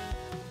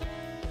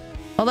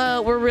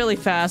 Although we're really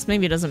fast,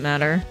 maybe it doesn't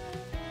matter.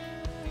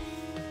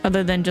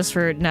 Other than just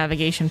for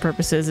navigation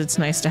purposes, it's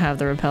nice to have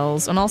the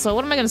repels. And also,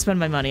 what am I going to spend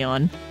my money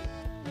on?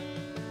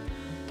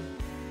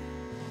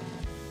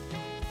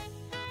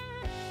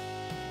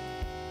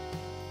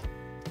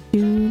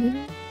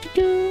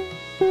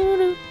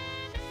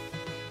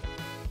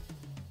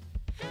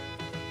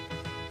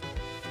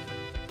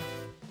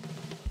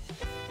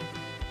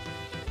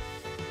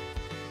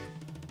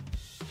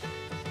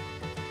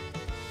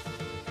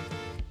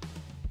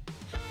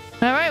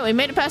 Alright, we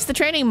made it past the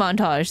training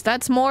montage.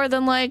 That's more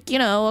than, like, you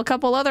know, a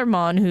couple other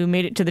Mon who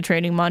made it to the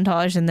training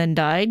montage and then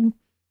died.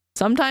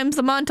 Sometimes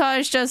the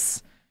montage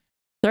just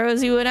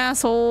throws you an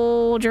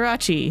asshole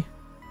Jirachi.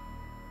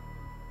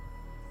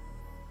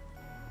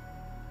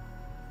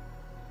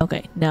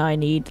 Okay, now I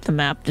need the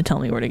map to tell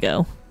me where to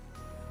go.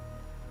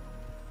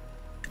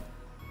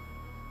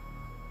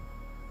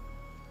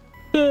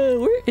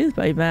 Where is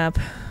my map?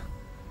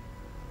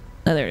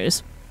 Oh, there it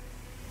is.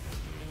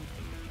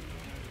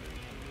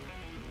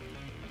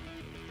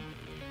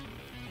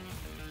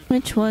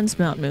 Which one's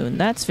Mount Moon?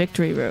 That's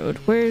Victory Road.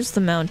 Where's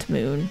the Mount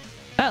Moon?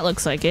 That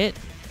looks like it.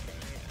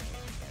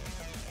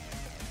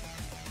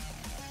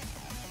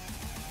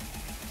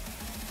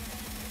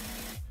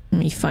 Let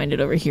me find it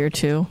over here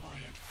too.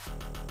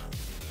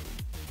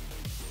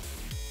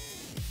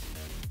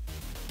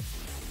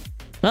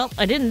 Well,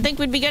 I didn't think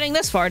we'd be getting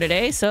this far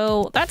today,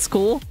 so that's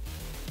cool.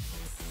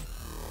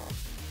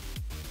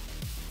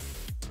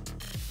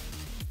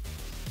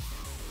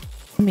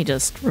 Let me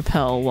just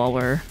repel while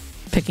we're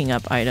picking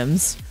up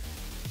items.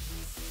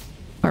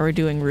 While we're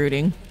doing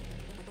rooting.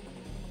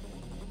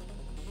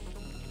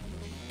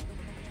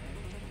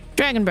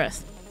 Dragon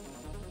Breath.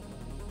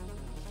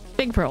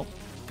 Big Pearl.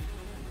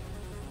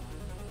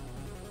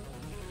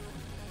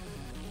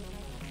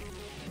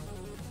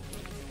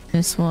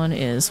 This one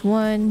is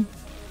 1.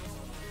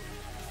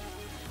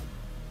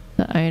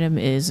 The item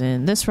is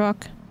in this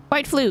rock.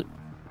 White Flute.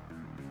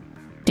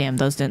 Damn,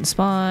 those didn't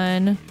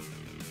spawn.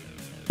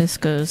 This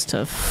goes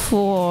to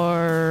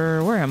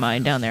 4. Where am I?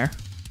 Down there.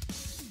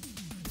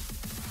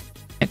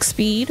 X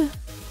speed.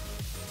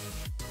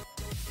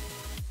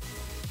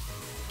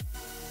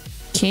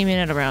 Came in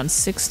at around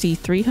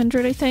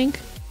 6,300, I think.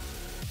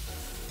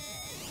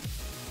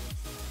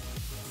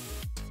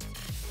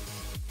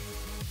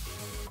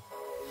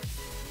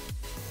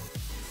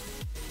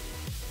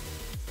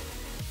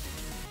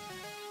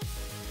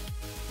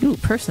 Ooh,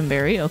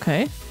 Personberry,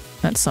 okay.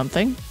 That's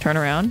something. Turn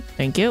around.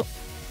 Thank you.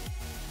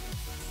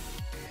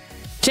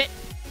 Shit!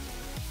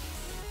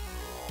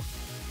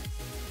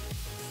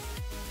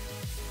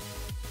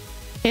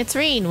 It's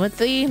Reen with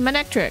the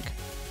Manectric.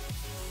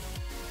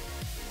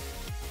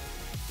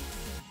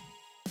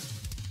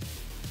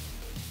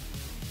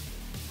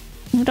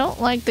 I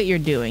don't like that you're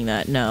doing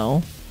that,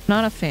 no.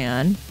 Not a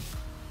fan.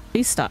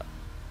 Please stop.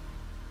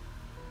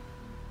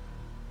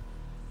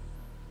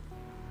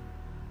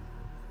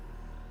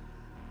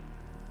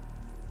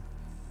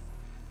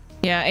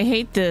 Yeah, I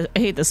hate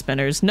the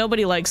spinners.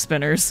 Nobody likes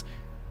spinners.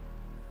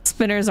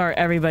 Spinners are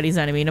everybody's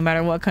enemy, no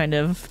matter what kind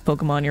of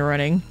Pokemon you're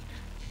running.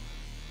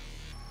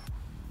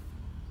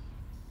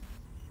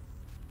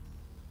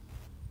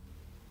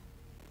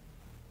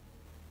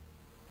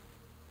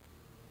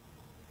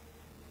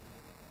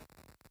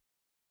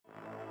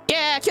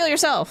 Yeah, kill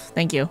yourself.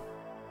 Thank you.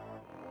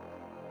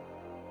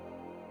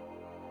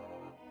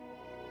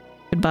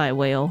 Goodbye,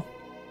 whale.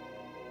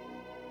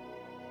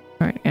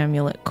 Alright,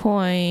 amulet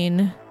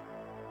coin.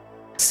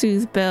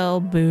 Soothe bell,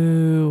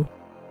 boo.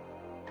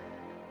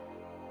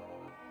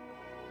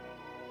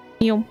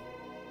 Yo.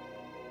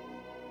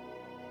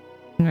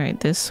 Alright,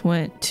 this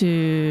went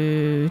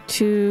to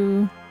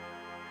 2.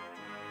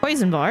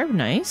 Poison barb,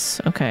 nice.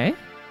 Okay.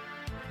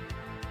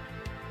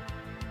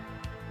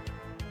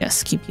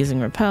 Yes, keep using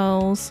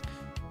repels.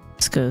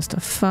 This goes to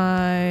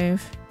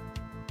 5.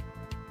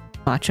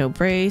 Macho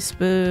brace,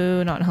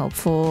 boo, not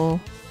helpful.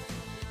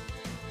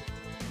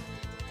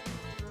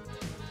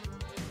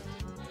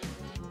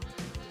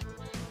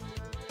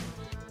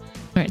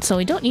 Alright, so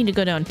we don't need to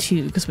go down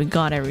 2 because we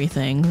got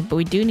everything, but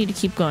we do need to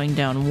keep going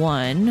down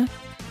 1.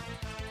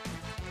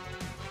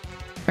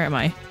 Where am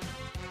I?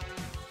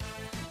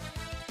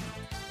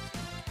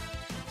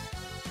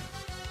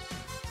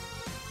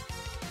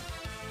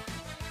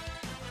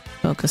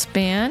 Focus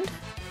band.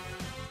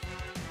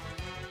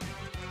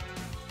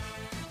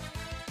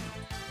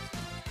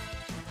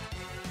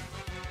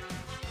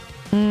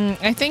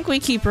 I think we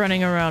keep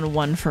running around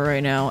 1 for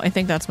right now. I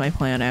think that's my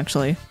plan,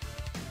 actually.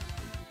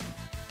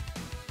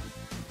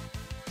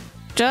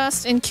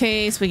 Just in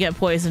case we get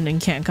poisoned and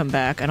can't come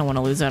back. I don't want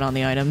to lose that on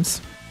the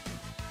items.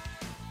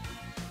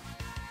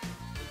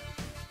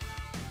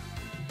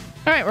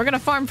 Alright, we're gonna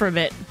farm for a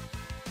bit.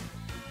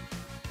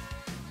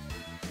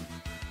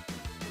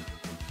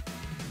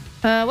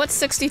 What's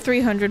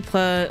 6,300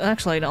 plus?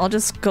 Actually, I'll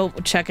just go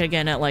check it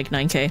again at like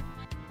 9k.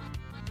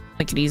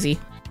 Make it easy.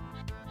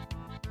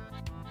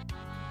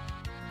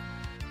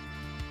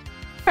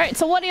 Alright,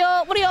 so what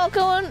are y'all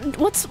going,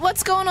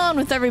 what's going on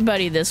with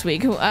everybody this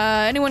week?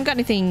 Anyone got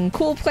anything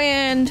cool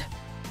planned?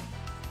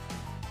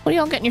 What are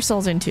y'all getting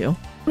yourselves into?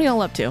 What are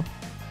y'all up to?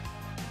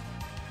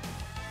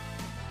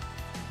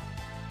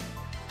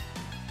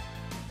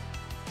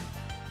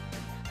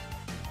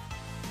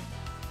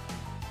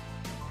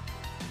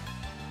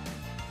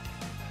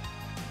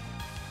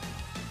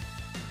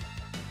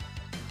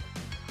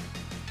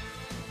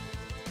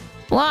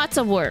 Lots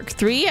of work.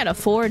 3 out of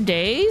 4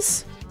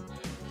 days?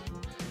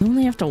 You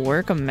only have to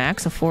work a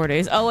max of 4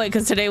 days? Oh wait,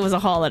 because today was a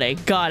holiday.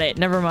 Got it.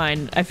 Never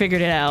mind. I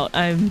figured it out.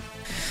 I'm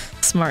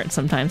smart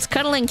sometimes.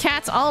 Cuddling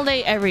cats all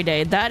day, every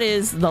day. That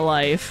is the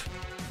life.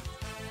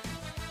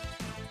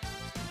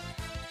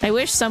 I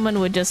wish someone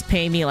would just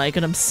pay me like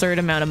an absurd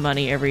amount of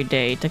money every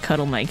day to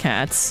cuddle my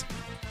cats.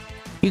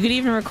 You could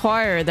even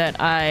require that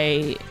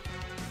I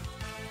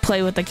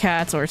play with the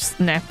cats or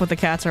snack with the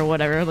cats or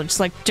whatever. Just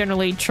like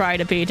generally try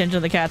to pay attention to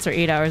the cats for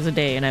 8 hours a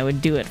day, and I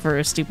would do it for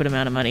a stupid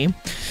amount of money.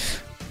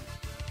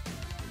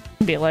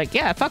 Be like,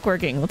 yeah, fuck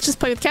working. Let's just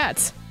play with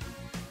cats.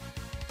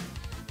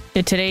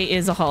 Today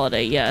is a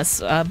holiday,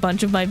 yes. A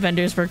bunch of my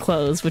vendors were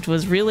closed, which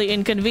was really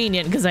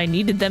inconvenient because I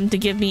needed them to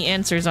give me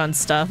answers on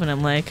stuff, and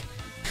I'm like,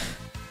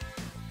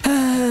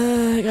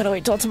 I gotta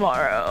wait till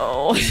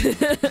tomorrow.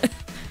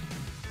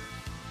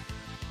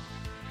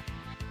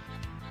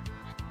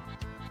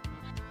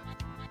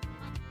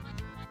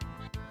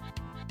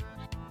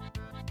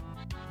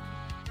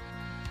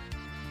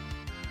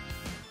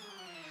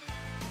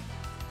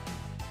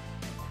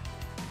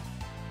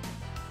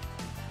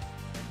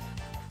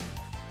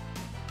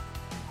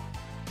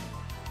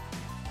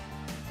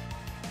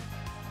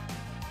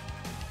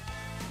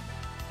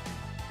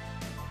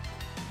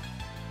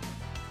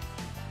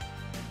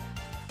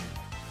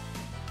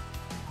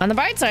 On the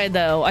bright side,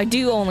 though, I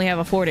do only have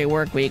a 4-day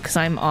work week because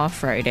I'm off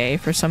Friday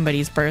for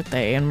somebody's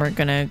birthday, and we're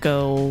gonna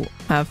go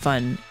have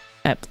fun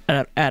at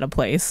a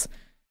place.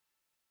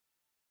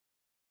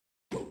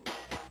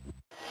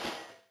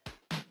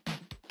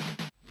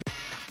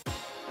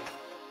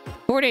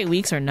 Four-day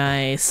weeks are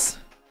nice.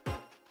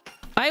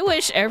 I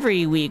wish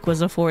every week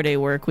was a 4-day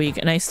work week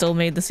and I still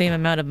made the same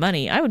amount of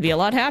money. I would be a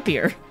lot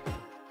happier.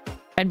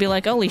 I'd be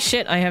like, holy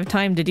shit, I have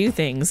time to do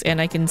things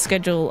and I can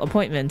schedule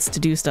appointments to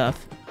do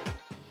stuff.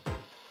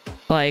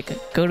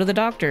 Like, go to the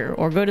doctor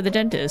or go to the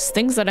dentist.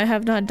 Things that I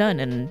have not done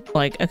in,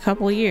 like, a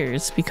couple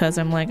years because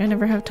I'm like, I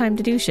never have time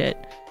to do shit.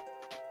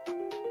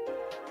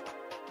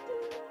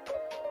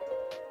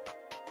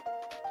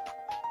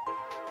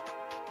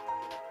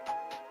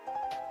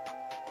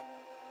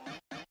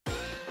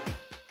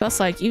 Plus,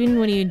 like, even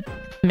when you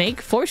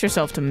force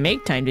yourself to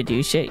make time to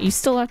do shit, you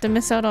still have to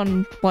miss out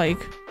on, like,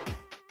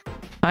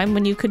 time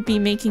when you could be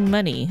making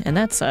money, and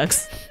that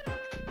sucks.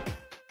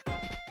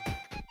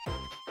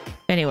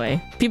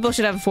 Anyway, people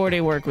should have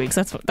 4-day work weeks.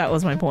 That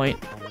was my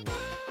point.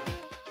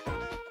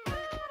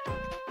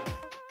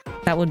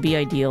 That would be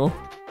ideal.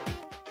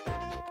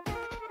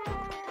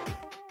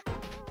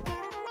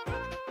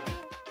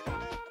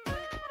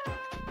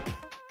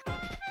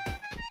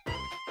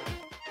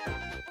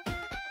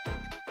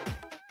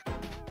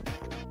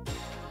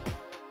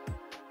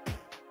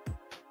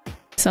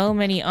 So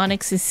many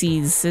onyxes.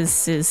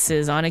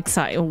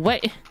 Onyxi.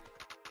 What?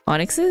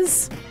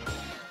 Onyxes?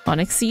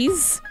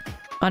 Onyxes?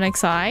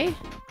 Onyxi?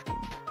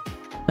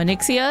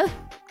 Onyxia?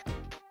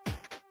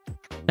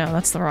 No,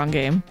 that's the wrong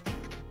game.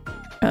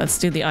 Let's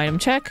do the item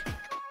check.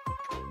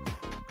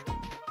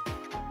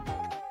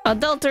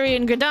 Adultery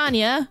in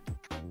Gridania?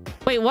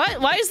 Wait, what?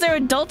 Why is there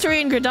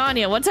adultery in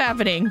Gridania? What's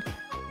happening?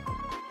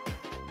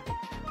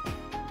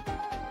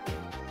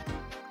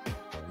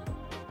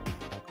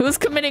 Who's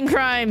committing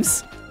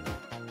crimes?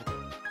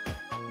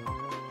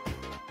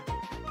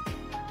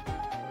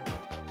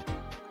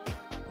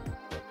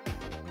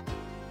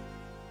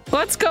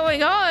 What's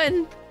going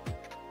on?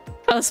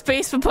 Oh,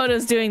 Space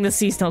Papota's doing the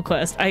seasonal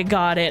quest. I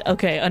got it.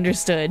 Okay,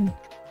 understood.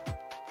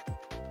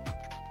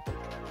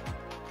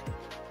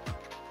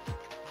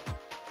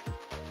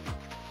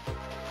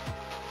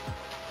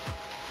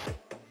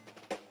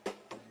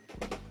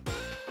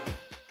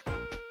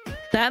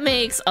 That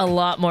makes a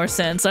lot more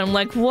sense. I'm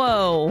like,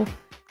 whoa.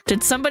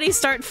 Did somebody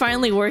start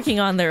finally working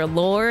on their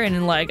lore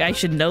and like I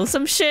should know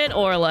some shit?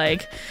 Or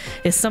like,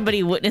 is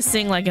somebody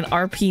witnessing like an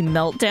RP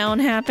meltdown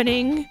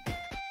happening?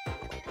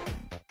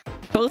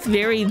 Both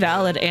very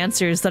valid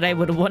answers that I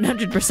would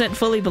 100%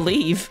 fully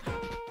believe.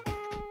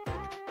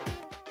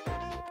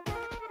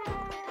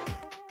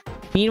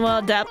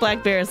 Meanwhile, Dat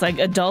Black Bear is like,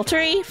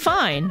 adultery?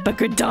 Fine, but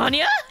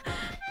Gridania?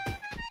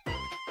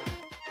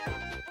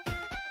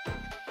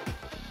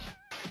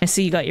 I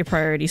see you got your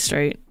priorities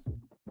straight.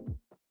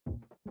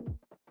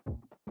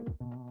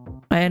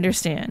 I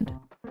understand.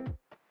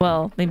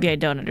 Well, maybe I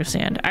don't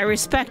understand. I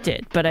respect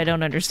it, but I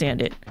don't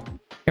understand it.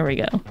 Here we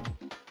go.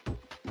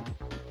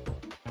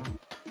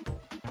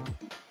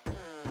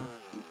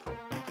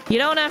 You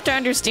don't have to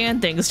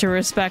understand things to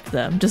respect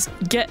them. Just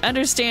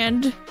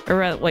understand,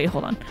 or wait,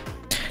 hold on.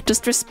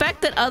 Just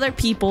respect that other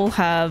people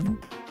have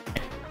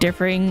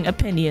differing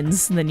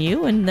opinions than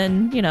you, and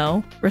then, you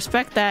know,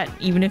 respect that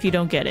even if you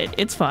don't get it.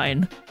 It's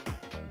fine.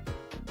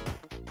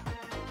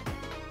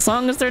 As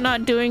long as they're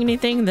not doing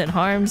anything that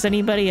harms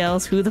anybody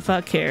else, who the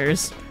fuck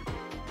cares?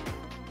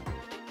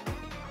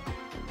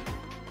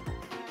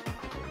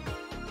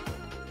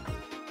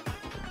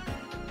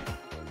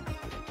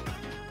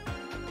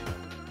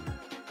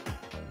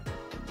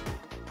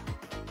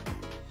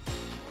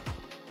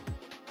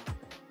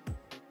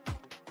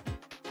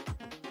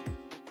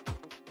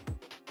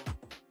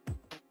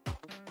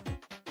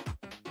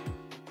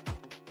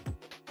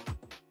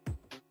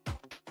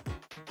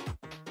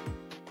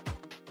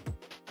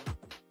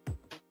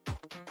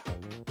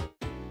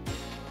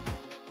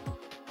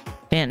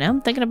 Man, now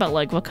I'm thinking about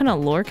like what kind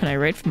of lore can I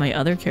write for my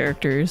other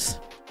characters?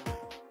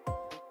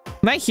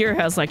 My hero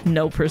has like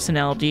no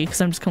personality because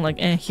I'm just kind of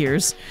like,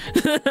 here's.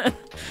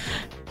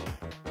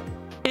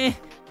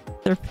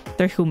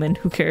 They're human,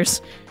 who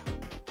cares?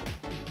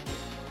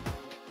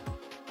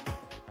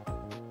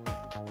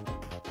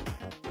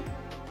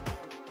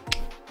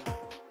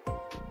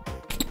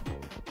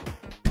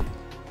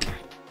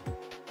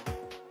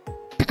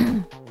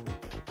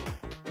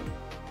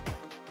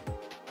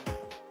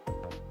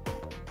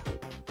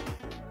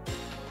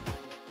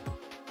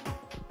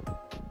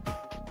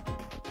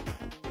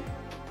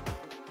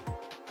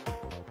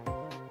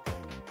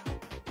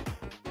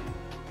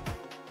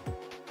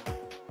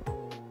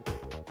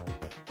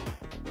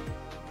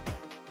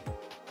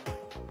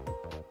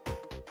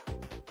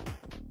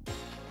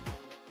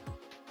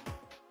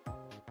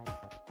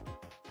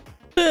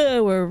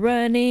 We're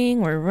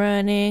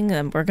running,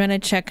 and we're gonna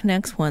check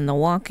next when the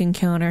walking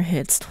counter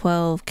hits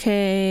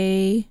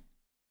 12k.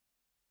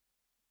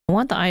 I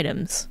want the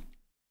items.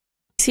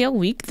 See how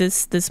weak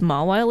this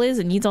Mawile is?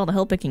 It needs all the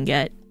help it can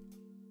get.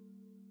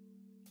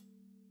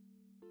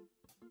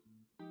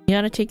 You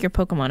gotta take your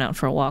Pokemon out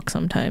for a walk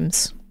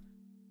sometimes.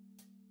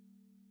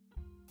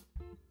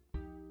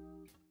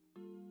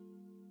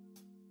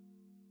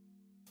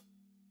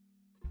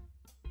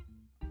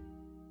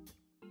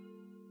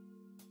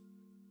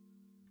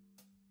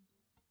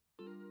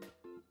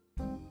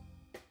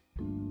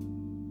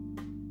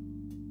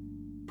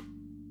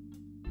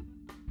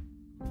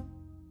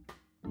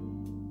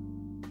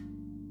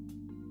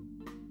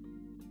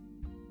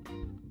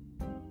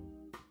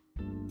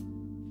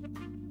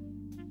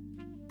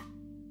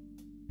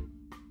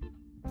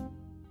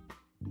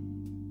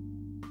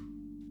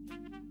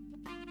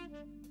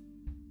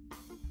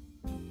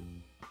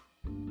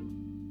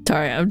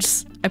 Sorry,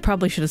 I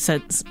probably should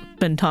have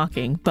been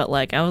talking, but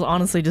like, I was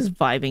honestly just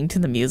vibing to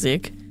the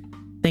music,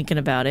 thinking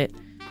about it.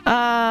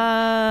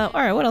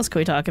 Alright, what else can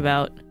we talk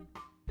about?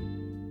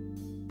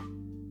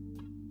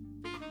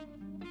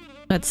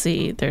 Let's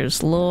see,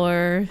 there's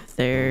lore,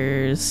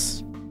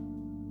 there's...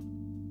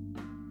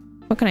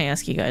 What can I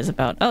ask you guys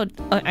about? Oh,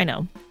 I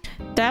know.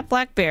 That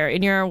Black Bear,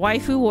 in your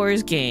Waifu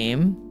Wars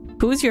game,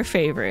 who's your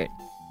favorite?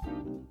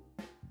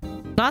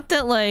 Not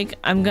that, like,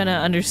 I'm gonna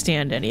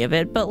understand any of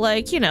it, but,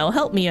 like, you know,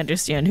 help me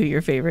understand who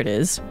your favorite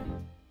is.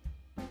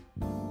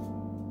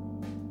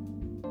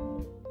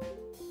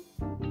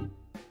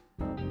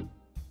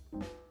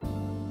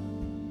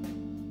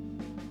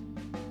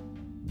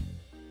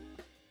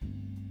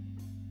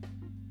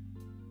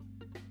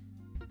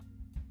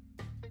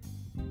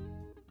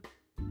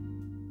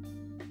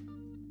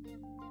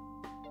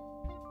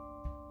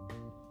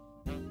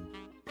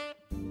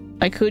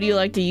 Like, who do you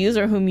like to use,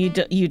 or whom you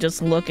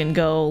just look and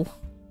go...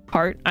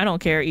 Heart? I don't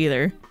care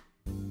either.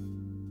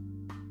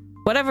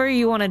 Whatever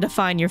you want to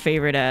define your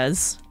favorite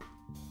as.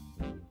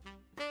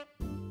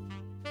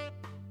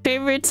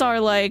 Favorites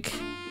are like...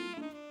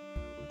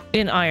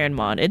 In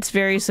Ironmon, it's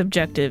very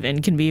subjective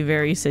and can be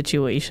very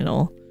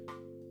situational.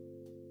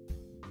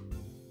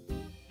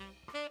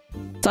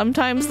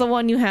 Sometimes the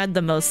one you had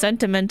the most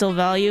sentimental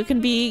value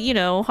can be, you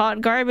know, hot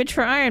garbage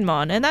for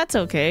Ironmon, and that's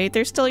okay.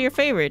 They're still your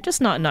favorite,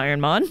 just not in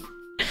Ironmon.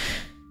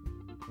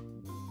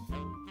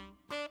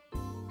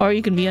 Or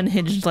you can be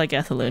unhinged like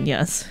Ethaloon,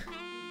 yes.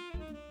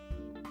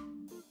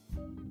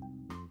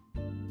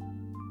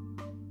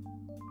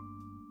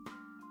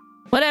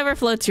 Whatever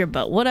floats your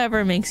boat,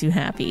 whatever makes you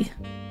happy.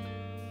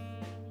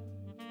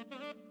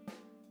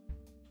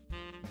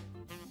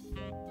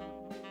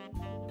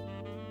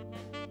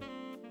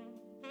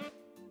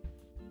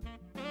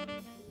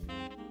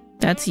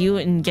 That's you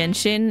in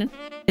Genshin?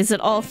 Is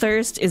it all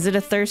thirst? Is it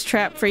a thirst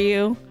trap for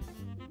you?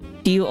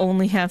 Do you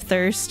only have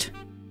thirst?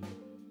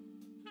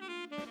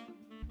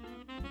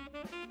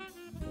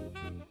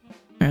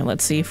 Alright,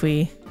 let's see if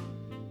we...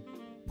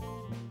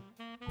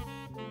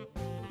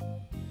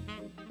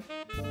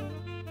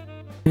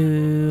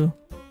 Ooh.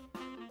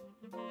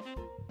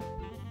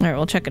 Alright,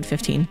 we'll check at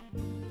 15.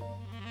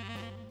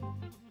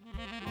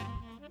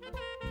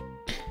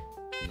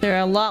 There are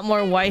a lot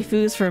more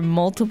waifus for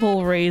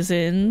multiple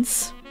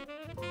reasons.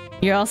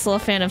 You're also a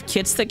fan of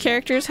kits that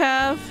characters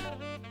have?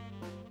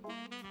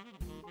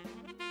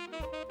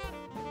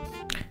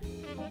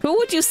 Who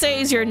would you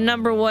say is your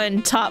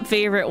 #1 top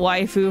favorite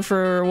waifu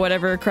for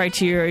whatever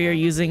criteria you're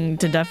using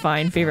to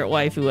define favorite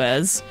waifu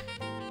as?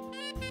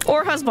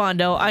 Or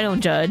husbando, I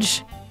don't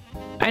judge.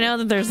 I know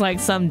that there's like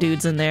some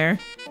dudes in there.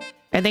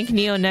 I think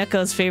Neo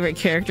Neko's favorite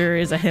character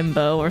is a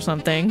himbo or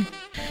something.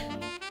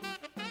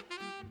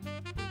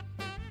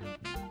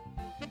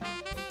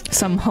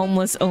 Some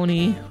homeless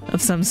Oni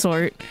of some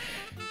sort.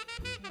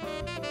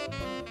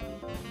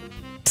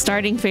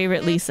 Starting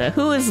favorite Lisa.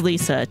 Who is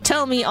Lisa?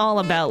 Tell me all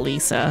about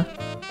Lisa.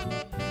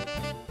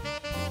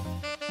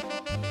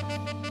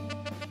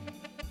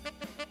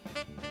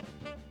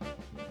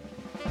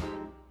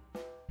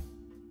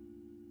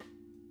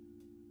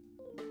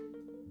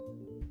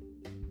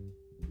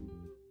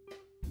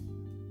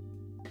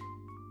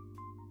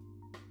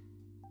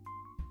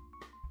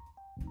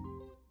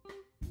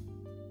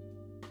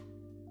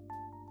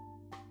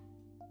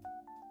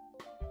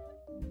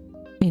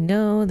 I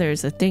know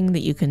there's a thing that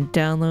you can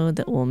download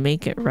that will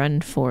make it run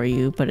for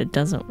you, but it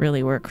doesn't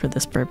really work for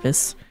this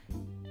purpose.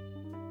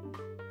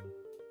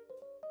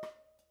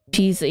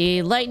 She's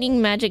a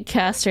lightning magic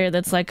caster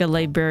that's like a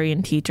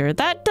librarian teacher.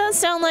 That does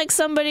sound like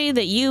somebody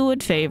that you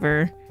would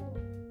favor.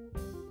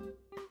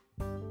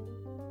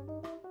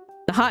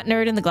 The hot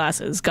nerd in the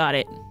glasses. Got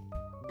it.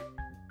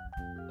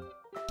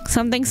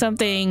 Something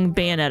something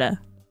Bayonetta.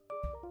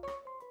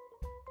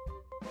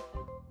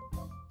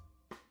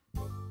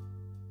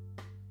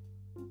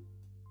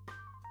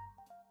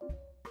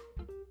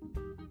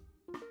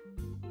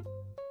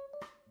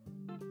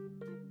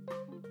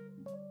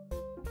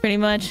 Pretty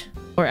much.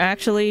 Or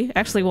actually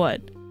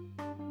what?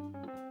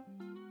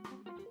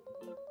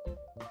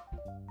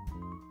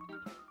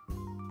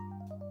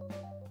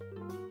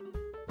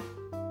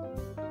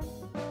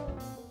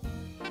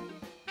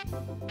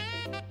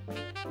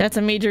 That's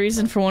a major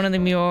reason for one of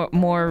the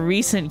more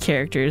recent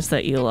characters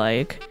that you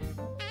like.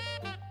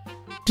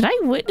 Did I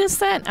witness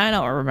that? I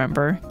don't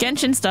remember.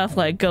 Genshin stuff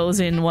like goes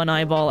in one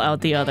eyeball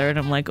out the other and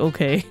I'm like,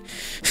 okay.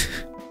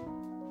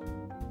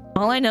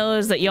 All I know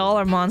is that y'all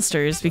are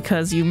monsters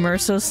because you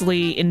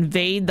mercilessly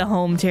invade the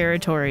home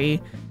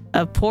territory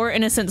of poor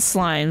innocent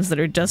slimes that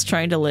are just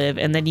trying to live,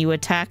 and then you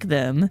attack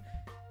them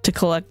to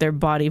collect their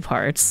body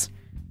parts.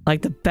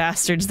 Like the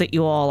bastards that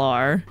you all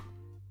are.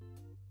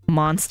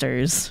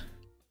 Monsters.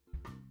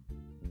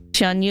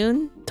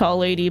 Xianyun, tall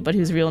lady, but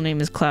whose real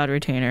name is Cloud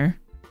Retainer.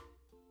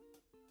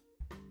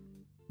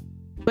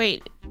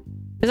 Wait,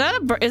 is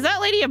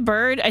that lady a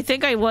bird? I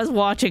think I was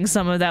watching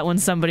some of that when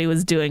somebody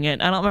was doing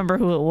it. I don't remember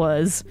who it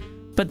was,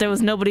 but there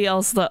was nobody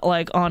else that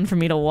like on for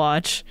me to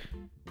watch.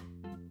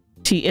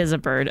 She is a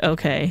bird,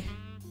 okay.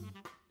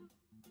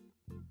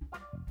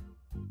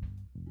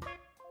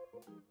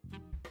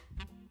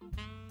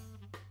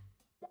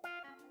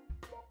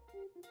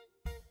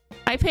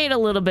 I paid a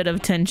little bit of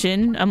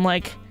attention. I'm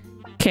like,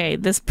 okay,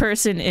 this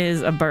person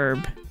is a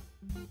burb.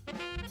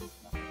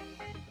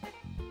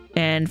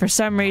 And for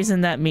some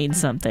reason that means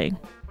something.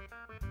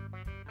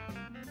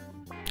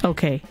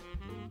 Okay.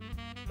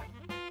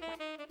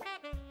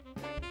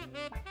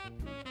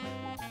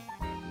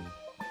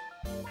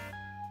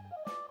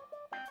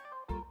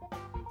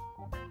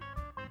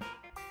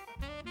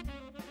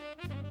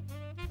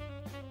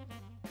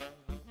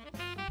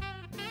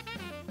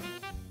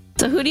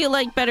 So who do you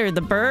like better,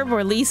 the burb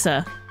or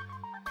Lisa?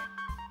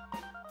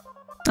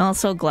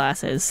 Also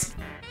glasses.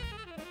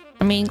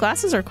 I mean,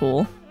 glasses are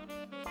cool.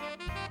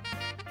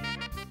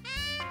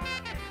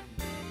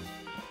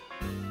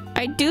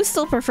 I do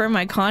still prefer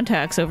my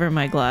contacts over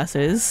my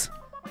glasses.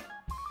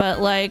 But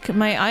like,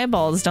 my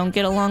eyeballs don't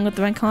get along with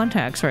my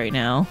contacts right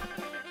now.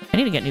 I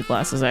need to get new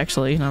glasses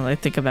actually, now that I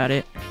think about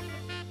it.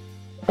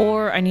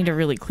 Or I need to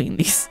really clean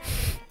these.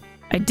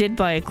 I did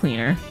buy a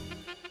cleaner.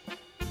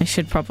 I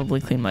should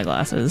probably clean my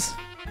glasses.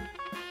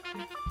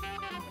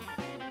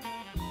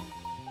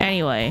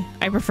 Anyway,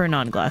 I prefer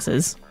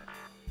non-glasses.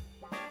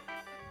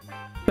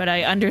 But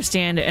I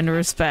understand and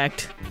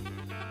respect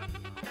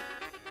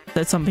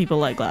that some people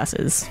like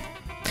glasses.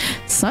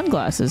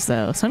 Sunglasses,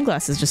 though.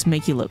 Sunglasses just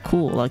make you look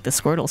cool, like the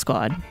Squirtle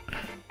Squad.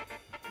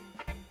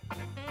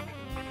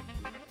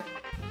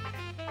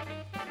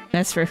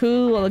 As for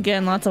who, well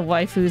again, lots of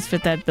waifus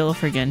fit that bill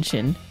for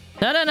Genshin.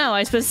 No,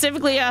 I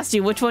specifically asked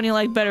you which one you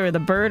like better, the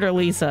bird or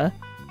Lisa.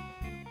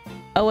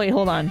 Oh wait,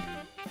 hold on.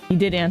 You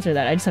did answer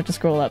that, I just have to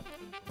scroll up.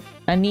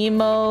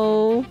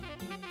 Anemo...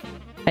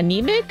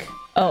 Anemic?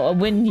 Oh, a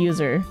wind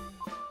user.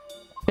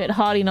 Bit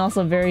haughty and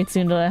also very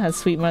Tsundere, has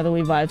sweet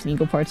motherly vibes and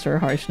equal parts to her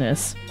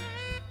harshness.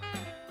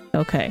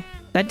 Okay,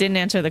 that didn't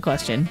answer the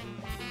question.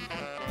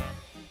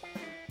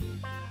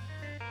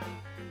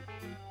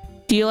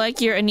 Do you like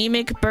your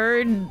anemic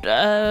bird,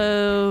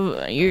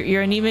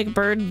 your anemic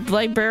bird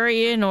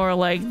librarian, or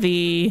like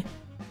the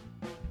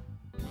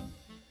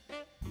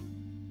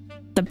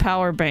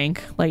power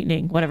bank,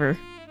 lightning, whatever.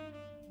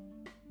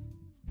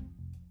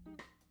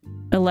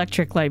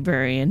 Electric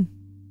librarian.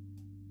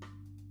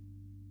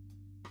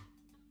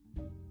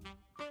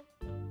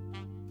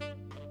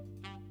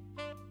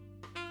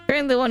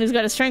 Apparently the one who's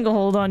got a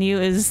stranglehold on you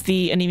is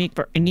the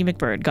anemic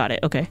bird. Got it.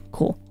 Okay,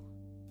 cool.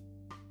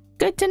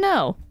 Good to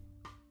know.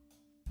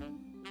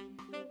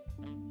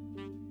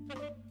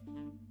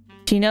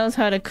 She knows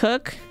how to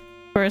cook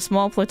for a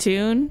small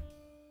platoon.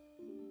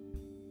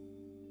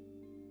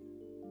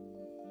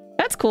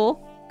 That's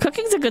cool.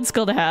 Cooking's a good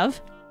skill to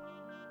have.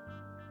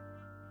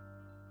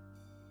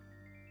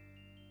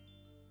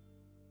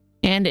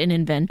 And an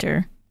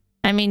inventor.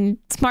 I mean,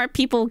 smart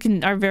people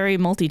are very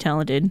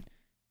multi-talented.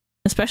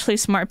 Especially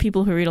smart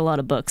people who read a lot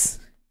of books.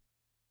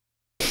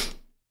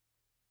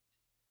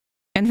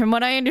 And from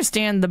what I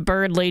understand, the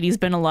bird lady's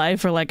been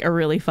alive for like a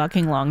really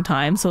fucking long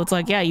time. So it's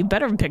like, yeah, you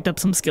better have picked up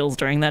some skills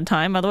during that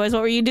time. Otherwise,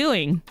 what were you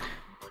doing?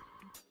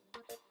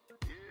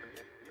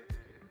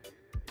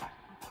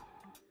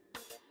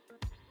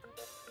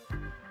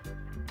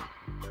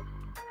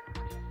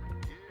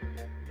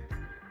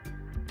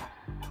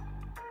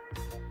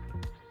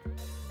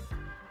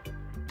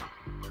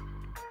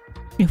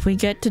 If we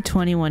get to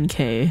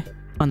 21k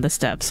on the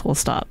steps, we'll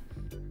stop.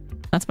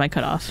 That's my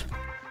cutoff.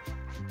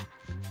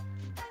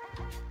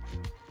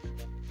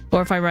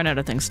 Or if I run out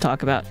of things to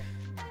talk about.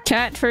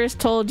 Cat first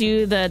told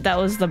you that that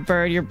was the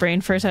bird. Your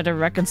brain first had to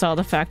reconcile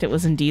the fact it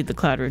was indeed the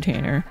Cloud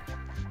Retainer.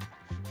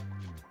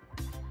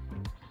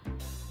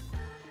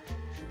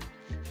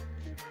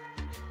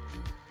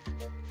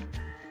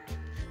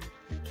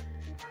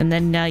 And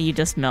then now you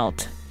just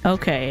melt.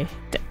 Okay.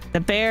 The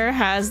bear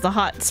has the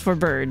hots for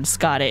birds.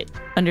 Got it.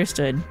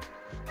 Understood.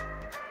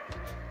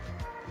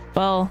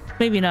 Well,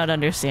 maybe not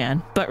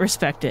understand, but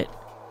respect it.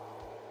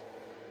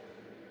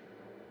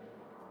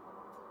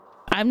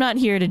 I'm not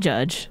here to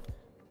judge.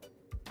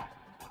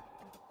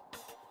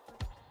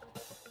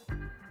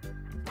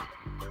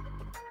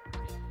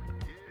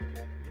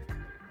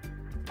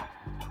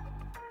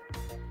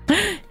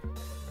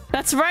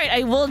 That's That's right,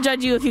 I will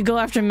judge you if you go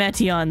after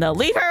Meteon, though.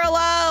 Leave her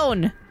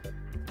alone!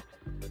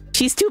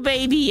 She's too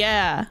baby,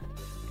 yeah.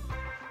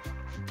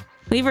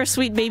 Leave her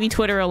sweet baby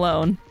Twitter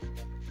alone.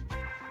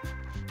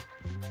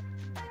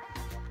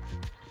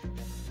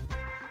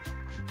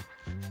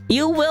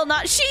 You will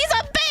not- She's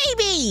a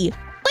baby!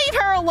 Leave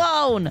her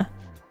alone!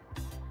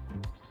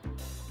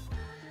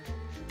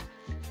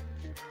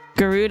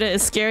 Garuda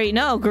is scary.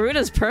 No,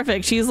 Garuda's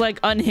perfect. She's like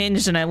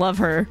unhinged and I love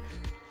her.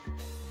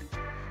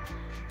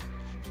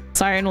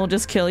 Siren will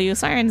just kill you.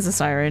 Siren's a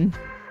siren.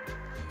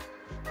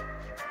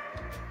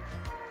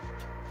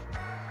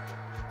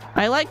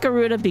 I like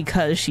Garuda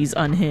because she's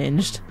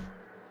unhinged.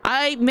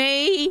 I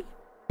may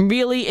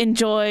really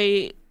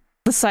enjoy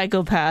the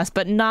psychopaths,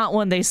 but not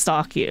when they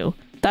stalk you.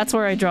 That's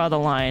where I draw the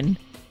line.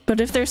 But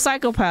if they're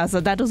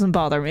psychopaths, that doesn't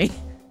bother me.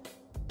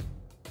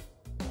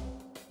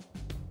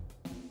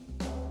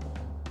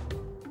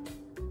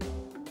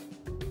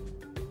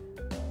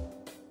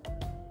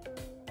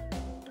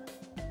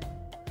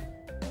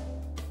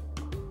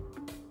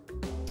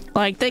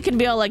 Like, they can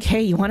be all like,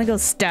 hey, you want to go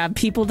stab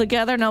people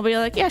together? And I'll be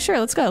like, yeah, sure,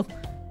 let's go.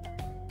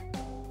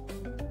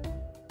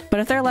 But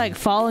if they're like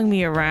following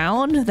me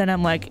around, then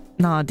I'm like,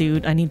 nah,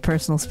 dude, I need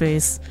personal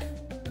space.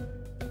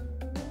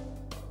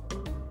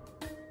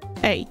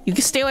 Hey, you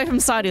can stay away from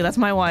Saudi, that's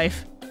my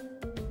wife.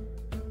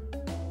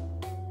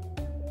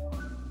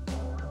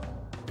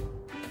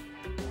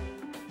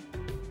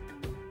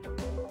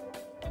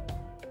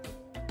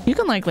 You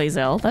can like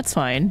Lae'zel, that's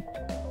fine.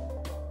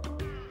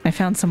 I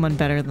found someone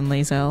better than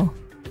Lae'zel.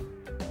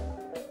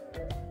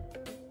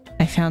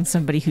 I found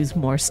somebody who's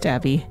more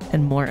stabby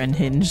and more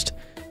unhinged.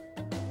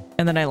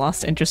 And then I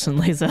lost interest in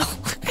Lae'zel.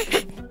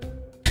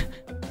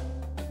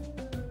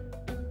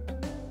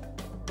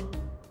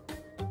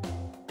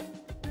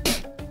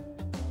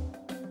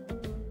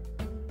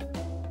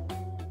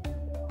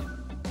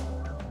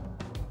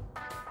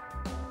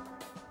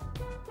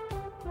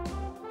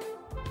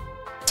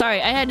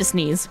 Sorry, I had to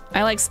sneeze.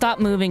 I like stopped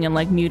moving and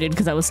like muted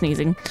because I was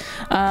sneezing.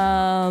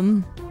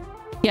 Yeah,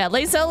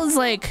 Lae'zel is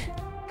like...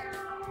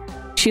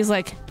 She's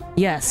like,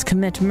 yes,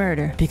 commit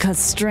murder because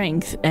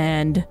strength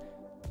and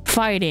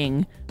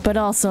fighting, but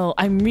also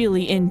I'm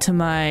really into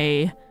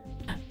my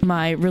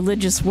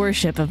religious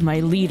worship of my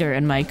leader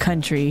and my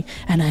country,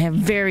 and I have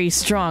very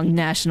strong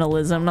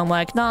nationalism. And I'm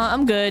like, nah,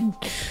 I'm good.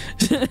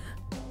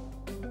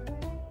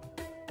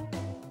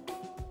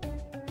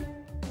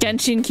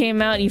 Genshin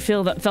came out, and you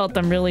felt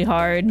them really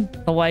hard.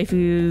 The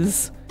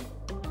waifus.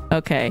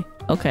 Okay,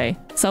 okay.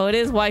 So it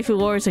is waifu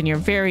wars, and you're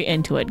very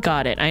into it.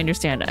 Got it. I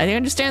understand. I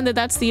understand that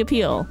that's the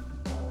appeal.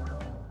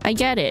 I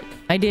get it.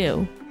 I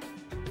do.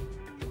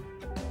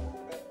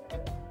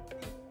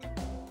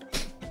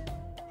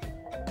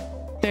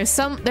 There's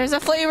a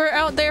flavor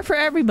out there for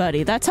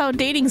everybody. That's how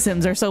dating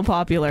sims are so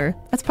popular.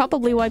 That's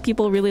probably why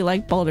people really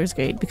like Baldur's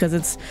Gate, because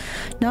it's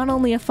not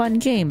only a fun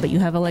game, but you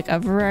have a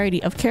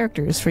variety of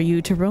characters for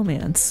you to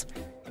romance.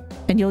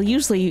 And you'll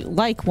usually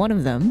like one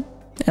of them,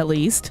 at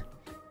least.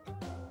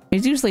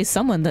 There's usually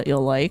someone that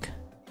you'll like.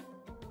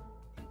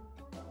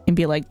 And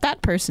be like,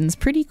 that person's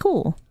pretty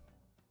cool.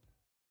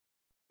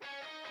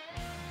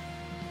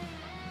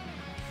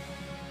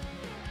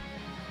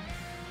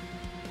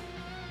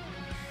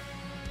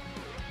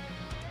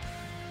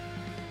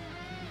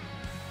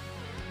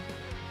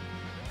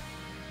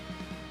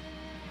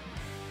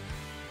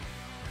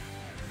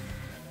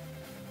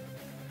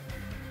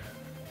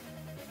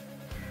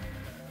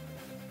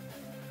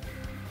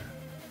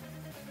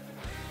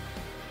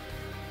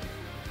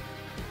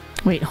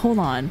 Wait, hold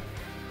on.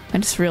 I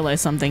just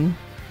realized something.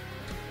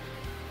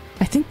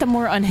 I think the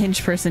more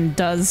unhinged person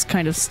does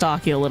kind of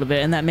stalk you a little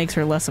bit, and that makes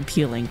her less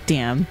appealing.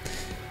 Damn.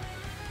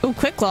 Oh,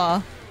 Quick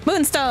Claw!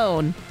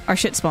 Moonstone! Our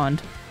shit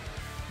spawned.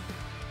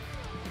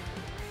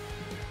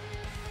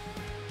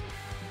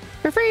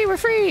 We're free! We're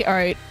free!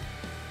 Alright.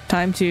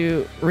 Time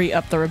to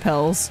re-up the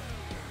repels.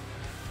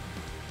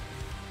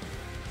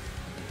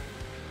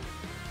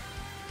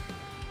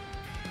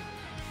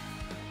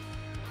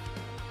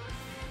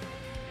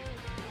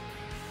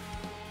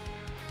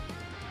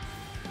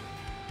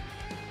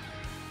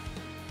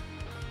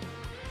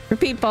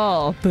 Repeat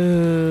ball.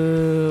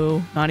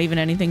 Boo. Not even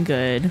anything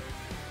good.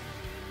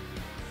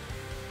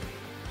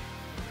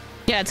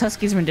 Yeah, it's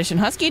Husky's rendition.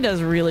 Husky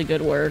does really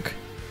good work.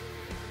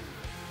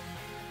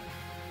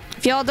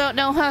 If y'all don't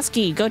know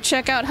Husky, go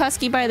check out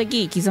Husky by the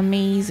Geek. He's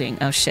amazing.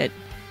 Oh shit.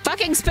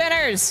 Fucking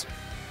spinners!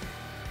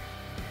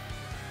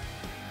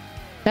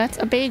 That's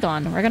a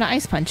Bagon. We're gonna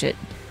ice punch it.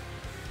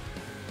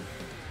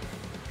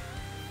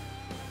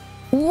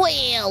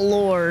 Well,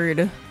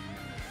 Lord.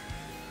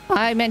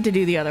 I meant to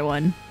do the other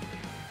one.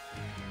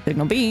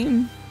 Signal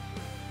beam.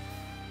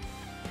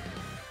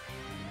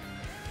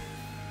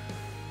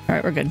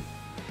 Alright, we're good.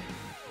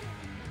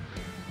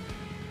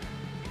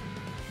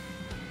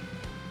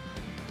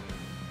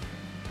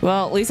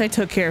 Well, at least I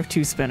took care of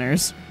 2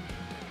 spinners.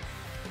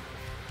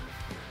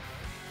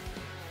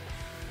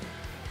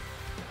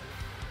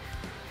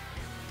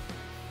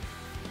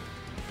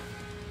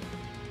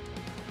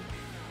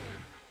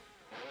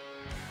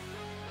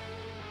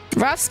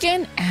 Rough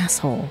skin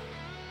asshole.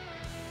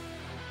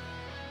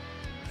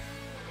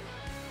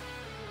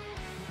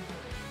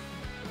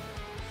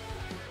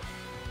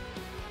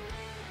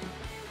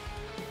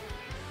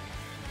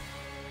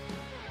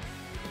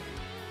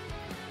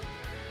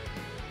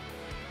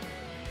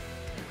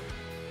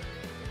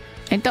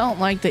 I don't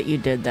like that you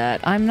did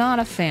that. I'm not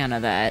a fan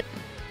of that.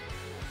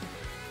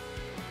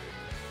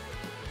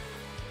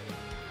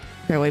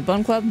 Fairway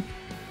Bone Club.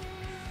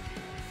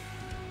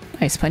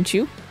 Ice Punch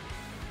you.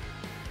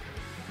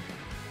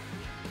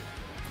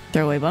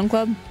 Throwaway Bone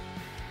Club.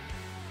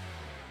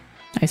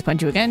 Ice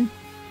Punch you again.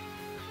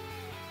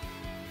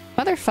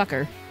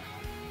 Motherfucker.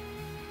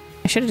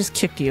 I should have just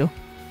kicked you.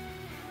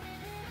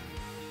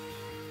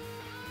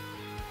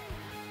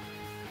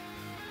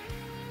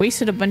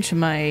 Wasted a bunch of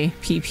my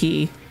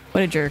PP.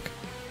 What a jerk.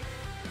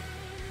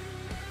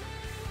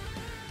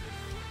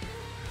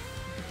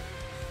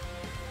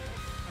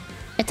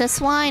 It's a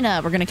swine.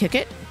 We're gonna kick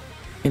it.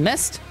 We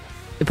missed.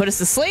 You put us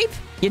to sleep,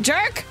 you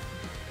jerk!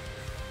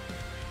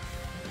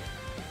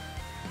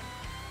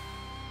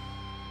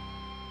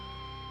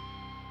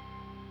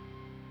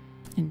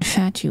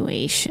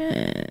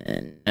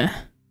 Infatuation. Oh,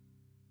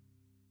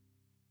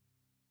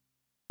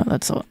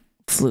 that's a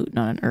flute,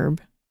 not an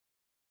herb.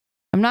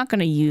 I'm not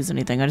gonna use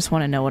anything. I just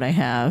want to know what I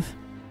have.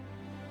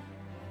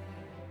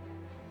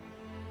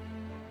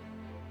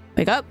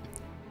 Wake up.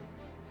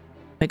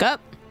 Wake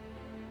up.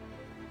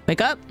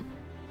 Wake up.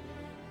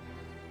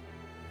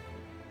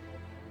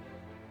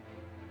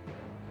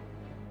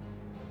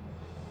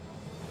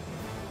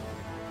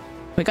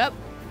 Wake up.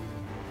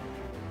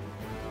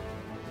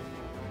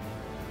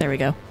 There we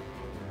go.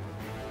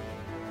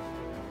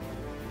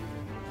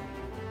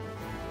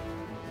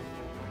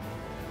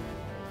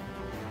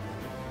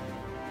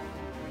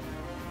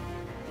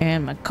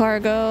 And my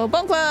cargo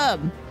bone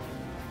club.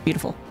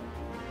 Beautiful.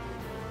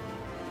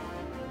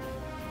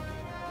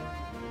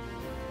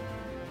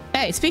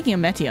 Hey, speaking of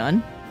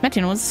Meteon,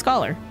 Meteon was a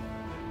scholar.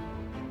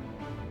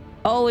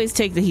 Always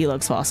take the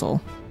Helix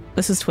fossil.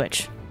 This is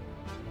Twitch.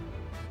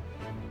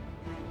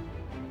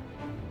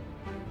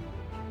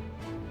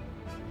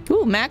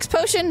 Ooh, max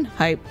potion?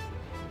 Hype.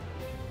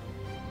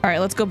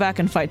 Alright, let's go back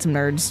and fight some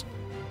nerds.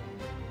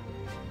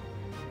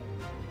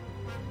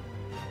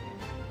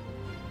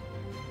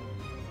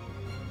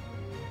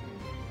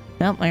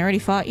 Nope, I already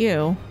fought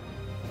you.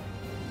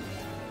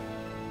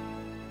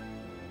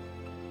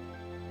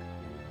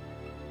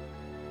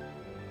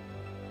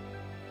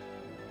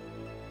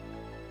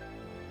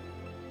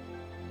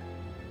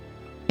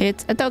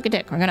 It's a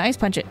Togetic. We're gonna Ice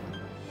Punch it.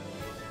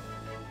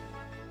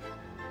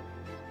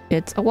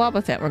 It's a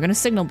Wobbuffet. We're gonna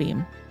Signal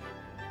Beam.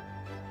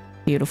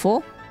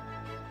 Beautiful.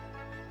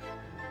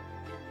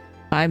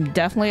 I'm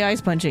definitely Ice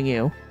Punching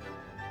you.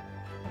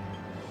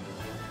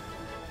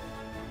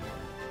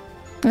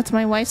 That's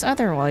my wife's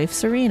other wife,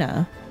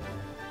 Serena.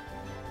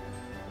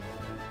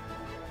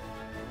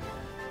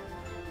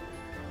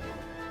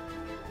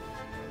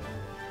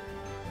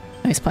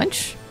 Ice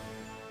Punch.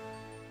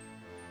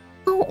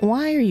 Oh,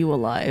 why are you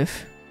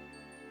alive?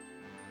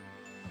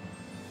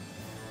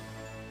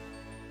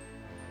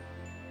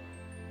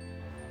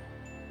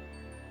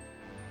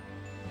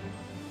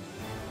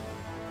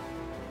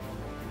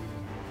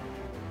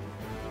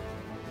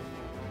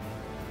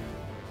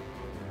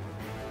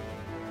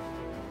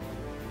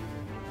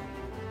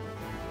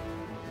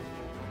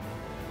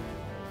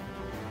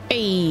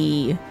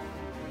 Hey.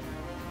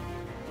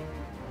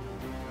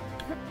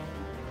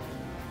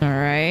 All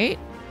right.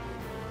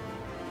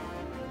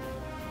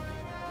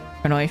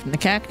 Run away from the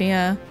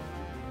Cacnea.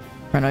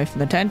 Run away from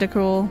the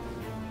Tentacruel.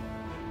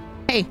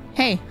 Hey,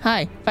 hey,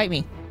 hi, fight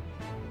me.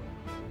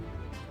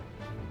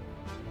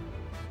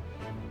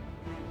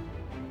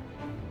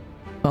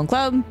 Bone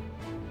Club.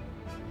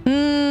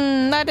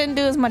 That didn't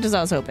do as much as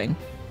I was hoping.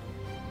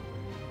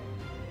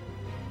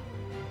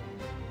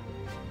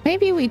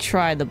 Maybe we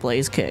try the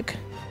Blaze Kick.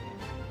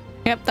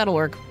 Yep, that'll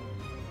work.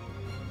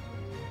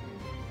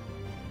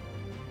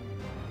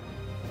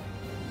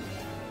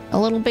 A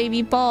little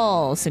baby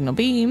ball. Signal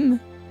Beam.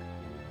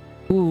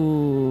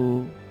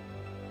 Ooh.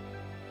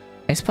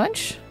 Ice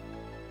Punch.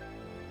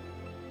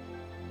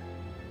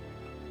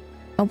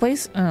 Oh,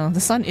 Blaze. Oh, the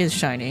sun is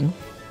shining.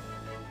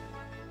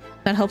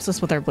 That helps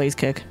us with our Blaze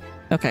Kick.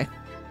 Okay.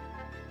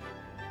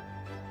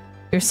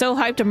 You're so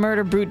hyped to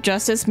murder Brute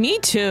Justice. Me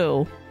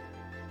too.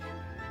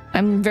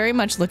 I'm very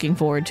much looking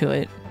forward to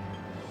it.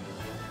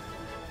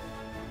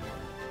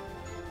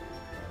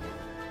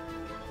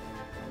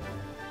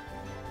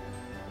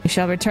 We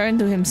shall return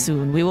to him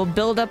soon. We will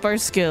build up our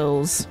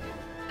skills.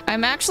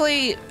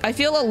 I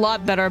feel a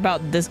lot better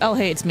about this. Oh,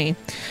 hey, it's me.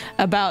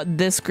 About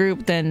this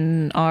group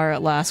than our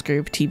last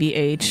group,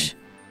 TBH,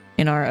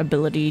 in our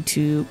ability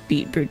to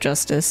beat Brute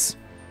Justice.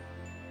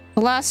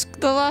 The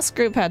last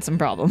group had some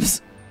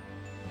problems.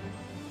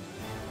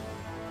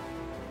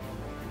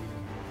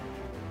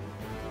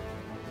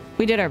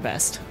 We did our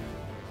best.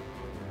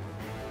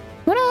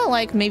 Wanna,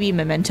 like, maybe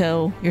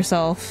memento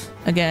yourself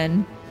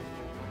again?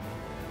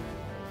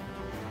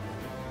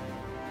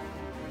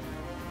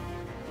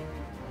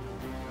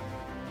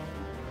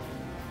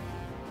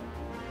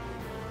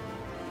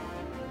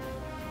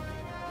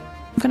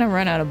 gonna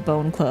run out of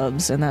bone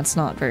clubs, and that's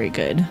not very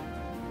good.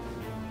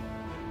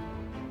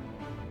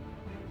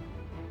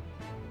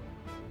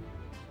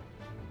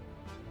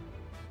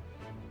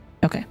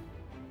 Okay.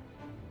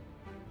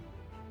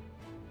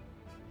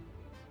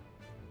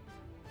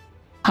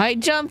 High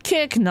jump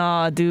kick?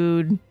 Nah,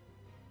 dude.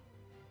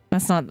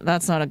 That's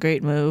not a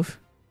great move.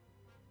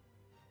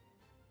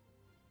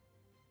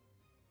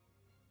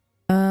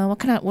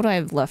 What do I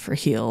have left for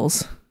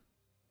heals?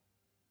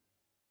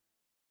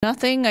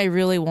 Nothing I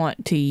really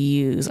want to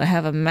use. I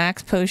have a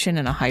max potion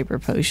and a hyper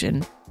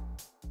potion.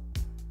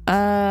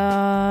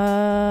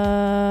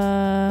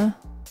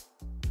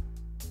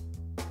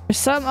 For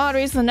some odd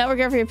reason, the network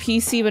got for your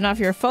PC but not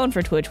for your phone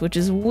for Twitch, which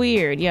is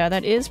weird. Yeah,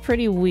 that is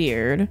pretty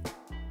weird.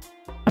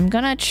 I'm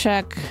gonna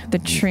check the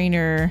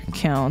trainer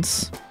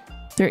counts.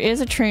 There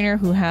is a trainer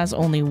who has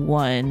only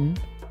 1,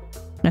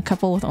 and a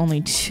couple with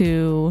only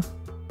 2.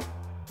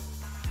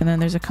 And then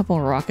there's a couple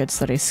of rockets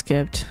that I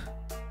skipped.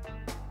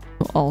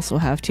 We'll also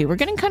have 2. We're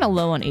getting kind of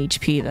low on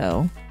HP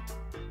though.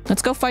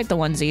 Let's go fight the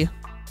onesie.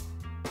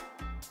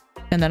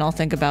 And then I'll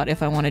think about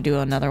if I want to do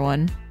another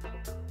one.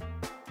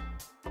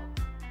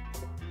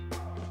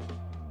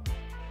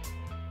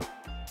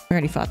 I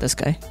already fought this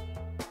guy.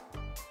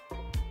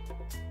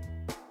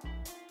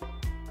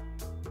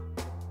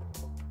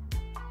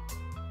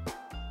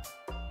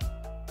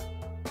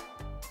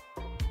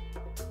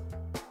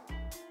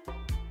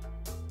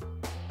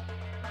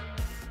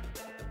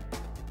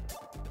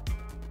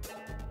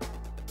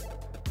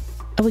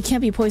 Oh, we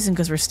can't be poisoned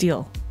because we're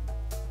steel.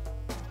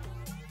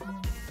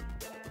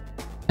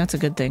 That's a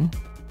good thing.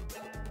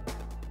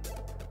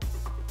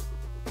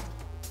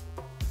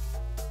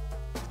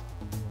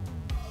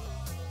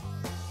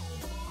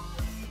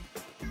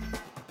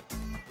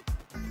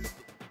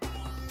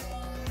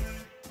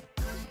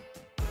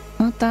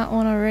 Not that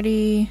one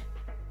already.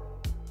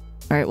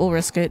 Alright, we'll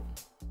risk it.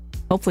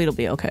 Hopefully it'll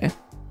be okay.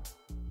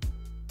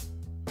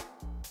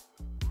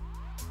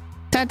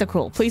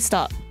 Tentacruel, please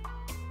stop.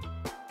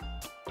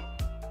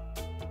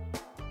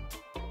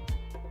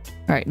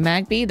 Alright,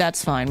 Magby,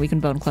 that's fine. We can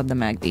bone club the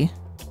Magby.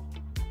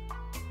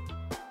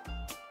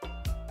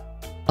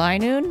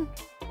 Linoon?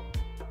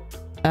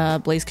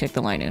 Blaze kick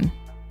the Linoon.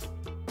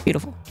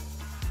 Beautiful.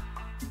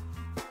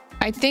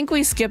 I think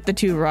we skipped the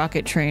 2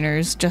 rocket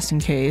trainers, just in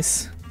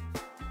case.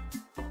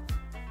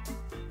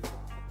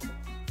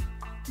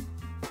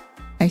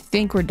 I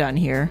think we're done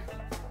here.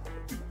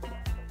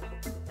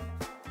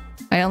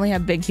 I only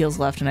have big heals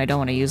left and I don't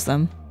want to use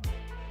them.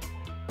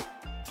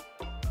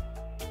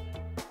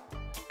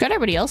 Got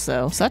everybody else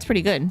though, so that's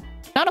pretty good.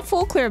 Not a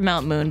full clear of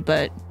Mount Moon,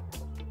 but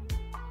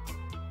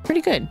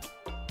pretty good.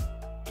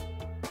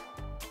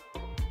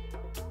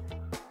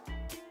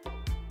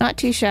 Not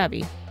too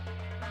shabby.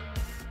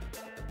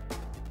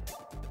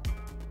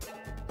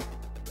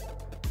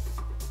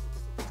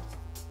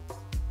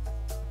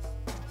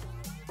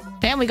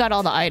 And we got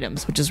all the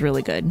items, which is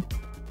really good.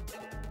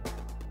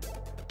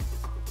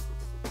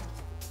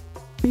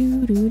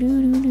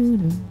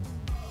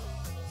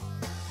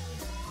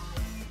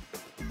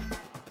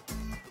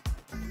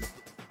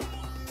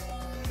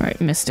 Alright,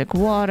 Mystic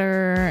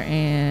Water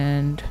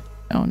and...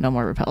 oh, no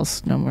more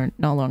repels. No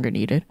longer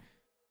needed.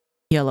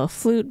 Yellow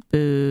Flute,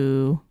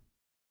 boo.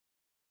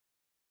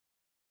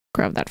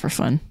 Grab that for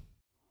fun.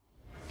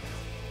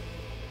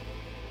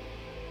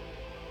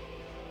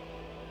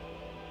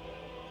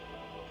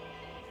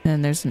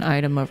 And there's an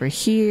item over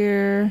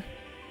here.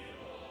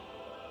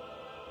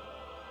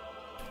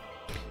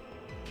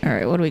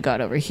 Alright, what do we got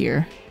over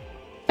here?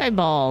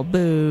 Eyeball,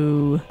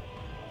 boo.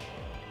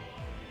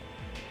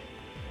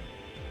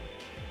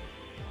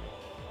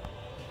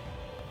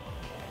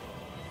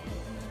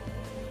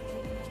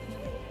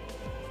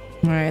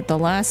 Alright, the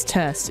last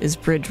test is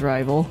Bridge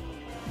Rival.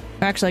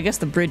 Actually, I guess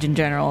the bridge in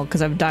general,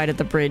 because I've died at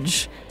the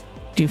bridge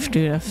due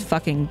to a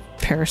fucking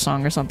pear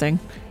song or something.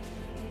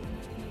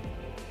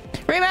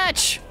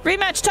 Rematch!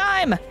 Rematch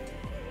time!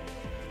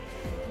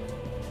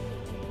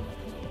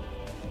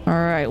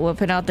 Alright,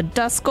 whipping out the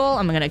Dust Skull.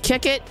 I'm gonna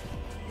kick it.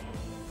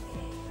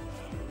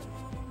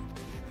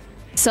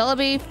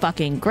 Celebi,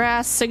 fucking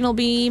grass, Signal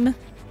Beam.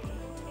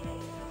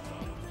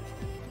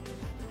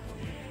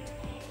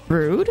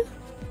 Rude.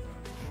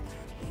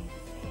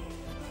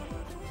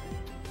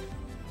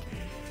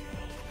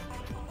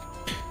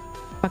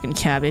 Fucking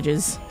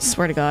cabbages.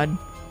 Swear to God.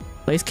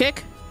 Blaze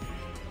kick.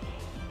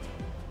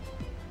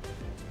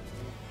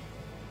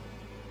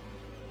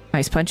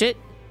 Ice punch it.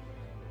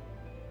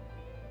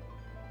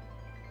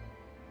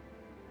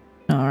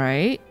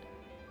 Alright.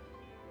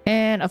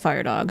 And a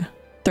fire dog.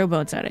 Throw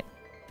bones at it.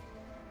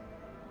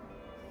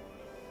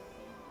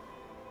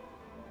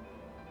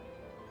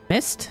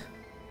 Missed.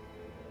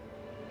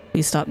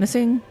 Please stop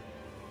missing.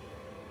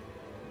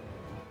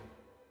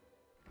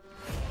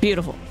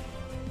 Beautiful.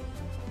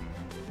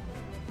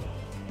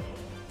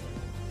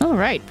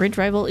 Alright, Bridge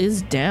Rival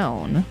is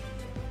down.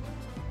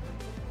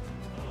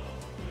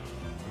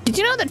 Did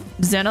you know that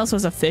Xenos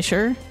was a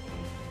fisher?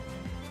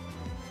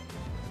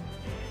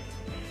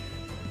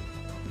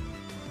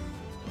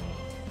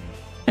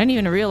 I didn't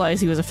even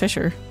realize he was a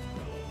fisher.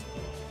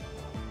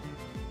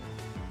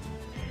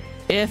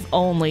 If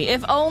only.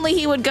 If only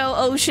he would go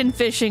ocean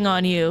fishing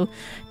on you.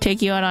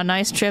 Take you out on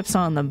nice trips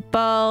on the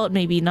boat.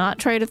 Maybe not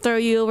try to throw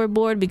you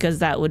overboard because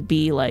that would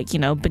be like, you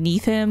know,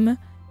 beneath him.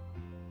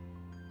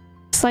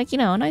 It's like, you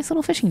know, a nice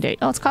little fishing date.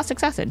 Oh, it's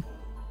caustic acid.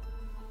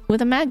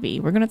 With a Magby.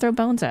 We're gonna throw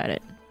bones at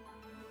it.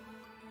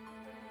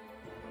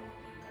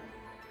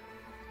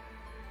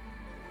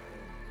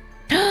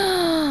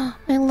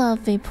 I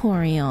love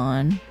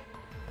Vaporeon.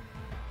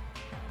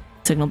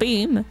 Signal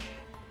beam.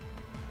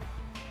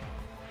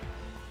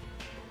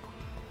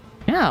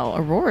 Ow,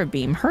 Aurora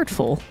beam.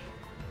 Hurtful.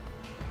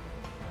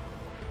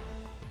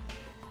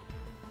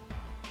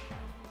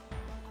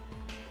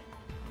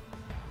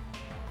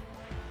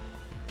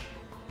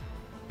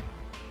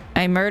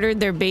 I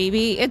murdered their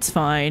baby. It's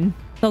fine.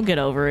 They'll get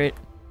over it.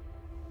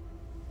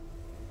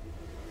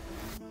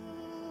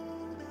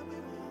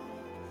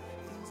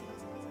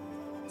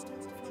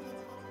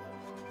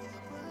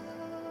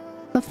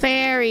 The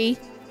fairy.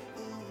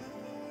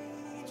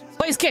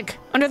 Blaze kick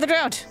under the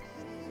drought.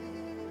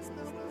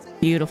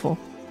 Beautiful.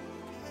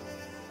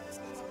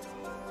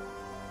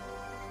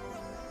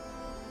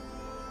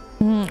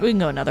 We can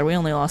go another. We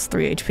only lost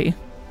 3 HP.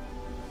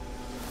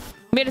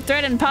 Made a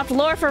thread and popped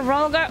lore for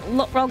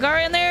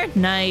Rolgar in there?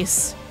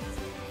 Nice.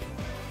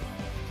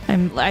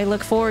 I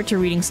look forward to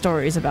reading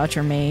stories about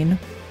your main.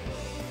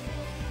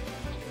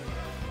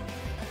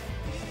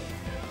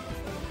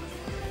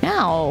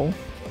 Ow.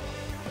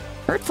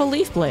 Hurtful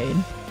leaf blade.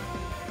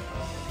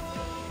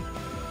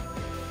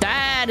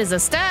 That is a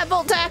stab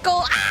volt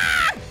tackle. Ah!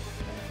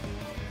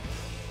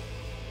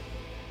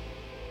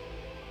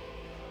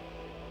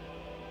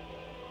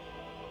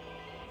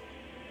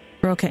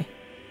 We're okay.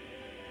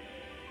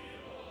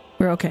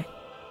 We're okay.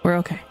 We're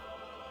okay.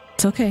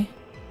 It's okay.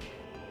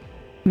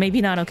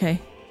 Maybe not okay.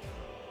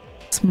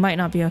 This might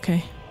not be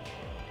okay.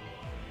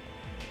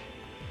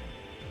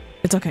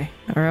 It's okay.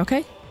 We're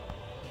okay.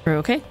 We're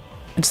okay.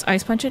 Just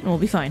ice punch it and we'll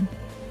be fine.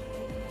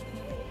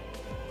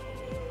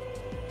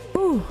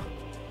 Whew.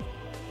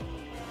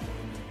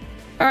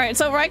 Alright,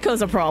 so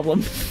Raiko's a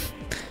problem.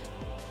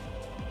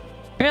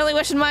 Really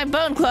wishing my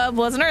bone club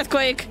was an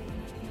earthquake.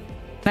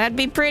 That'd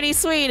be pretty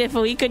sweet if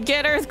we could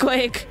get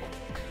earthquake.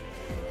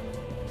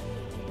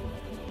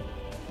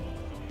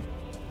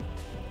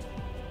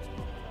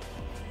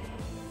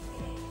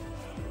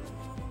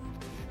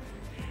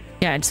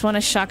 Yeah, I just want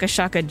to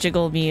shaka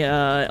jiggle me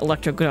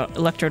electro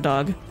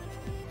dog.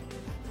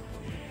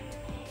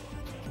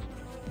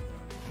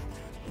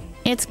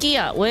 It's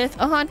Gia with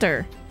a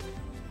hunter.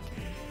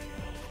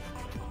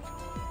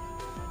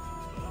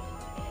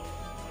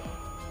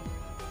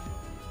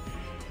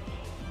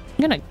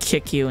 I'm gonna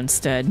kick you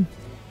instead.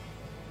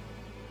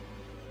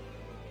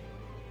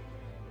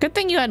 Good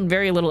thing you had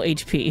very little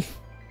HP.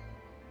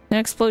 That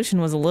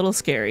explosion was a little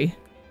scary.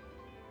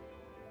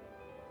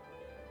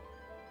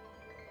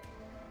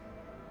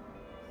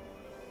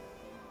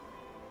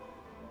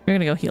 We're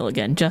gonna go heal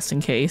again, just in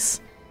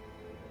case.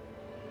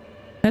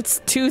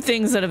 That's 2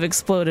 things that have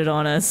exploded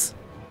on us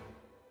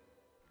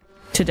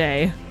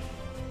today.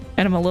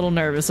 And I'm a little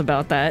nervous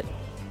about that.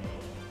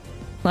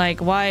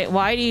 Like,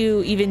 why do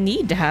you even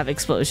need to have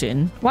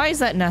explosion? Why is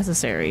that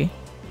necessary?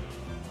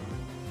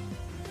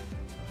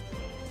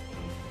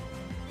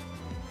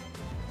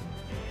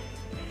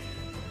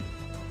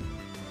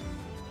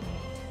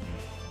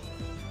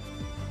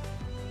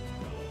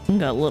 I'm gonna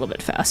go a little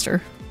bit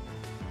faster.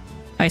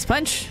 Ice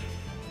punch.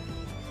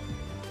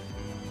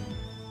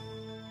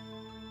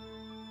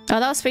 Oh,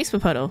 that was Space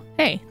Popoto.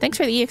 Hey, thanks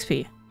for the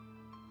EXP.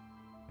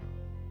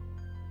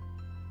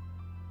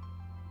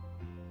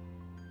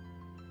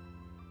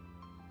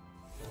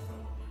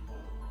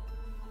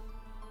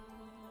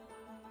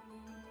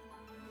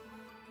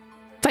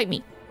 Fight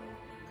me.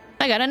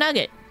 I got a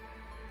nugget.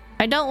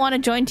 I don't want to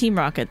join Team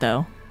Rocket,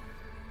 though.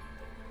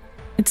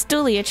 It's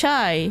Dulia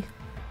Chai.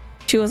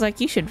 She was like,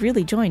 you should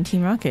really join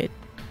Team Rocket.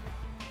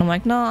 I'm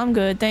like, no, I'm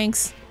good,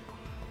 thanks.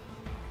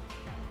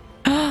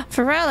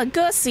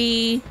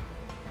 Feraligatsi!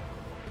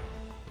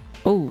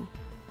 Oh,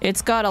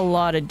 it's got a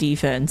lot of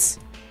defense.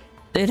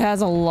 It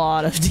has a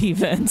lot of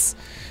defense.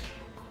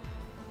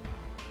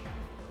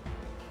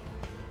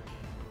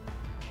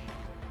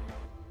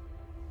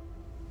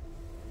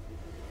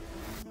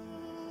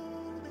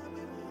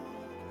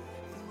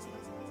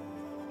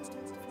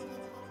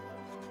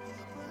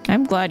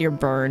 I'm glad you're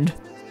burned.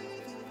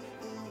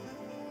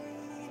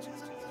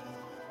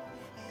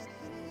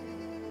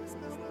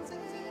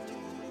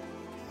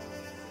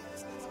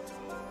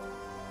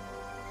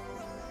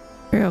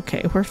 We're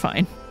okay, we're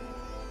fine.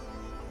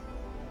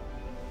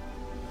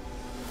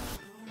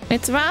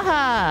 It's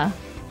Raha!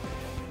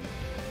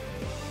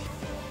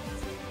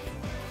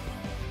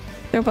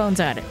 Throw bones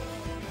at it.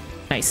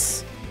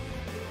 Nice.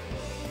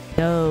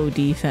 No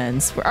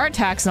defense. Our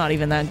attack's not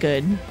even that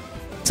good.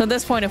 So at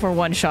this point, if we're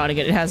one-shotting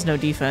it, it has no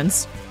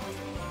defense.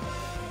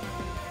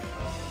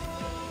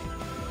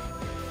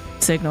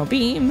 Signal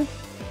beam.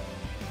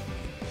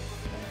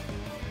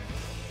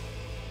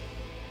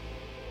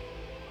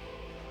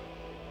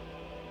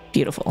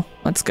 Beautiful.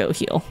 Let's go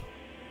heal.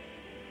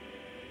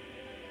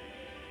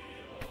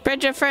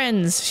 Spread your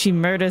friends. She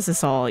murders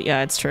us all.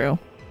 Yeah, it's true.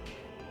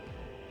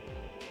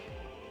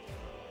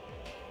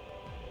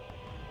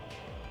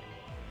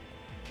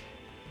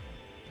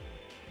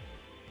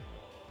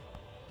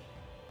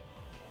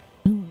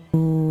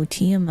 Ooh,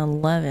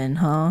 TM11,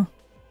 huh?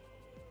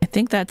 I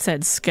think that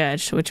said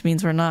sketch, which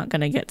means we're not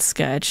gonna get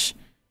sketch.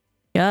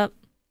 Yep.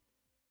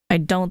 I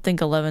don't think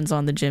 11's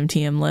on the gym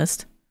TM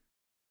list.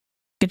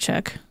 Good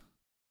check.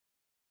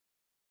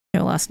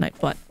 Yeah, last night,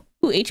 what?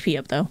 Ooh, HP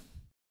up though.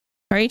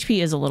 Our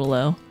HP is a little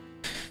low.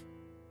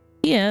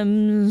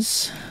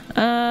 TMs.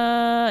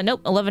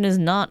 Nope, 11 is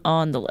not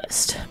on the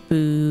list.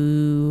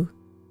 Boo.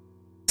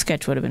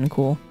 Sketch would have been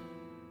cool.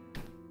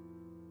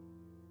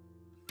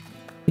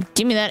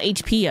 Give me that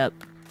HP up.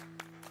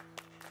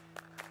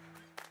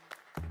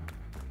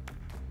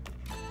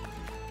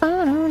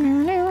 Oh,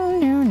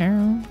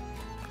 no.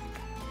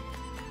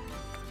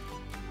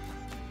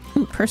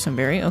 Ooh,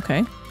 Personberry,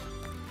 okay.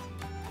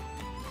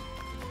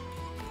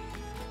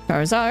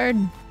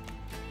 Charizard.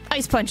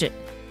 Ice punch it.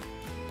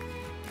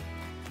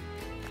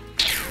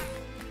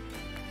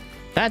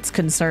 That's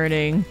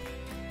concerning.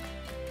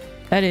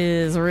 That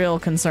is real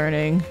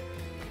concerning.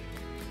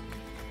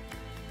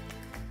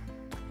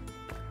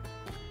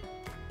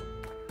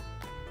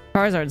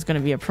 Charizard's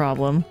gonna be a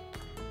problem.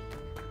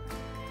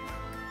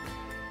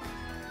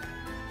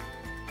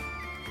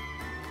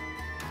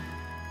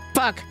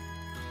 Fuck!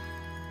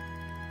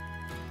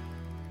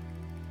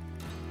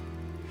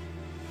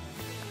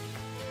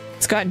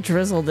 It's got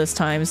drizzle this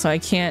time, so I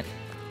can't...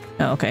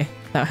 Oh, okay.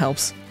 That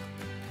helps.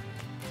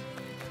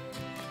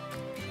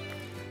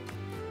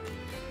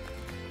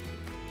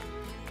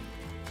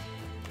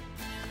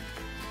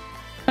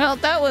 Well,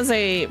 that was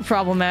a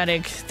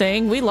problematic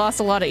thing. We lost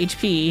a lot of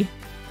HP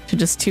to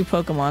just 2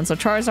 Pokemon, so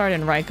Charizard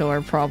and Raikou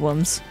are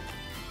problems.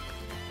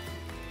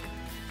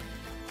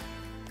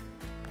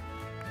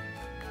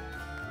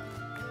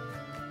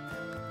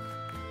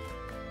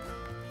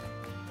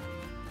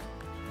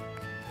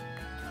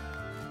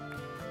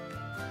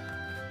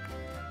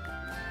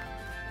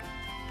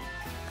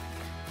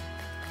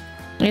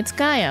 It's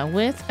Gaia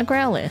with a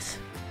Growlithe.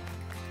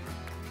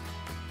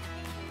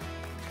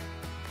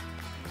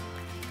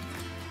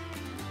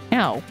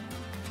 Ow.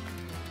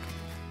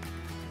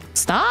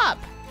 Stop!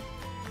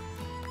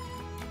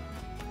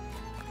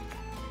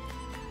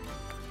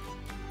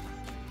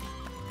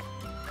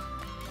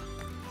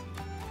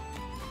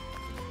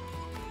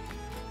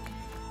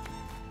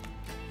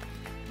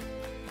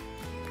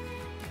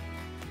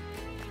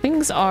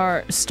 Things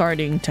are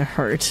starting to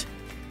hurt,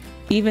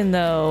 even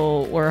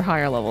though we're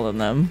higher level than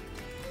them.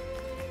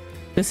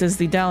 This is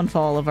the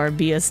downfall of our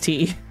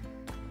BST.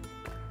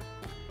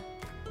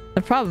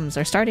 The problems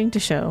are starting to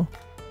show.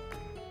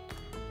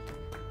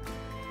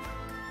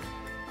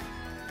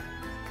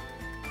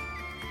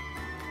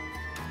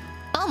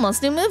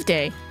 Almost new move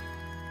day.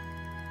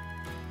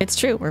 It's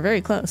true, we're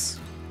very close.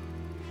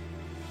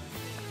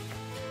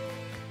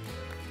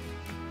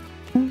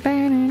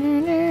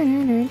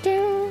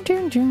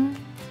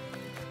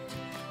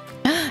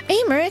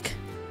 Americ!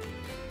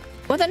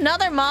 With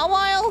another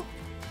Mawile?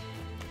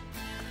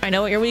 I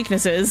know what your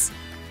weakness is.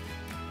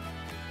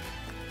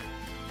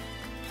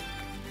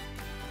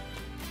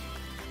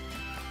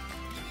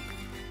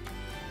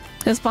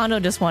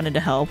 Espondo just wanted to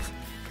help.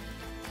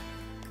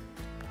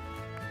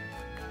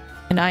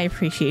 And I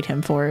appreciate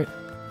him for it.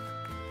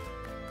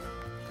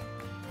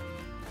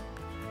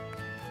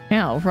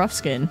 Ow, rough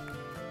skin.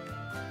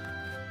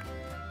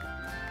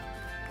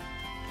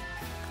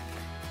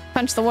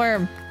 Punch the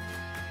worm.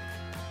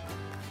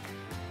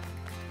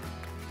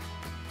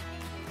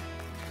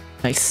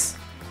 Nice.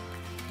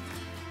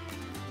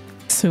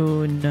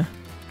 Soon.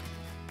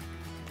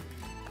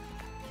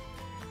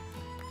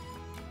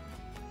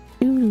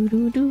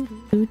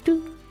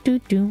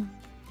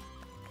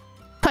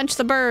 Punch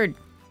the bird.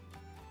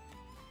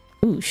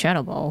 Ooh,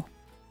 Shadow Ball.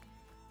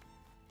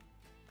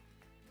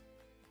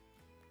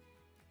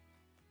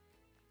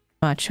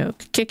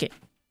 Machoke. Kick it.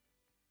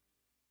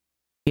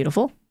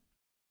 Beautiful.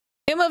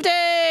 Game of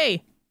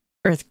day!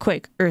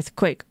 Earthquake,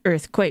 earthquake,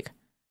 earthquake.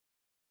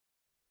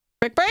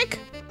 Brick break?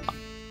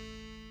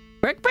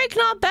 Brick break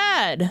not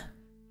bad.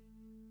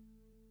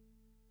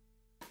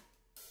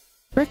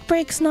 Brick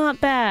break's not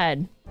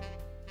bad.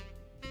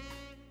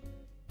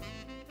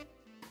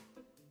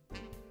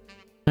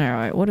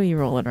 Alright, what are we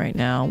rolling right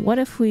now? What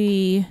if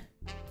we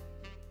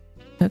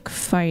took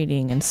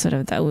fighting instead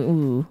of that?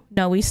 Ooh.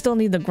 No, we still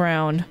need the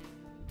ground.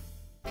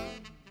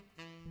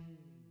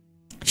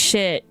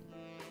 Shit.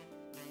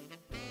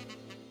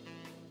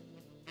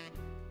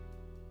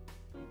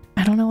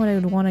 I don't know what I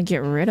would want to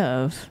get rid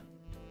of.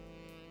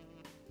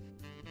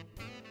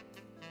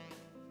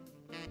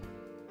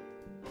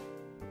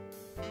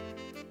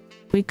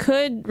 We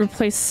could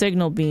replace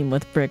Signal Beam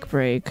with Brick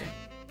Break.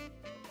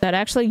 That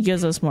actually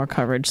gives us more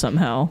coverage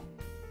somehow.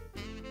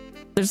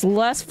 There's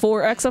less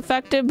 4x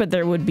effective, but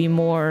there would be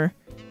more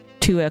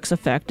 2x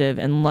effective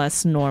and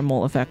less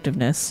normal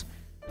effectiveness.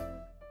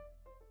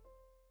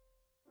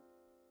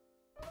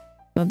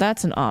 So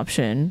that's an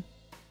option.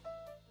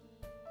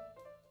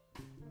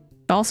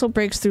 Also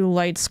breaks through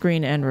light,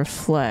 screen, and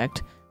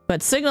reflect.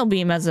 But signal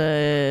beam has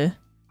a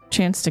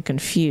chance to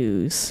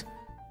confuse.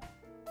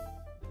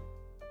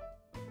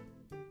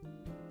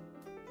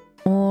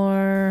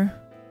 Or...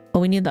 oh,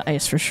 we need the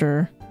ice for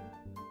sure.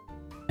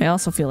 I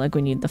also feel like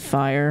we need the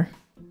fire.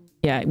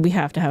 Yeah, we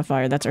have to have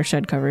fire. That's our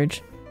shed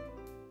coverage.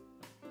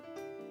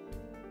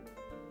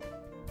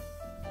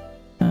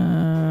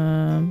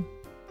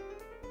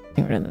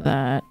 Get rid of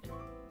that.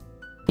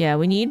 Yeah,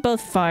 we need both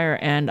fire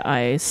and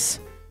ice.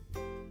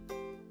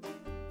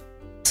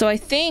 So I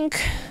think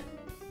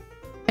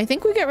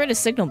we get rid of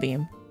signal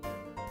beam.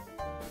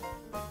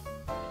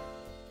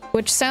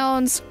 Which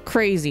sounds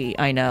crazy,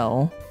 I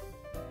know.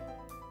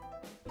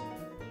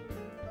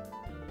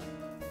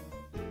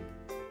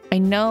 I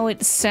know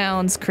it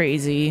sounds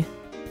crazy,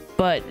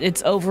 but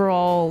it's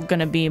overall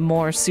gonna be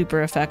more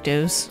super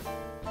effectives.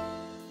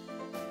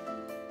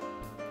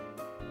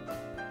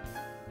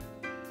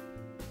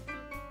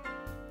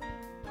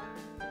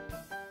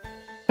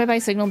 Bye-bye,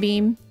 Signal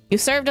Beam. You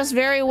served us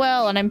very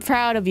well, and I'm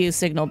proud of you,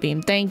 Signal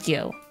Beam. Thank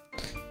you.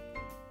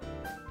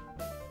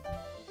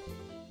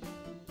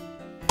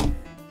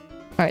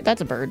 Alright, that's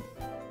a bird.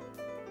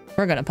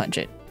 We're gonna punch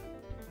it.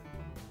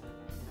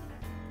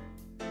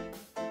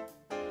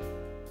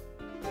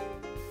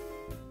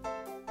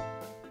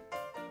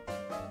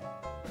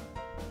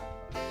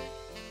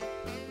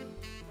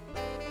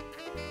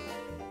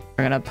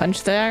 We're gonna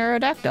punch the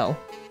Aerodactyl.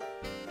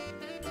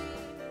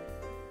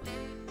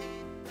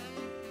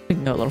 We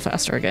can go a little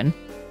faster again.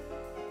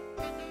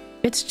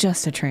 It's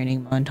just a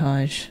training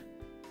montage.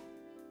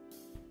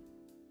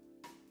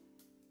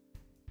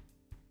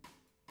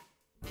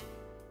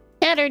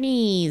 At her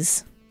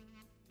knees.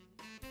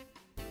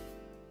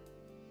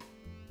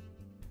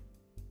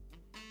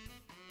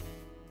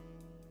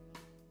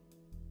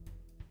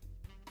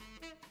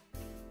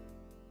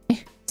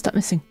 Stop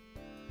missing.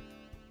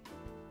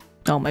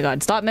 Oh my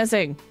god, stop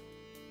missing!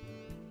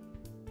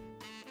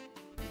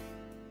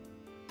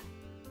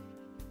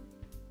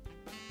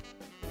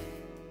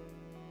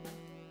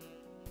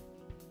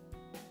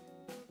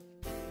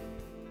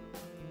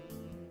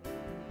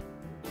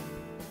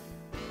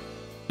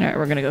 Alright,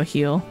 we're gonna go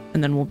heal,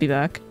 and then we'll be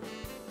back.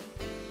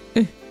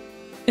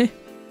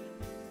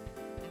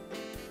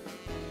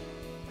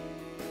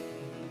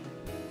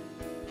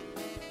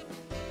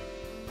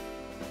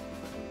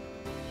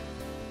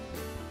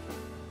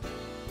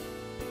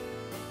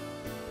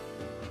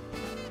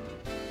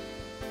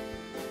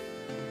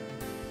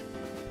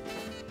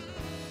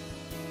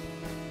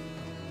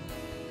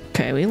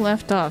 Okay, we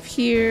left off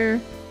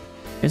here.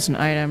 There's an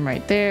item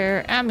right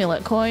there.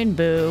 Amulet coin,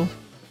 boo.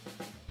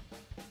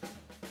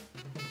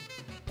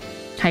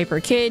 Hyper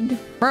Kid,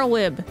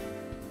 Whirlwhib.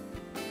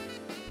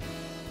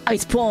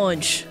 Ice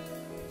Punch.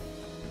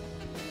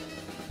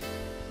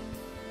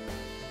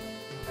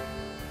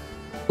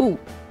 Ooh,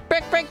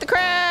 break the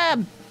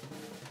crab.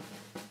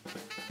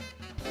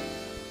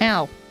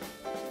 Ow.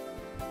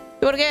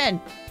 Do it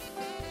again.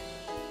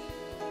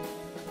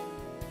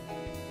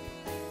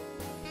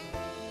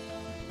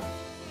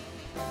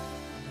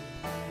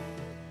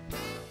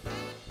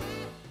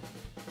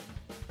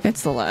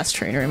 It's the last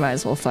trainer, we might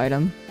as well fight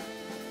him.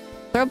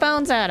 Throw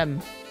bones at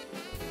him.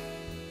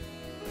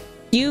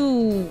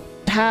 You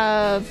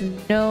have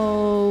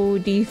no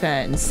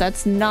defense.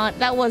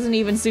 That wasn't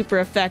even super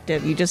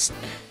effective. You just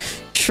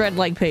shred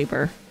like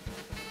paper.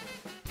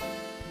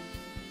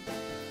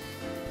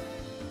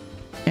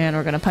 And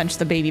we're gonna punch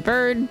the baby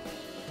bird.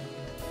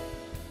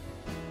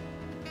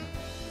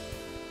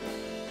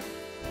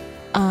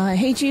 I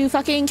hate you,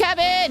 fucking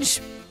cabbage!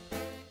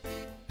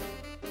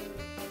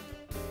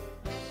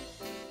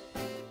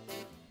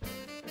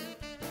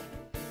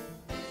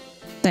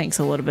 Thanks,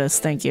 Elidibus.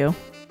 Thank you.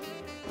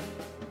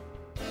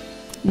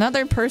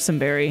 Another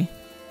personberry.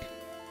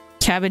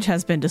 Cabbage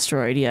has been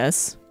destroyed,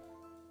 yes.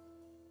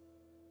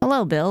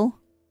 Hello, Bill.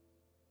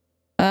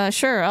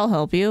 Sure, I'll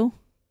help you.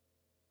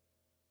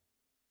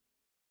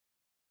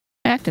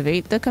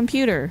 Activate the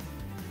computer.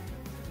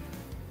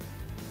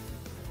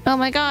 Oh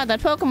my god,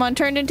 that Pokemon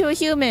turned into a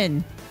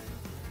human!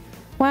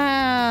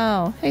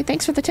 Wow! Hey,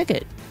 thanks for the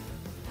ticket.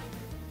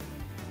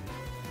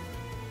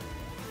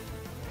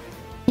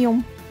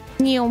 Yum.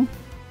 Yum.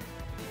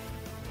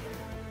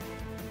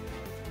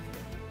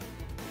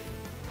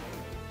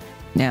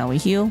 Now we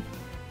heal.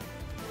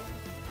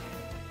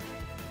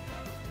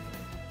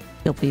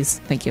 Heal, please.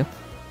 Thank you.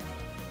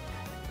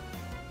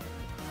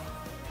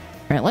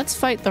 Alright, let's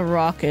fight the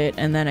rocket,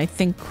 and then I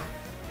think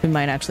we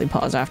might actually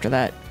pause after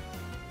that.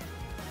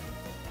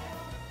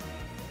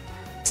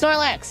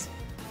 Snorlax!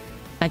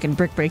 I can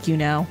brick break you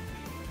now.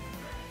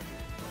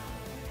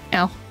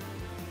 Ow.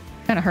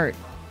 Kinda hurt.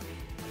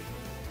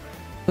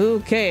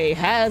 Okay,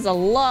 has a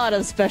lot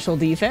of special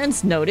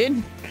defense,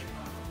 noted.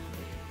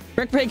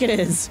 Brick break it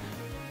is.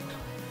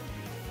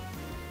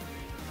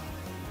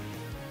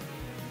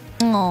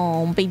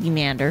 Oh, baby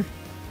Mander.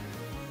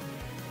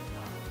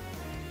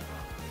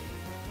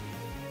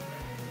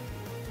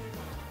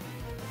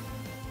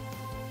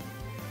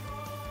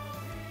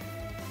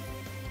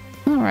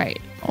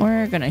 Alright,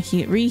 we're gonna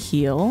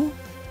re-heal.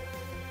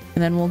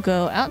 And then we'll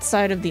go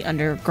outside of the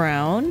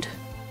underground.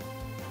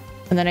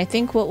 And then I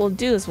think what we'll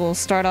do is we'll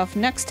start off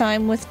next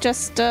time with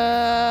just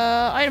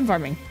item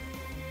farming.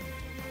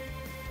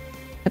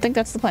 I think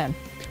that's the plan.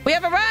 We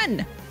have a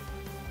run!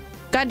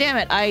 God damn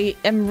it, I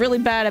am really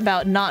bad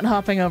about not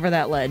hopping over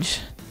that ledge.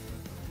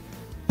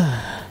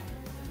 I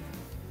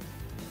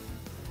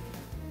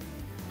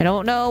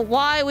don't know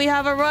why we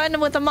have a run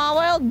with a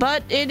Mawwild,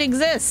 but it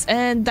exists,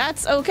 and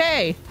that's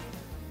okay.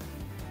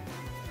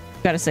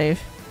 Gotta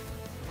save.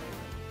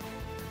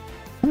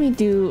 Let me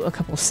do a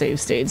couple save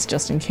states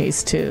just in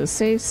case too.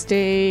 Save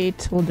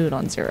state, we'll do it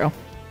on 0.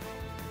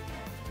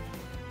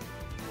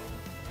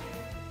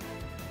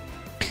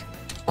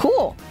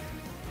 Cool.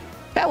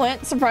 That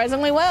went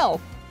surprisingly well.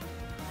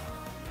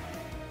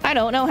 I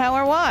don't know how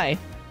or why.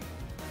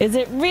 Is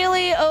it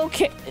really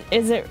okay?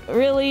 Is it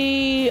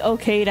really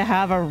okay to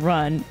have a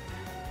run?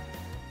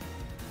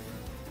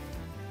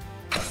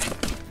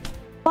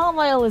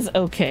 Mawile is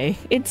okay.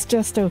 It's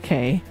just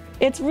okay.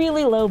 It's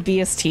really low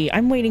BST.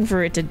 I'm waiting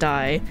for it to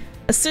die.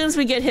 As soon as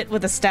we get hit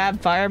with a stab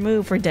fire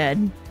move, we're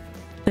dead.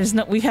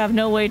 We have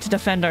no way to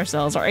defend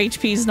ourselves. Our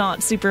HP's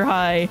not super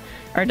high.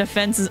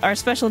 Our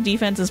special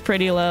defense is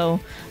pretty low.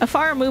 A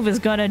fire move is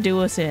gonna do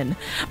us in.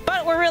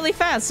 But we're really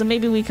fast, so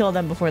maybe we kill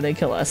them before they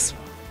kill us.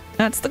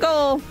 That's the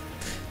goal.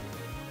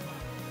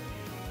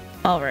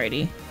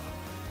 Alrighty.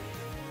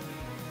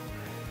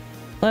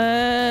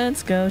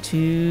 Let's go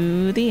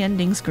to the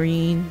ending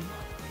screen.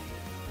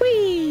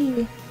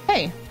 Whee!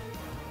 Hey.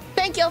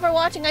 Thank y'all for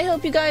watching. I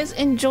hope you guys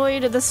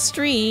enjoyed the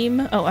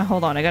stream. Oh,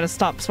 hold on. I gotta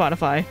stop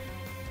Spotify.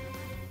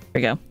 There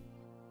we go.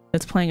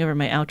 It's playing over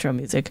my outro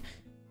music.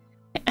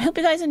 I hope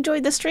you guys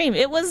enjoyed the stream.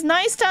 It was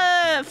nice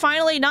to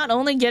finally not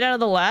only get out of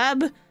the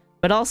lab,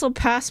 but also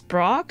pass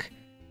Brock.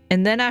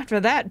 And then after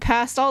that,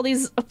 past all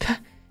these...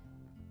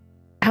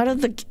 out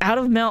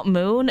of Mount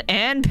Moon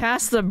and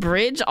past the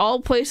bridge, all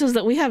places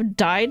that we have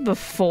died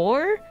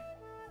before.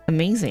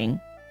 Amazing.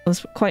 It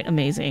was quite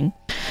amazing.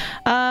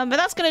 But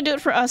that's gonna do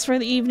it for us for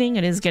the evening.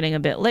 It is getting a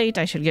bit late.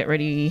 I should get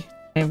ready.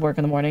 I have work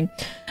in the morning.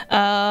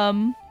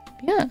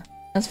 Yeah,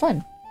 that's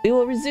fun. We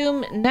will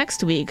resume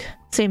next week.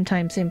 Same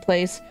time, same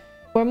place.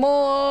 For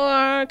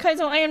more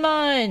Kaizo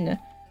Ironmon!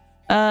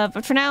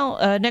 But for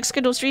now, next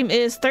scheduled stream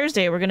is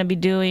Thursday. We're gonna be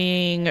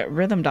doing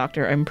Rhythm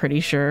Doctor, I'm pretty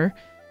sure.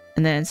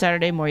 And then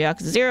Saturday, more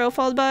Yakuza 0,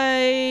 followed by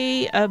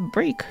a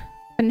break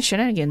and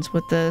shenanigans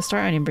with the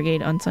Star Onion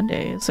Brigade on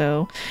Sunday.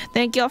 So,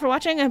 thank you all for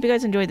watching. I hope you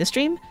guys enjoyed the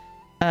stream.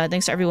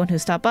 Thanks to everyone who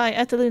stopped by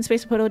at the Loon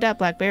Space Apoto, Dap,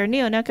 Black Bear,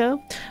 Neo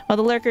Neko, all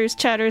the lurkers,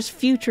 chatters,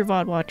 future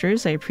VOD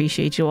watchers. I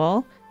appreciate you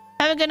all.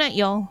 Have a good night,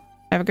 y'all.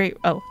 Have a great...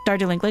 Oh,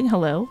 Darderlinkling,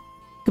 hello.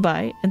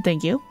 Goodbye, and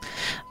thank you.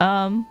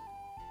 Yeah,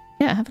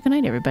 have a good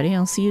night, everybody.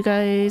 I'll see you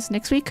guys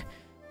next week.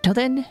 Till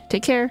then,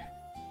 take care.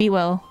 Be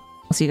well.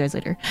 I'll see you guys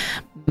later.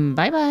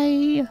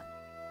 Bye-bye.